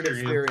 where's the 600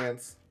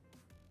 experience.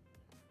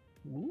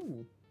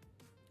 Ooh.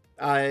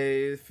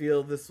 I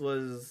feel this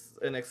was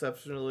an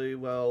exceptionally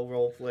well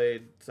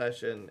role-played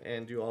session,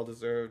 and you all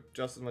deserve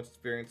just as much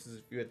experience as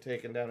if you had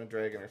taken down a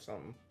dragon or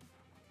something.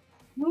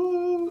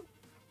 Woo.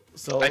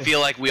 So I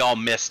feel like we all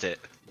missed it.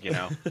 You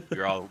know,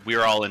 we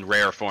were all in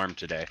rare form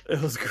today.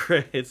 it was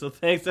great. So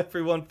thanks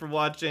everyone for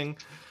watching.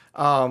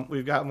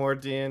 We've got more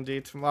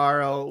D&D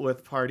tomorrow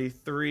with Party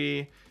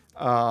 3.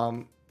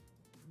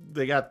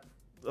 They got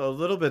a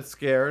little bit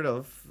scared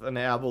of an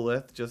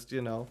aboleth just,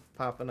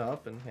 popping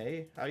up and,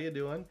 hey, how you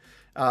doing?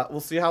 We'll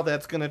see how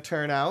that's going to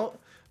turn out.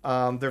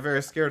 They're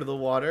very scared of the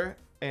water.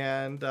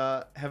 And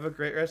have a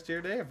great rest of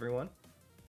your day, everyone.